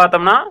 எடுத்துட்டு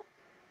பார்த்தோம்னா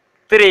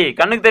 3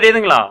 கண்ணுக்கு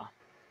தெரியுதுங்களா?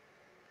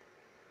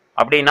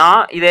 அப்படின்னா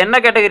இது என்ன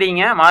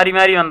கேட்டகரிங்க?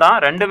 மாறி வந்தா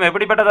ரெண்டும்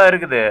எப்படிப்பட்டதா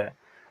இருக்குது?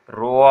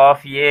 Row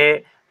of A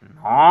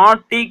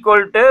not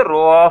equal to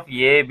rho of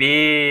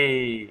AB.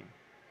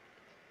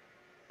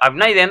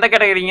 அப்படின்னா இது எந்த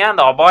கேட்டகரிங்க?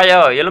 அந்த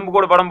அபாய எலும்பு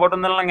கூட படம்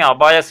போட்டிருந்தேன்லங்க,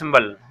 அபாய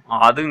சிம்பல்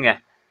அதுங்க.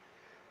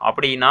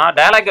 அப்படின்னா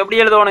டயலாக்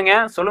எப்படி எழுதணுங்க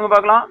சொல்லுங்க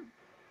பார்க்கலாம்.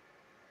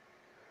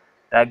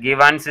 The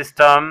given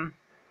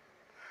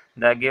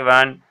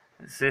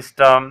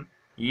system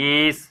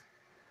is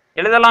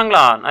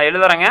எழுதலாங்களா? நான்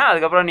எழுதுறேங்க,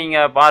 அதுக்கப்புறம்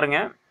நீங்கள் பாருங்க.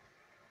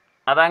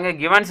 அதாங்க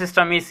given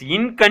system is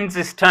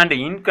inconsistent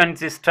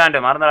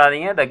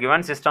மறந்துடாதீங்க. The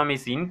given system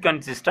is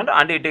inconsistent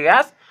and it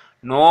has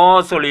no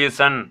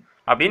solution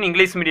அப்படின்னு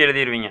இங்கிலீஷ் மீடியம்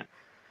எழுதிடுவீங்க.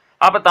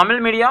 அப்போ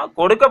தமிழ் மீடியம்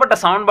கொடுக்கப்பட்ட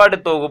சமன்பாட்டு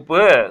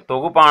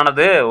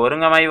தொகுப்பானது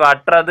ஒருங்கமைவு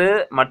அற்றது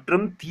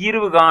மற்றும்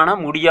தீர்வு காண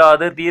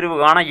முடியாது, தீர்வு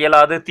காண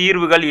இயலாது,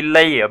 தீர்வுகள்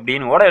இல்லை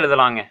அப்படின்னு கூட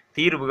எழுதலாங்க.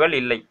 தீர்வுகள்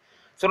இல்லை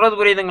சொல்றது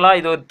புரியுதுங்களா?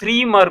 இது ஒரு 3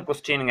 மார்க்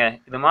கொஸ்டினுங்க.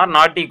 இது மாதிரி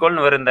நாட்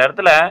ஈக்குவல்னு வரும். இந்த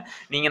இடத்துல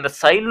நீங்கள் இந்த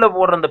சைடில்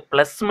போடுற அந்த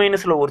ப்ளஸ்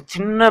மைனஸில் ஒரு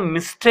சின்ன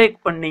மிஸ்டேக்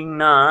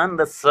பண்ணிங்கன்னா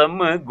இந்த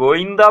சம்மு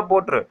கோயிந்தா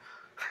போட்டுரு.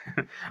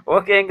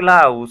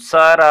 ஓகேங்களா?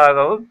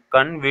 உஷாராகவும்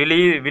கண்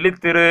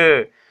விழித்திரு,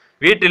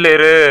 வீட்டில்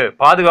இரு,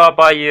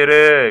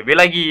 பாதுகாப்பாயிரு,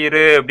 விலகி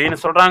இரு அப்படின்னு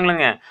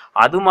சொல்கிறாங்களுங்க.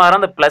 அது மாதிரி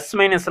அந்த ப்ளஸ்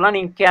மைனஸ்லாம்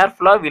நீங்கள்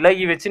கேர்ஃபுல்லாக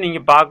விலகி வச்சு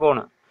நீங்கள்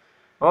பார்க்கணும்.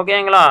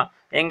 ஓகேங்களா?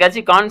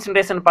 எங்கேயாச்சும்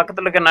கான்சன்ட்ரேஷன்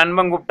பக்கத்தில் இருக்க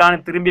நண்பன் கூப்பிட்டான்னு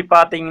திரும்பி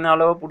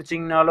பார்த்தீங்கனாலோ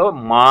பிடிச்சிங்கனாலோ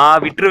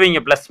விட்டுருவீங்க.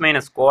 ப்ளஸ்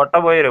மைனஸ் கோட்டை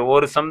போயிரு.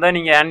 ஒரு சம் தான்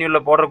நீங்கள்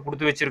ஆன்யூலில் போடுற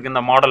கொடுத்து வச்சுருக்கு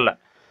இந்த மாடலில்.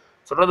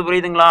 சொல்கிறது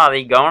புரியுதுங்களா? அதை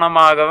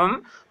கவனமாகவும்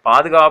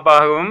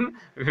பாதுகாப்பாகவும்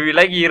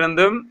விலகி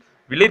இருந்தும்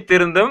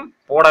விழித்திருந்தும்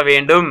போட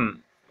வேண்டும்.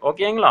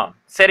 ஓகேங்களா?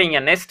 சரிங்க,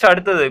 நெக்ஸ்ட்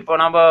அடுத்தது இப்போ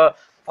நம்ம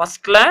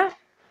ஃபர்ஸ்ட்டில்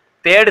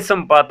தேர்டு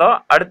சம் பார்த்தோம்.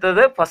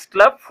 அடுத்தது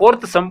ஃபர்ஸ்ட்டில்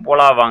 4th some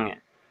போலாவாங்க.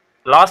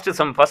 Last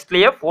some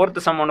ஃபர்ஸ்ட்லேயே 4th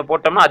some ஒன்று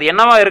போட்டோம்னா அது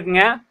என்னவா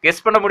இருக்குங்க?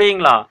 கெஸ் பண்ண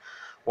முடியுங்களா?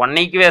 1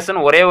 ஈக்குவேஷன்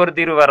ஒரே ஒரு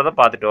தீர்வு வரதை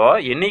பார்த்துட்டோம்.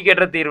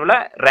 எண்ணிக்கையற்ற தீர்வில்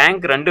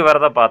ரேங்க் 2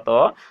 வரதை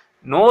பார்த்தோம்.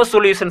 நோ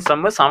சொல்யூஷன்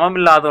சம்மு சமம்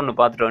இல்லாத ஒன்று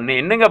பார்த்துட்டோம். இன்னும்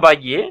என்னங்க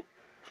பாக்கி?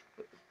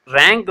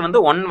 ரேங்க்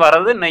 1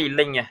 வரது இன்னும்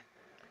இல்லைங்க.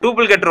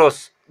 டூப்ளிகேட்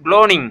ரோஸ்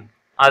க்ளோனிங்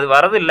அது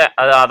வரது இல்லை.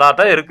 அது அதாக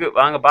தான் இருக்குது.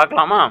 வாங்க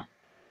பார்க்கலாமா?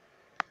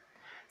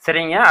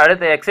 சரிங்க,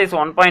 அடுத்து எக்ஸசைஸ்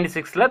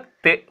 1.6ல்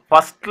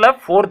ஃபர்ஸ்ட்டில்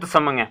 4th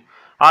சம்முங்க.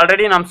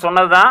 ஆல்ரெடி நம்ம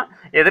சொன்னது தான்,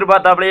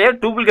 எதிர்பார்த்தாப்லேயே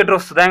டூப்ளிகேட்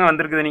ரோஸ் தாங்க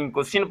வந்திருக்குது. நீங்கள்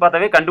கொஸ்டின்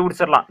பார்த்தாவே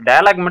கண்டுபிடிச்சிடலாம்.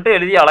 டயலாக் மட்டும்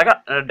எழுதி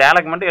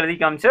எழுதி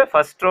காமிச்சு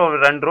ஃபர்ஸ்ட் ரோ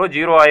 2 ரோ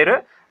 0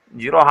 ஆயிரும்.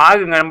 0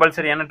 ஆகுங்க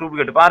கம்பல்சரி. என்ன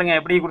டூப்ளிகேட் பாருங்கள்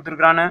எப்படி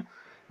கொடுத்துருக்குறான்னு.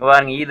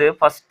 பாருங்க, இது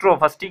ஃபர்ஸ்ட் ரோ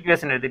ஃபர்ஸ்ட்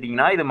ஈக்குவேஷன்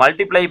எடுத்துட்டீங்கன்னா இது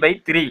மல்டிப்ளை பை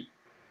 3,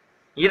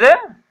 இது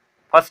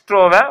ஃபர்ஸ்ட்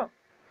ரோவை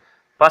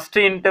ஃபர்ஸ்ட்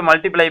இன்ட்டு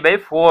மல்டிப்ளை பை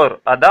 4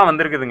 அதான்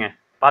வந்திருக்குதுங்க.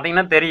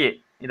 பார்த்தீங்கன்னா தெரியும்,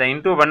 இதை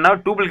இன்டூ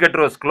பண்ணால் டூப்ளிகேட்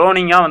ரோஸ்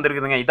க்ளோனிங்காக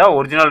வந்திருக்குதுங்க. இதான்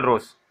ஒரிஜினல்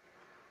ரோஸ்,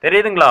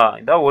 தெரியுதுங்களா?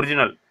 இதான்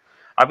ஒரிஜினல்.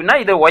 அப்படின்னா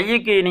இது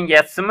ஒய்க்கு நீங்கள்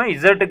எஸ்ஸும்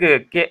இசட்டுக்கு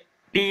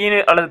டின்னு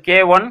அல்லது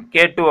K1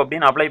 K2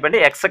 அப்படின்னு அப்ளை பண்ணி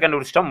எக்ஸை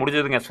கண்டுபிடிச்சிட்டா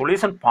முடிஞ்சதுங்க.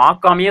 சொல்யூஷன்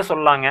பார்க்காமையே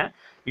சொல்லாங்க.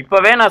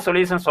 இப்போவே நான்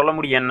சொல்யூஷன் சொல்ல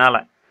முடியும் என்னால்,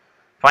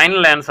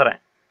 ஃபைனல் ஆன்சரை.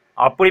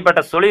 அப்படிப்பட்ட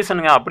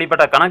சொல்யூஷனுங்க,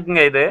 அப்படிப்பட்ட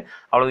கணக்குங்க. இது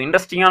அவ்வளோ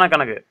இன்ட்ரெஸ்டிங்கான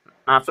கணக்கு.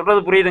 நான்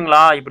சொல்கிறது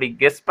புரியுதுங்களா? இப்படி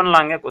கெஸ்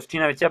பண்ணலாங்க,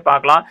 கொஸ்டினை வச்சே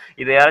பார்க்கலாம்.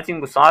 இது யாராச்சும்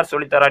உங்கள் சார்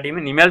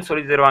சொல்லித்தராட்டியுமே இனிமேல்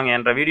சொல்லி தருவாங்க.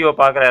 என்ற வீடியோ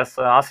பார்க்குற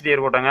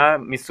ஆசிரியர் கூட்டாங்க,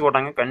 மிஸ்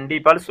கூட்டாங்க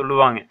கண்டிப்பாக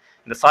சொல்லுவாங்க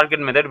இந்த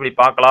ஷார்ட்கட் மெத்தட் இப்படி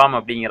பார்க்கலாம்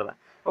அப்படிங்கிறத.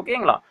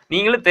 ஓகேங்களா?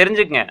 நீங்களும்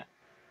தெரிஞ்சுக்கங்க.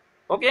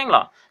 ஓகேங்களா?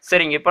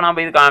 சரிங்க, இப்போ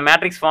நம்ம இதுக்கு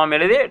மேட்ரிக்ஸ் ஃபார்ம்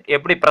எழுதி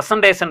எப்படி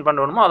ப்ரெசன்டேஷன்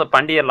பண்ணணுமோ அதை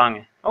பண்ணிடலாங்க.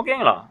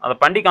 ஓகேங்களா? அதை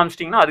பண்ணி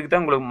காமிச்சிட்டிங்கன்னா அதுக்கு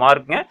தான் உங்களுக்கு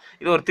மார்க்குங்க.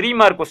 இது ஒரு 3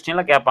 மார்க்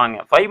கொஸ்டினில் கேட்பாங்க.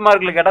 5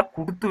 மார்க்கில் கேட்டால்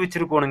கொடுத்து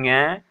வச்சுருக்கணுங்க.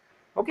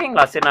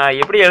 ஓகேங்களா? சரி, நான்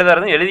எப்படி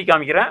எழுதுறதுன்னு எழுதி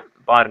காமிக்கிறேன்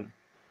பாருங்க.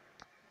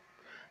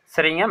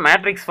 சரிங்க,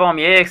 மேட்ரிக்ஸ்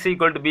ஃபார்ம் AX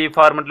 = B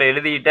ஃபார்மெட்டில்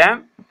எழுதிட்டேன்.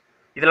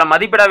 இதில்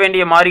மதிப்பிட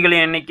வேண்டிய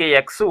மாறிகளின் எண்ணிக்கை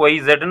X, Y,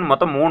 Zன்னு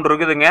மொத்தம் 3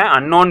 இருக்குதுங்க,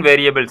 அன்னோன்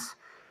வேரியபிள்ஸ்.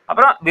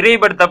 அப்புறம்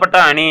விரிவுபடுத்தப்பட்ட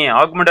அணி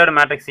ஆகுமெண்டட்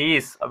மேட்ரிக்ஸ்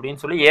ஈஸ் அப்படின்னு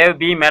சொல்லி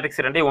AB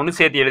மேட்ரிக்ஸ் ரெண்டையும் ஒன்று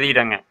சேர்த்து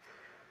எழுதிட்டாங்க.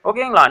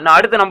 ஓகேங்களா? நான்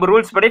அடுத்து நம்ம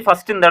ரூல்ஸ் படி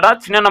ஃபர்ஸ்ட் இந்த இடம்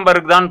சின்ன நம்பர்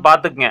இருக்குதான்னு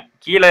பார்த்துக்குங்க.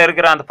 கீழே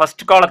இருக்கிற அந்த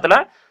ஃபர்ஸ்ட் காலத்தில்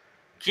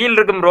கீழே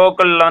இருக்கும்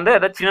ரோக்களில் வந்து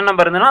எதாவது சின்ன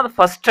நம்பர் இருந்ததுன்னா அது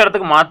ஃபர்ஸ்ட்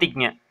இடத்துக்கு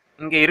மாற்றிக்குங்க.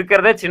 இங்கே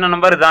இருக்கிறதே சின்ன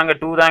நம்பர் இதாங்க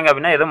 2 தாங்க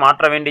அப்படின்னா எதுவும்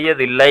மாற்ற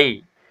வேண்டியது இல்லை.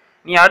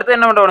 நீ அடுத்து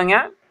என்ன பண்ணுவானுங்க,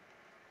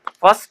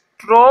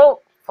 first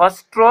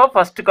row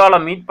first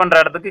column meet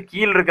பண்ணுற இடத்துக்கு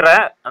கீழே இருக்கிற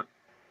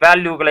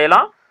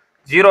வேல்யூக்களையெல்லாம்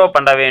 0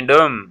 பண்ண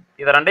வேண்டும்.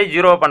 இதை ரெண்டையும்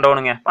 0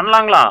 பண்ணணுங்க.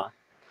 பண்ணலாங்களா?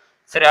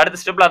 சரி, அடுத்த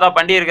ஸ்டெப்பில் அதான்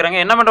பண்ணி இருக்கிறாங்க.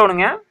 என்ன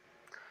பண்ணணுங்க,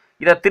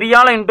 இதை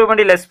 3ஆல் இன்டூ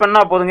பண்ணி லெஸ்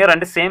பண்ணால் போதுங்க.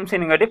 ரெண்டு சேம்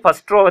சைனுங்காட்டி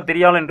ஃபர்ஸ்ட் ரோவை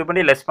 3ஆல் இன்டூ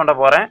பண்ணி லெஸ் பண்ண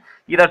போகிறேன்.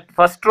 இதை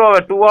ஃபர்ஸ்ட் ரோவை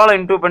 2ஆல்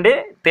இன்டூ பண்ணி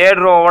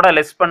தேர்ட் ரோவோட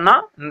லெஸ்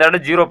பண்ணால் இந்த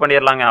இடம் 0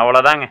 பண்ணிடலாங்க.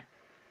 அவ்வளோதாங்க.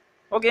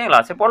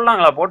 ஓகேங்களா? சரி,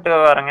 போடலாங்களா? போட்டு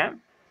வரேங்க.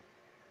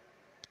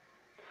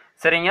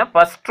 சரிங்க,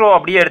 ஃபர்ஸ்ட் ரோ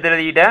அப்படியே எடுத்து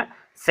எழுதிக்கிட்டேன்.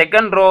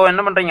 செகண்ட் ரோ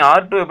என்ன பண்ணுறீங்க,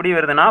 R2 எப்படி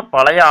வருதுன்னா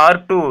பழைய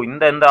R2,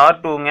 இந்த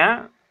R2ங்க.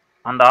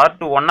 அந்த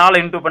R2 1ஆல்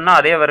இன்டூ பண்ணால்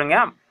அதே வருங்க.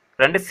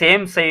 ரெண்டு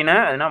சேம் சைனு,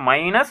 அதுனா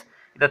மைனஸ்.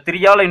 இதை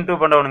 3ஆல் இன்டூ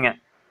பண்ணணுங்க,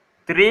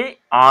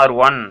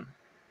 3R1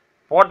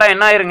 போட்டால்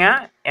என்ன ஆயிருங்க,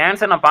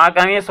 ஆன்சர் நான்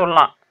பார்க்காமே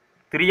சொல்லலாம்.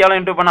 3ஆல்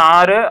இன்டூ பண்ண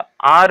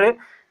 6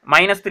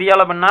 மைனஸ்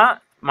 3ஆல் பண்ணால்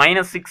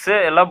 -6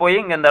 எல்லாம் போய்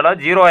இங்கே இந்த இடம்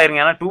 0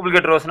 ஆயிருங்க. ஏன்னா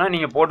டூப்ளிகேட் ரோஸ்னால்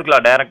நீங்கள்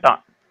போட்டுக்கலாம் டைரெக்டாக.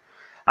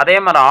 அதே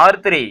மாதிரி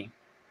R3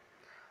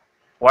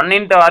 1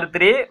 ×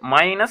 R3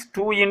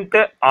 -2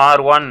 ×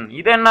 R1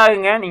 இது என்ன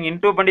ஆகுங்க, நீங்கள்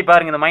இன்டூ பண்ணி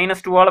பாருங்கள். இந்த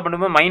 -2ஆல்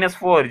பண்ணும்போது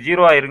 -4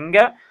 0 ஆயிருங்க,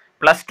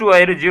 +2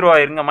 ஆயிரு 0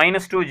 ஆயிருங்க,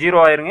 -2 0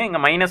 ஆயிருங்க,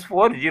 இங்கே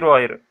 -4 0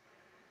 ஆயிரு.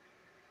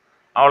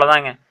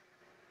 அவ்வளோதாங்க.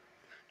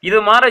 இது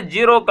மாதிரி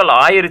 0க்கள்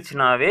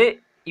ஆயிருச்சுனாவே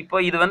இப்போ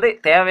இது வந்து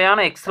தேவையான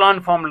எக்ஸ்லான்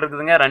ஃபார்மில்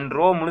இருக்குதுங்க. 2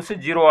 ரோ முழுசு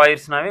 0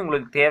 ஆயிடுச்சுனாவே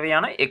உங்களுக்கு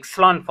தேவையான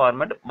எக்ஸ்லான்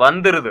ஃபார்மேட்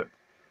வந்துடுது.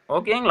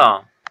 ஓகேங்களா?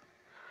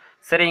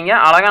 சரிங்க,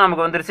 அழகாக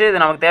நமக்கு வந்துருச்சு.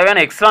 இது நமக்கு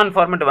தேவையான எக்ஸ்லான்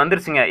ஃபார்மேட்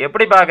வந்துருச்சுங்க.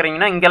 எப்படி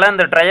பார்க்குறீங்கன்னா இங்கெல்லாம்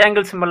இந்த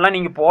ட்ரையாங்கிள் சிம்பிள்லாம்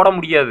நீங்கள் போட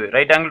முடியாது.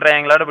 ரைட் ஆங்கிள்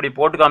ட்ரையாங்கிளாக இப்படி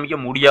போட்டு காமிக்க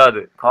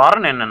முடியாது.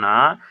 காரணம் என்னென்னா,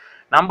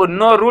 நம்ம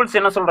இன்னொரு ரூல்ஸ்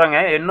என்ன சொல்கிறாங்க,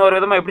 இன்னொரு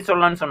விதமாக எப்படி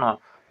சொல்லலாம்னு சொன்னோம்,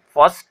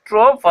 first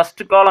row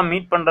first column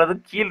meet பண்ணுறது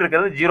கீழே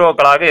இருக்கிறது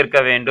 0க்களாக இருக்க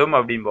வேண்டும்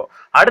அப்படிம்போம்.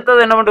 அடுத்தது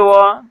என்ன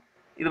பண்ணுவோம்,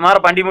 இது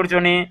மாதிரி பண்ணி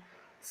முடிச்சோன்னே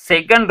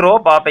செகண்ட் ரோ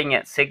பார்ப்பீங்க.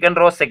 செகண்ட்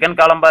ரோ செகண்ட்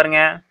காலம்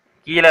பாருங்க,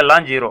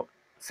 கீழெல்லாம் 0.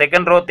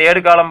 செகண்ட் ரோ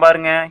தேர்டு காலம்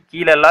பாருங்க,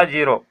 கீழெல்லாம்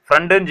 0,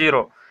 ஃப்ரண்ட்டும்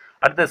 0.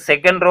 அடுத்து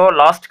செகண்ட் ரோ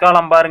லாஸ்ட்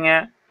காலம் பாருங்க,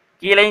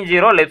 கீழேயும்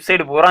 0, லெஃப்ட்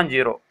சைடு பூரா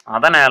 0.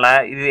 அதனால்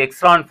இது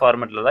எக்ஸ்லான்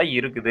ஃபார்மெட்டில் தான்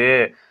இருக்குது.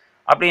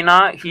 அப்படின்னா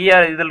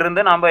ஹியர்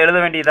இதிலிருந்து நம்ம எழுத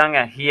வேண்டியதாங்க,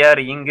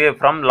 ஹியர் இங்கு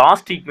ஃப்ரம்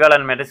லாஸ்ட்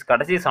ஈக்குவேலன்ட் மேட்ரிக்ஸ்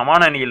கடைசி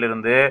சமான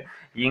அணியிலிருந்து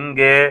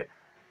இங்கு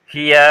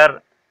here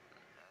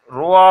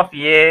row of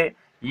A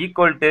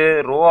equal to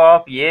rho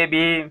of AB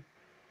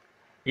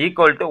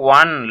equal to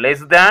 1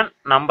 less than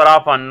number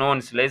of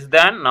unknowns, less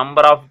than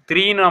number of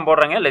 3ன்னு நான்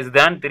போடுறேங்க. Less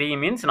than 3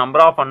 means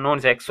number of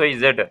unknowns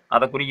XYZ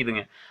அதை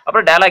குறிக்குதுங்க.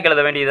 அப்புறம் dialogue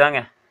எழுத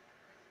வேண்டியதாங்க.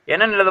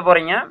 என்னென்னு எழுத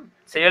போகிறீங்க,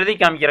 எழுதி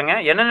காமிக்கிறேங்க.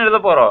 என்னென்னு எழுத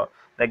போகிறோம்,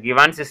 the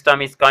given system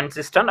is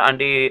consistent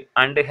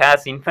and has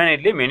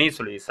infinitely many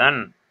solution.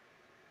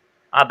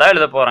 அதான்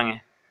எழுத போகிறேங்க.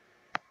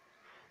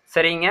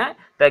 சரிங்க,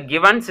 the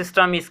given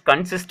system is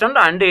consistent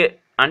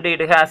and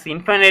it has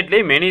infinitely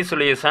many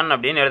solution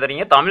அப்படின்னு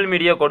எழுதுறீங்க. தமிழ்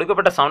மீடியா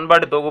கொடுக்கப்பட்ட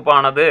சமன்பாடு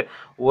தொகுப்பானது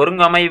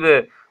ஒருங்கமைவு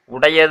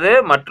உடையது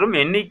மற்றும்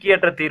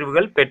எண்ணிக்கையற்ற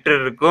தீர்வுகள்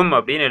பெற்றிருக்கும்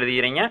அப்படின்னு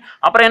எழுதுகிறீங்க.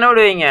 அப்புறம் என்ன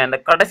விடுவீங்க, இந்த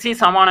கடைசி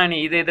சமான அணி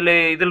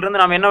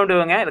இதிலிருந்து நம்ம என்ன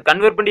விடுவோங்க, இதை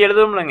கன்வெர்ட் பண்ணி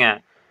எழுதுவோம்லங்க,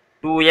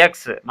 2x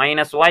 -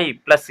 y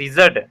 +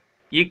 z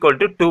equal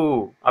to 2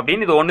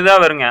 அப்படின்னு இது ஒன்று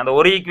தான் வருங்க. அந்த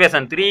ஒரு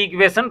equation 3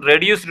 equation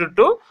reduced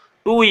to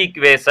 2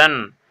 equation,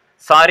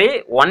 sorry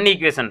 1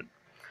 equation.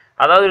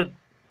 அதாவது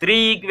 3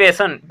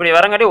 ஈக்குவேஷன் இப்படி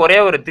வரங்காட்டி ஒரே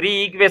ஒரு 3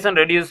 ஈக்குவேஷன்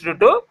ரெடியூஸ்டு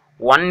டு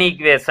 1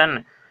 ஈக்குவேஷன்.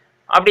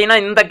 அப்படின்னா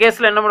இந்த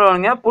கேஸில் என்ன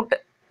பண்ணுவாங்க, புட்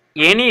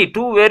எனி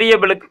 2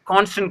 வேரியபிளுக்கு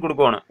கான்ஸ்டன்ட்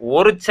கொடுக்கணும்.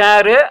 ஒரு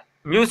சேரு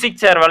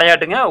மியூசிக் சேர்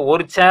விளையாட்டுங்க,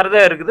 ஒரு சேர்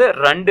தான் இருக்குது,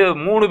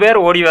 3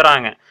 பேர் ஓடி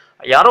வராங்க.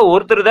 யாரோ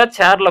ஒருத்தர் தான்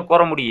சேர்ல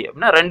குற முடியும்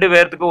அப்படின்னா 2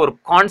 பேர்த்துக்கு ஒரு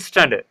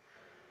கான்ஸ்டன்ட்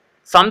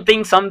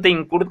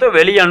சம்திங் கொடுத்து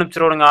வெளியே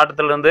அனுப்பிச்சிருவாங்க.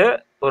 ஆட்டத்துல இருந்து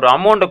ஒரு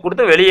அமௌண்ட்டை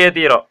கொடுத்து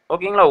வெளியேற்றிடும்.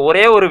 ஓகேங்களா?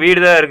 ஒரே ஒரு வீடு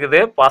தான் இருக்குது,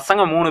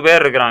 பசங்க 3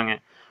 பேர் இருக்கிறாங்க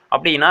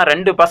அப்படின்னா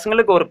 2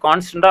 பசங்களுக்கு ஒரு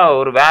கான்ஸ்டண்டா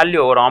ஒரு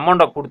வேல்யூ ஒரு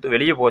அமௌண்ட்டை கொடுத்து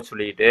வெளியே போக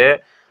சொல்லிட்டு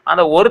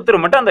அந்த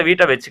ஒருத்தர் மட்டும் அந்த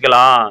வீட்டை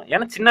வச்சுக்கலாம்.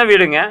 ஏன்னா சின்ன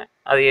வீடுங்க,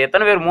 அது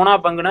எத்தனை பேர் 3ஆ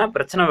பங்குனா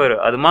பிரச்சனை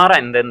வரும். அது மாதிரி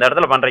இந்த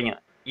இடத்துல பண்றீங்க.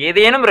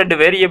 ஏதேனும் 2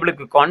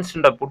 வேரியபிளுக்கு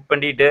கான்ஸ்டன்ட்டை புட்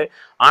பண்ணிட்டு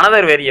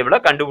அனதர் வேரியபிளை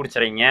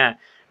கண்டுபிடிச்சிறீங்க.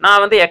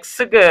 நான் வந்து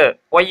எக்ஸுக்கு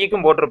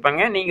ஒய்க்கும்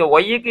போட்டிருப்பேங்க, நீங்க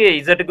ஒய்க்கு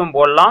இசட்டுக்கும்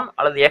போடலாம்,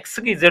 அல்லது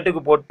எக்ஸுக்கு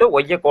இசட்டுக்கு போட்டு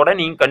ஒய்யை கூட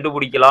நீங்க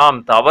கண்டுபிடிக்கலாம்,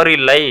 தவறு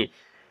இல்லை.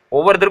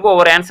 ஒவ்வொருத்தருக்கும்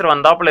ஒவ்வொரு ஆன்சர்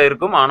வந்தாப்புல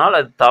இருக்கும், ஆனால்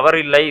அது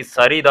தவறில்லை,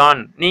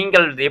 சரிதான்.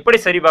 நீங்கள் எப்படி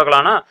சரி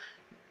பார்க்கலாம்னா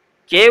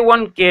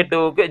K1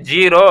 K2க்கு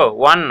 0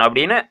 1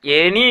 அப்படின்னு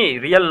எனி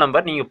ரியல்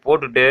நம்பர் நீங்க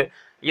போட்டுட்டு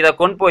இதை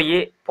கொண்டு போய்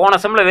போன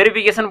செம்ல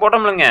வெரிஃபிகேஷன்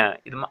போட்டோம்லங்க,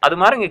 இது அது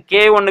மாதிரி இங்கே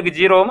K1க்கு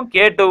 0வும்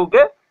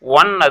K2க்கு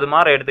 1 அது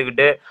மாதிரி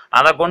எடுத்துக்கிட்டு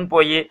அதை கொண்டு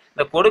போய்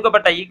இந்த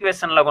கொடுக்கப்பட்ட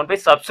ஈக்குவேஷனில் கொண்டு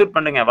போய் சப்ஸ்டியூட்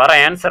பண்ணுங்க. வர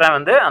ஆன்சரை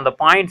வந்து அந்த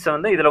பாயிண்ட்ஸை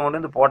வந்து இதில் கொண்டு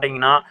வந்து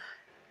போட்டிங்கன்னா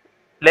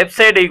left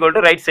side equal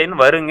to right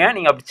சைடுன்னு வருங்க.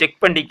 நீங்கள் அப்படி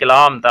செக்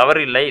பண்ணிக்கலாம்,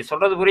 தவறு இல்லை.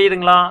 சொல்கிறது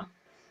புரியுதுங்களா?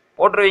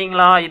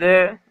 போட்டுருவீங்களா? இது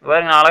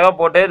பாருங்க, நான் அழகாக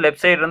போட்டு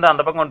லெஃப்ட் சைடு இருந்து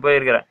அந்த பக்கம் கொண்டு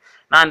போயிருக்கிறேன்.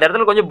 நான் இந்த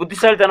இடத்துல கொஞ்சம்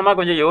புத்திசாலித்தனமாக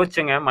கொஞ்சம்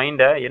யோசிச்சுங்க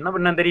மைண்டை. என்ன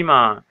பண்ணேன் தெரியுமா?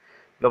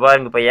 இங்கே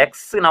பாருங்க, இப்போ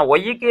எக்ஸ் நான்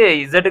ஒய்க்கு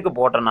இசட்டுக்கு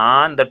போட்டேன்னா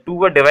இந்த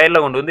 2வை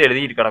டிவைடில் கொண்டு வந்து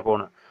எழுதிட்டு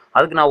கிடக்கணும்.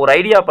 அதுக்கு நான் ஒரு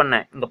ஐடியா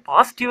பண்ணேன், இங்கே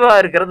பாசிட்டிவாக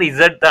இருக்கிறது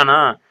இசட் தானா,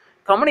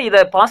 கம்பெனி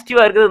இதை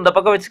பாசிட்டிவாக இருக்கிறது இந்த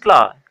பக்கம்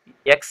வச்சுக்கலாம்.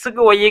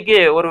 எக்ஸுக்கு ஒய்க்கு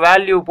ஒரு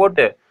வேல்யூ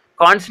போட்டு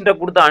கான்ஸ்டன்ட்டை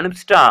கொடுத்து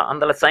அனுப்பிச்சிட்டா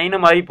அந்த சைனு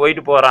மாதிரி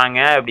போயிட்டு போகிறாங்க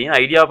அப்படின்னு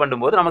ஐடியா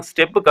பண்ணும்போது நமக்கு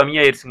ஸ்டெப்பு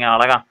கம்மியாயிருச்சுங்க.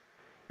 அழகா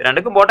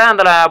ரெண்டுக்கும் போட்டேன்,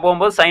 அதில்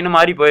போகும்போது சைனு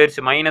மாதிரி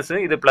போயிடுச்சு, மைனஸு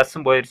இது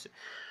ப்ளஸ்ஸும் போயிடுச்சு,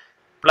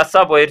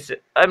 ப்ளஸ்ஸாக போயிடுச்சு.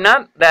 அப்படின்னா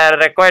த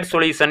required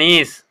solution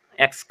is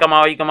X comma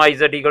Y comma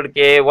Z equal to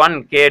K1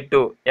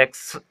 K2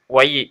 X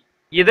Y,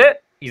 இது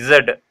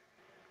இசட்.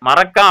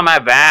 மறக்காம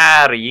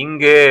வேர்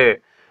இங்கு,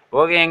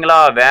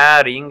 ஓகேங்களா?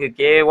 வேர் இங்கு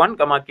K1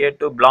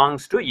 K2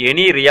 belongs to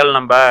any real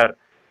number,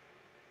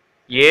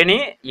 any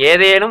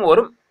ஏதேனும்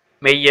ஒரு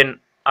மெய்யெண்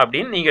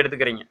அப்படின்னு நீங்கள்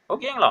எடுத்துக்கிறீங்க.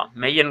 ஓகேங்களா?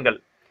 மெய்யெண்கள்.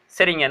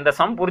 சரிங்க, இந்த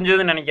சம்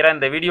புரிஞ்சதுன்னு நினைக்கிறேன்.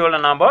 இந்த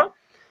வீடியோவில் நாம்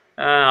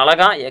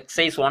அழகா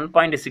எக்ஸைஸ்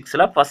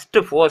 1.6ல்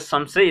ஃபஸ்ட்டு 4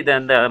 சம்ஸு இதை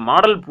இந்த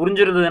மாடல்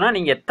புரிஞ்சிருந்ததுன்னா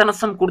நீங்கள் எத்தனை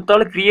சம்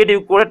கொடுத்தாலும்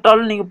கிரியேட்டிவ்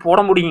கொடுத்தாலும் நீங்கள் போட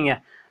முடியுங்க,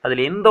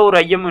 அதில் எந்த ஒரு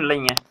ஐயமும்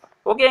இல்லைங்க.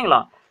 ஓகேங்களா?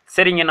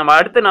 சரிங்க, நம்ம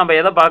அடுத்து நம்ம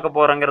எதை பார்க்க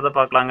போகிறோங்கிறத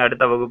பார்க்கலாங்க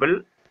அடுத்த வகுப்பில்.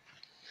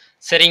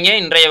 சரிங்க,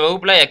 இன்றைய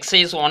வகுப்பில்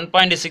எக்ஸைஸ்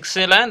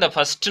 1.6ல் இந்த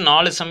ஃபஸ்ட்டு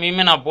 4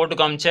 சம்மையுமே நான் போட்டு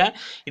காமிச்சேன்.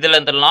 இதில்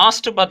இந்த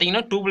லாஸ்ட்டு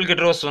பார்த்தீங்கன்னா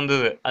டூப்ளிகேட் ரோஸ்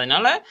வந்தது.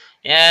 அதனால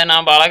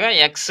நாம் அழகாக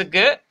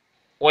எக்ஸுக்கு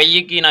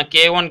ஒய்க்கு நான்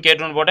K1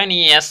 K2ன்னு போட்டேன், நீ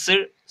எஸ்ஸு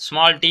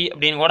ஸ்மால் டி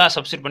அப்படின்னு கூட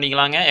சப்ஸ்டியூட்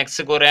பண்ணிக்கலாங்க.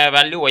 எக்ஸுக்கு ஒரு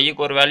வேல்யூ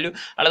ஒய்க்கு ஒரு வேல்யூ,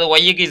 அல்லது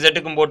ஒய்க்கு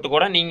இசட்டுக்கும் போட்டு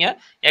கூட நீங்கள்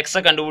எக்ஸை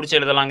கண்டுபிடிச்சி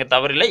எழுதலாங்க,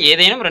 தவறில்லை.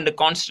 ஏதேனும் 2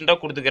 கான்ஸ்டண்ட்டாக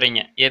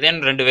கொடுத்துக்கிறீங்க,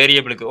 ஏதேனும் 2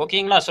 வேரியபிளுக்கு.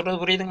 ஓகேங்களா?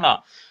 சொல்கிறது புரியுதுங்களா?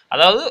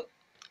 அதாவது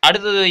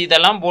அடுத்தது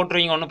இதெல்லாம்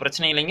போட்டுருவீங்க, ஒன்றும்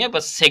பிரச்சனை இல்லைங்க.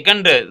 இப்போ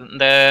செகண்டு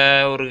இந்த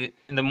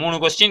 3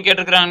 கொஸ்டின்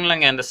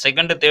கேட்டிருக்கிறாங்களேங்க, இந்த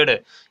செகண்டு தேர்டு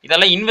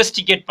இதெல்லாம்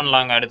இன்வெஸ்டிகேட்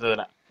பண்ணலாங்க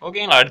அடுத்ததில்.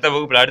 ஓகேங்களா? அடுத்த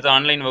வகுப்பில், அடுத்த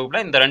ஆன்லைன்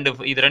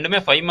வகுப்பில் இது ரெண்டுமே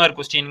 5 மார்க்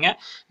கொஸ்டினுங்க.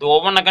 இது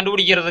ஒவ்வொன்றை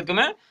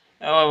கண்டுபிடிக்கிறதுக்குமே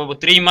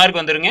 3 மார்க்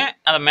வந்துருங்க.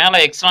 அதை மேலே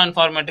எக்ஸ்லான்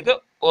ஃபார்மேட்டுக்கு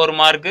 1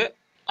 மார்க்கு,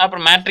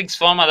 அப்புறம் மேட்ரிக்ஸ்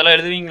ஃபார்ம் அதெல்லாம்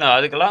எழுதுவீங்களா,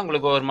 அதுக்கெல்லாம்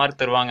உங்களுக்கு 1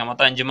 மார்க் தருவாங்க.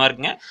 மொத்தம் 5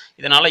 மார்க்குங்க.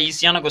 இதனால்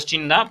ஈஸியான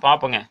கொஸ்டின் தான்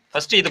பார்ப்போங்க.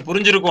 ஃபஸ்ட்டு இது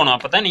புரிஞ்சிருக்கணும்,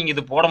 அப்போ தான் நீங்கள்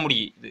இது போட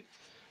முடியும். இது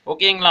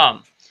ஓகேங்களா?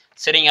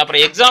 சரிங்க,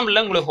 அப்புறம்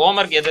எக்ஸாம்பிளில் உங்களுக்கு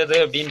ஹோம்ஒர்க் எது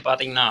அப்படின்னு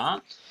பார்த்தீங்கன்னா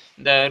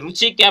இந்த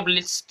ருச்சி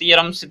கேபிலிட்ஸ்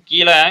தியரம்ஸ்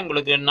கீழே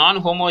உங்களுக்கு நான்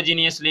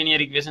ஹோமோஜீனியஸ்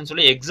லீனியர் ஈக்குவேஷன்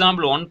சொல்லி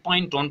எக்ஸாம்பிள்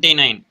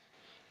 1.29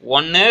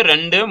 1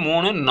 2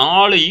 3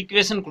 4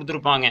 ஈக்குவேஷன்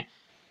கொடுத்துருப்பாங்க.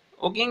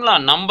 ஓகேங்களா?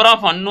 நம்பர்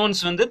ஆஃப்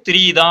அன்னோன்ஸ் வந்து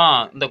 3 தான்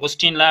இந்த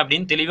கொஸ்டினில்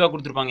அப்படின்னு தெளிவாக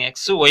கொடுத்துருப்பாங்க.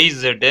 எக்ஸ் ஒய்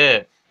இசட்டு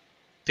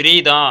 3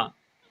 தான்.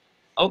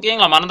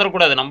 ஓகேங்களா?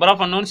 மறந்துடக்கூடாது, நம்பர்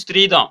ஆஃப் அன்னோன்ஸ்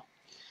 3 தான்.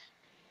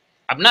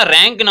 அப்படின்னா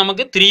ரேங்க்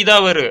நமக்கு 3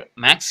 தான் வரும்,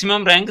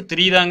 மேக்ஸிமம் ரேங்க்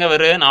 3 தாங்க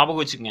வரும், ஞாபகம்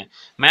வச்சுக்கோங்க.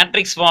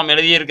 மேட்ரிக்ஸ் ஃபார்ம்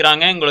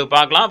எழுதியிருக்கிறாங்க, உங்களுக்கு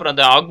பார்க்கலாம். அப்புறம்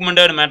அந்த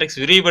ஆக்மெண்டட் மேட்ரிக்ஸ்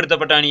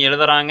விரிவுபடுத்தப்பட்ட அணி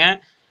எழுதுறாங்க.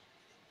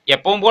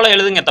 எப்பவும் போல்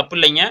எழுதுங்க, தப்பு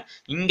இல்லைங்க.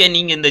 இங்கே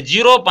நீங்கள் இந்த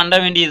 0 பண்ண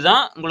வேண்டியது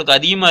தான் உங்களுக்கு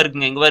அதிகமாக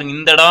இருக்குங்க. இங்கே பாருங்க,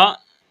 இந்த இடம்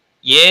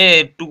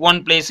A21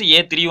 place,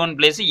 A31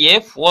 place,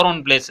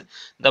 A41 place,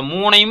 இந்த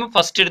 3ஐயும்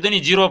ஃபர்ஸ்ட் எடுத்து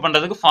நீ 0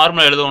 பண்ணுறதுக்கு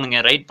ஃபார்முலா எழுதணுங்க,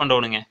 ரைட்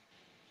பண்ணணுங்க.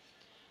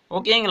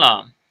 ஓகேங்களா?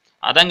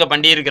 அதாங்க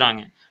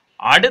பண்ணியிருக்கிறாங்க.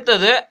 அடுத்து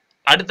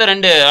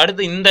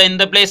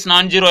இந்த பிளேஸ்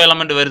நான் 0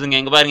 எலமெண்ட் வருதுங்க.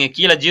 இங்கே பாருங்க,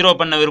 கீழே 0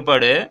 பண்ண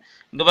விருப்பாடு.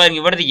 இங்கே பாருங்க,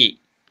 இவ்வளோக்கு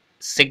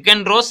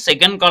செகண்ட் ரோ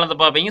செகண்ட் காலத்தை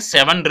பார்ப்பீங்க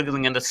 7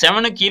 இருக்குதுங்க. இந்த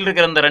 7 கீழே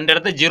இருக்கிற இந்த 2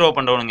 இடத்த 0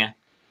 பண்ணணுங்க.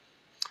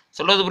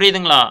 சொல்கிறது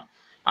புரியுதுங்களா?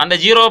 அந்த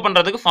 0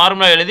 பண்ணுறதுக்கு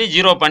ஃபார்முலா எழுதி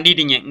 0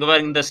 பண்ணிட்டீங்க. இங்கே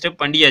பாருங்க, இந்த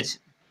ஸ்டெப் பண்ணியாச்சு.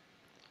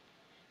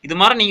 இது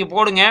மாதிரி நீங்கள்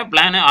போடுங்க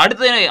பிளானு.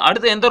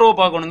 அடுத்து எந்த ரோ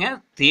பார்க்கணுங்க?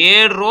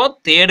 தேர்ட் ரோ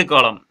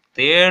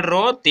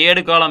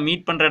தேர்டு காலம்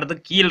மீட் பண்ணுற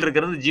இடத்துக்கு கீழே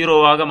இருக்கிறது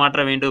 0வாக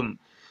மாற்ற வேண்டும்.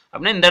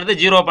 அப்படின்னா இந்த இடத்துல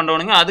 0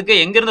 பண்ணுறவனுங்க. அதுக்கு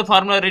எங்கேருந்து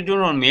ஃபார்முலா ரெடி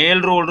பண்ணணும்?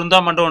 மேல் ரோல்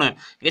இருந்தால் பண்ணுறோன்னு.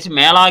 ஏதாச்சும்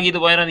மேலாகி இது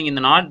போயிடாதீங்க.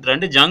 இந்த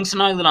 2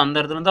 ஜங்ஷன் ஆகுதுல, அந்த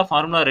இடத்துல இருந்தால்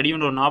ஃபார்முலா ரெடி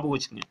பண்ணுற ஞாபகம்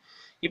வச்சுங்க.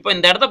 இப்போ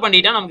இந்த இடத்த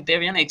பண்ணிட்டா நமக்கு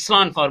தேவையான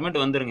எக்ஸ்லான்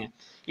ஃபார்மேட் வந்துருங்க.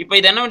 இப்போ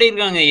இது என்ன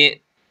பண்ணியிருக்காங்க?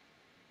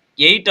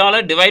 8ஆல்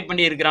டிவைட்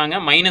பண்ணியிருக்கிறாங்க,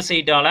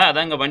 -8ஆல்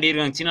அதான் இங்கே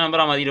பண்ணியிருக்காங்க, சின்ன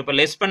நம்பராக மாற்றிட்டு. இப்போ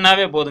லெஸ்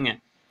பண்ணாவே போதுங்க,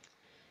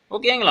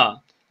 ஓகேங்களா?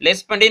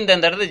 லெஸ் பண்ணி இந்த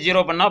இடத்துல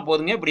 0 பண்ணால்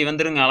போதுங்க, இப்படி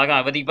வந்துருங்க அழகா.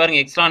 இப்போதைக்கு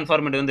பாருங்கள் எக்ஸ்ட்ரா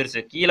ஃபார்மேட்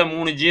வந்துருச்சு, கீழே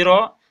 3 0,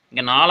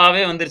 இங்கே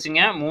 4ஆவே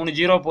வந்துருச்சுங்க, 3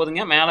 0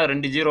 போதுங்க, மேலே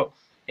 2 0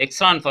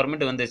 எக்ஸ்ட்ரா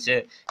ஃபார்மேட் வந்துருச்சு.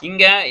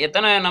 இங்கே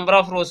எத்தனை நம்பர்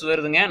ஆஃப் ரோஸ்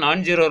வருதுங்க?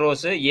 நான் ஜீரோ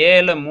ரோஸ்,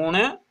 ஏல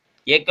 3,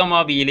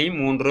 ஏக்கமாபியிலையும்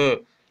 3,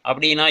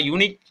 அப்படின்னா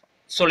யூனிக்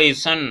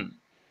சொல்யூஷன்,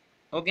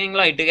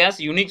 ஓகேங்களா? இட்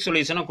ஹேஸ் யூனிக்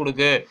சொல்யூஷனை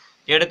கொடுக்கு.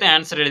 எடுத்து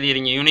ஆன்சர்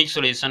எழுதிடுங்க, யூனிக்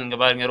சொல்யூஷன். இங்கே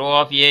பாருங்க, row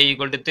of A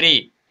equal to 3,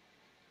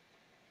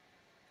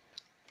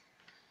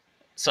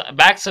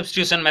 back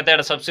substitution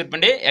மெத்தடை சப்ஸ்டியூட்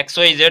பண்ணி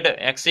XYZ,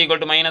 x equal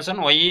to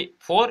 -1, y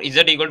 4,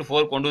 z equal to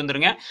 4 கொண்டு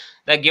வந்துருங்க.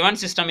 The given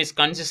system is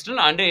consistent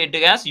and it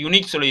has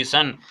unique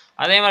solution.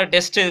 அதே மாதிரி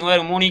டெஸ்ட் இது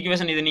மாதிரி 3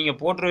 ஈக்குவேஷன் இது நீங்கள்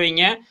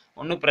போட்டுருவீங்க,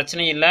 ஒன்றும்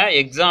பிரச்சனை இல்லை.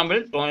 எக்ஸாம்பிள்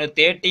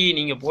 30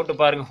 நீங்கள் போட்டு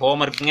பாருங்கள்,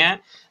 ஹோம்ஒர்க்குங்க.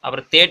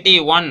 அப்புறம்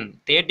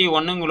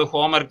 31 உங்களுக்கு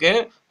ஹோம்ஒர்க்கு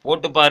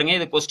போட்டு பாருங்கள்.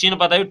 இது கொஸ்டினை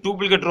பார்த்தாவே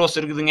டூப்ளிகேட் ரோஸ்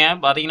இருக்குதுங்க,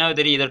 பார்த்தீங்கன்னா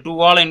தெரியும். இதை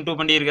 2ஆல் இன்டூ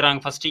பண்ணியிருக்கிறாங்க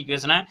ஃபர்ஸ்ட்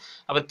ஈக்குவேஷனை,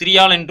 அப்போ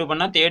 3ஆல் இன்டூ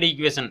பண்ணால் தேர்ட்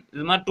ஈக்குவேஷன்.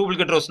 இது மாதிரி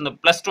டூப்ளிகேட் ரோஸ். இந்த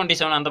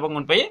 +27 அந்த பக்கம்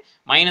கொண்டு போய்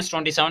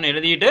 -27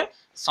 எழுதிட்டு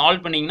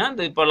சால்வ் பண்ணிங்கன்னா,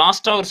 இந்த இப்போ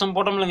லாஸ்ட்டாக ஒரு சம்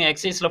போட்டோம் இல்லைங்க,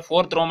 எக்ஸைஸில்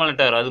 4th ரோமன்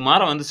லெட்டர், அது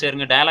மாதிரி வந்து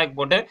சேருங்க. டயலாக்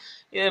போட்டு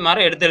இது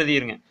மாதிரி எடுத்து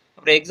எழுதிருங்க.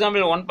 அப்புறம்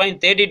எக்ஸாம்பிள்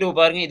 1.32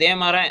 பாருங்கள். இதே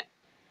மாதிரி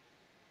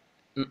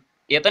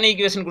எத்தனை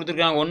ஈக்குவேஷன்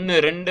கொடுத்துருக்காங்க?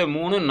 1 2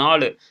 3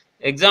 4.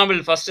 எக்ஸாம்பிள்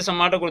ஃபர்ஸ்ட்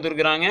சம்மாட்ட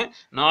கொடுத்துருக்குறாங்க,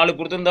 4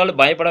 கொடுத்துருந்தாலும்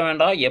பயப்பட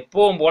வேண்டாம்,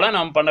 எப்பவும் போல்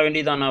நம்ம பண்ண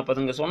வேண்டியதான். நான் இப்போ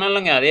இங்கே சொன்னேன்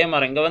இல்லைங்க, அதே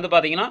மாதிரி இங்கே வந்து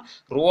பார்த்தீங்கன்னா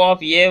ரோ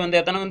ஆஃப் ஏ வந்து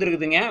எத்தனை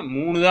வந்துருக்குதுங்க?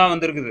 3 தான்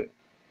வந்துருக்குது,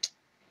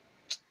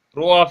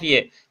 ரோ ஆஃப் ஏ.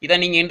 இதை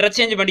நீங்கள்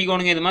இன்டர்சேஞ்ச்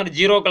பண்ணிக்கோணுங்க. இது மாதிரி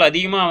ஜீரோக்கள்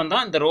அதிகமாக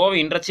வந்தால் இந்த ரோவை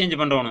இன்டர்சேஞ்ச்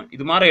பண்ணுறோணும்,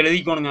 இது மாதிரி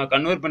எழுதிக்கோணுங்க,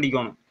 கன்வெர்ட்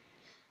பண்ணிக்கோணும்.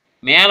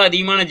 மேலே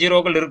அதிகமான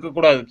ஜீரோக்கள்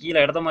இருக்கக்கூடாது, கீழே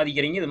இடத்த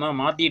மாற்றிக்கிறீங்க, இது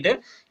மாதிரி மாற்றிட்டு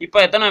இப்போ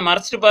எத்தனை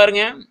மறைச்சிட்டு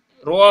பாருங்க.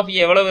 ரோ ஆஃப் ஏ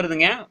எவ்வளோ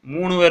வருதுங்க?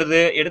 3 வருது.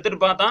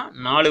 எடுத்துகிட்டு பார்த்தா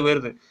 4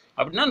 வருது.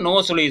 அப்படின்னா நோ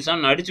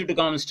சொல்யூஷன் அடிச்சுட்டு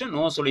காமிச்சிட்டு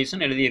நோ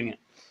சொல்யூஷன் எழுதிருங்க,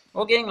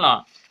 ஓகேங்களா?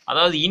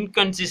 அதாவது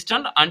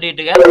inconsistent and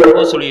it has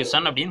no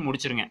solution அப்படின்னு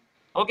முடிச்சிருங்க,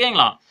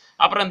 ஓகேங்களா?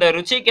 அப்புறம் இந்த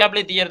ருச்சி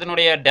கேப்லி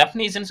தியரத்தினுடைய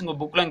டெஃபினிஷன்ஸ் உங்கள்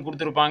புக்கில்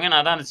கொடுத்துருப்பாங்க,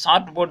 நான் தான் அந்த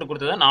சார்ட் போட்டு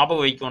கொடுத்ததை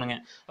ஞாபகம் வைக்கணுங்க.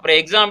 அப்புறம்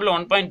எக்ஸாம்பிள்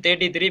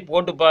 1.33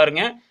 போட்டு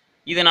பாருங்க.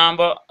 இது நாம்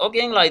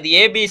ஓகேங்களா, இது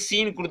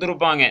ஏபிசின்னு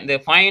கொடுத்துருப்பாங்க. இந்த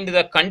ஃபைண்ட்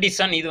த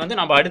கண்டிஷன் இது வந்து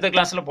நம்ம அடுத்த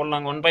கிளாஸில்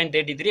போடலாங்க.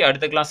 1.33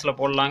 அடுத்த கிளாஸில்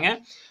போடலாங்க.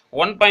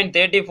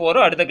 1.34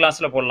 அடுத்த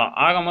கிளாஸில் போடலாம்.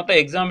 ஆக மொத்தம்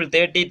எக்ஸாம்பிள்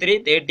 33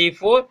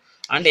 34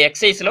 அண்ட்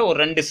எக்ஸைஸில் ஒரு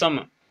 2 சம்,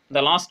 இந்த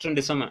லாஸ்ட்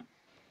 2 சம்,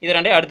 இது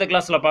ரெண்டே அடுத்த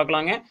கிளாஸில்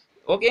பார்க்கலாங்க,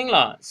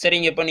 ஓகேங்களா?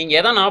 சரிங்க, இப்போ நீங்கள்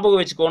எதை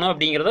ஞாபகம் வச்சுக்கணும்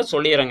அப்படிங்கிறத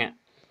சொல்லிடுறேங்க.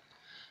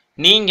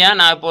 நீங்கள்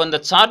நான் இப்போ இந்த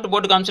சார்ட்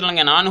போட்டு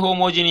காமிச்சிடலாங்க. நான்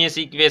ஹோமோஜினியஸ்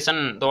ஈக்குவேஷன்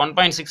இந்த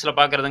 1.6ல்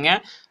பார்க்குறதுங்க.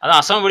 அதான்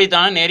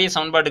அசம்படித்தான நேரிய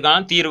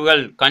சமன்பாட்டுக்கான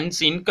தீர்வுகள்.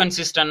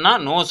 இன்கன்சிஸ்டன்ட்னா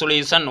நோ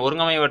சொல்யூஷன்,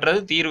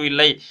 ஒருங்கமைவற்றது தீர்வு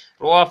இல்லை.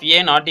 Row of A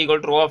not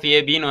equal to rho of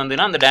ஏபின்னு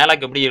வந்துன்னா அந்த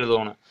டயலாக் எப்படி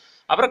எழுதணும்.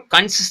 அப்புறம்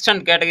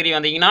கன்சிஸ்டன்ட் கேட்டகரி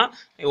வந்தீங்கன்னா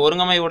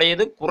ஒருங்கமை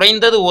உடையது,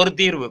 குறைந்தது ஒரு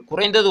தீர்வு.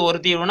 குறைந்தது ஒரு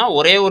தீர்வுனா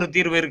ஒரே ஒரு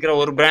தீர்வு இருக்கிற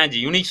ஒரு பிரான்ச்,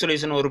 யூனிக்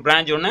சொல்யூஷன் ஒரு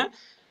பிரான்ச் ஒன்று,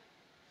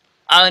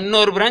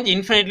 இன்னொரு பிரான்ச்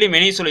இன்ஃபினிட்லி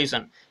மெனி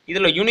சொல்யூஷன்.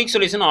 இதில் யூனிக்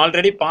சொல்யூஷன்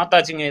ஆல்ரெடி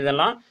பார்த்தாச்சுங்க.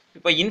 இதெல்லாம்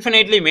இப்போ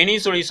இன்ஃபினிட்லி மெனி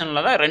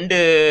சொல்யூஷனில் தான் 2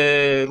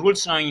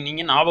 ரூல்ஸ்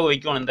நீங்கள் ஞாபகம்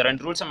வைக்கணும். இந்த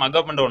 2 ரூல்ஸை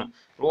மக்கப் பண்ணணும்.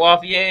 Row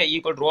of A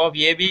equal row of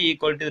AB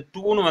equal to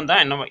 2ன்னு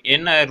வந்தால்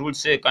என்ன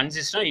rules?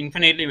 Consistent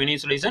infinitely many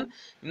solution.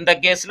 இந்த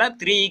கேஸில்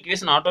 3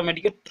 ஈக்குவேஷன்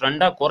ஆட்டோமேட்டிக்காக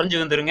 2ஆக குறைஞ்சி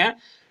வந்துருங்க.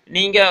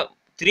 நீங்கள்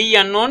 3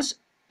 அன்னோன்ஸ்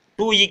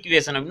 2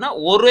 ஈக்குவேஷன் அப்படின்னா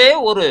ஒரே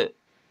ஒரு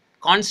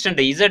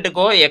கான்ஸ்டன்ட்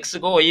இசட்டுக்கோ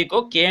எக்ஸுக்கோ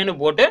ஒய்க்கோ கேன்னு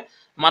போட்டு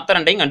மற்ற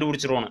ரெண்டையும்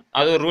கண்டுபிடிச்சிருவோம்.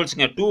 அது ஒரு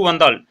ரூல்ஸுங்க. 2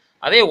 வந்தால்.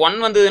 அதே 1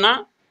 வந்ததுன்னா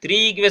 3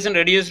 ஈக்குவேஷன்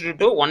ரெடியூஸ்டு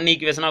டு 1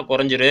 ஈக்குவேஷனாக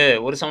குறைஞ்சிரு,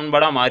 ஒரு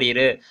சமன்பாடாக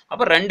மாறிடு.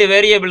 அப்போ 2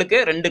 வேரியபிளுக்கு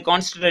 2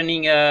 கான்ஸ்டன்ட்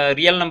நீங்கள்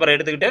ரியல் நம்பரை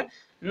எடுத்துக்கிட்டு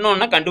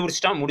இன்னொன்று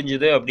கண்டுபிடிச்சிட்டா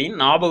முடிஞ்சுது அப்படின்னு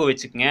ஞாபகம்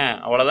வச்சுக்கோங்க.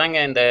 அவ்வளோதாங்க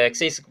இந்த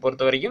எக்ஸசைஸுக்கு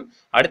பொறுத்த வரைக்கும்.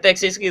 அடுத்த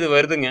எக்ஸசைஸுக்கு இது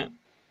வருதுங்க.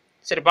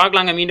 சரி,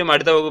 பார்க்கலாங்க மீண்டும்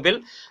அடுத்த வகுப்பில்.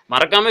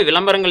 மறக்காமல்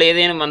விளம்பரங்கள்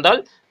ஏதேனும்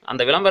வந்தால்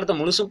அந்த விளம்பரத்தை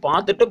முழுசும்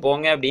பார்த்துட்டு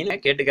போங்க அப்படின்னு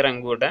கேட்டுக்கிறேன்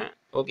உங்கள்கிட்ட.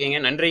 ஓகேங்க,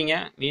 நன்றிங்க.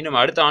 மீண்டும்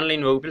அடுத்த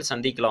ஆன்லைன் வகுப்பில்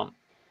சந்திக்கலாம்.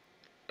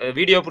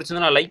 வீடியோ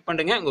பிடிச்சிருந்தா லைக்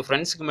பண்ணுங்கள், உங்கள்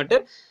ஃப்ரெண்ட்ஸுக்கு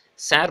மட்டும்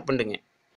ஷேர் பண்ணுங்கள்.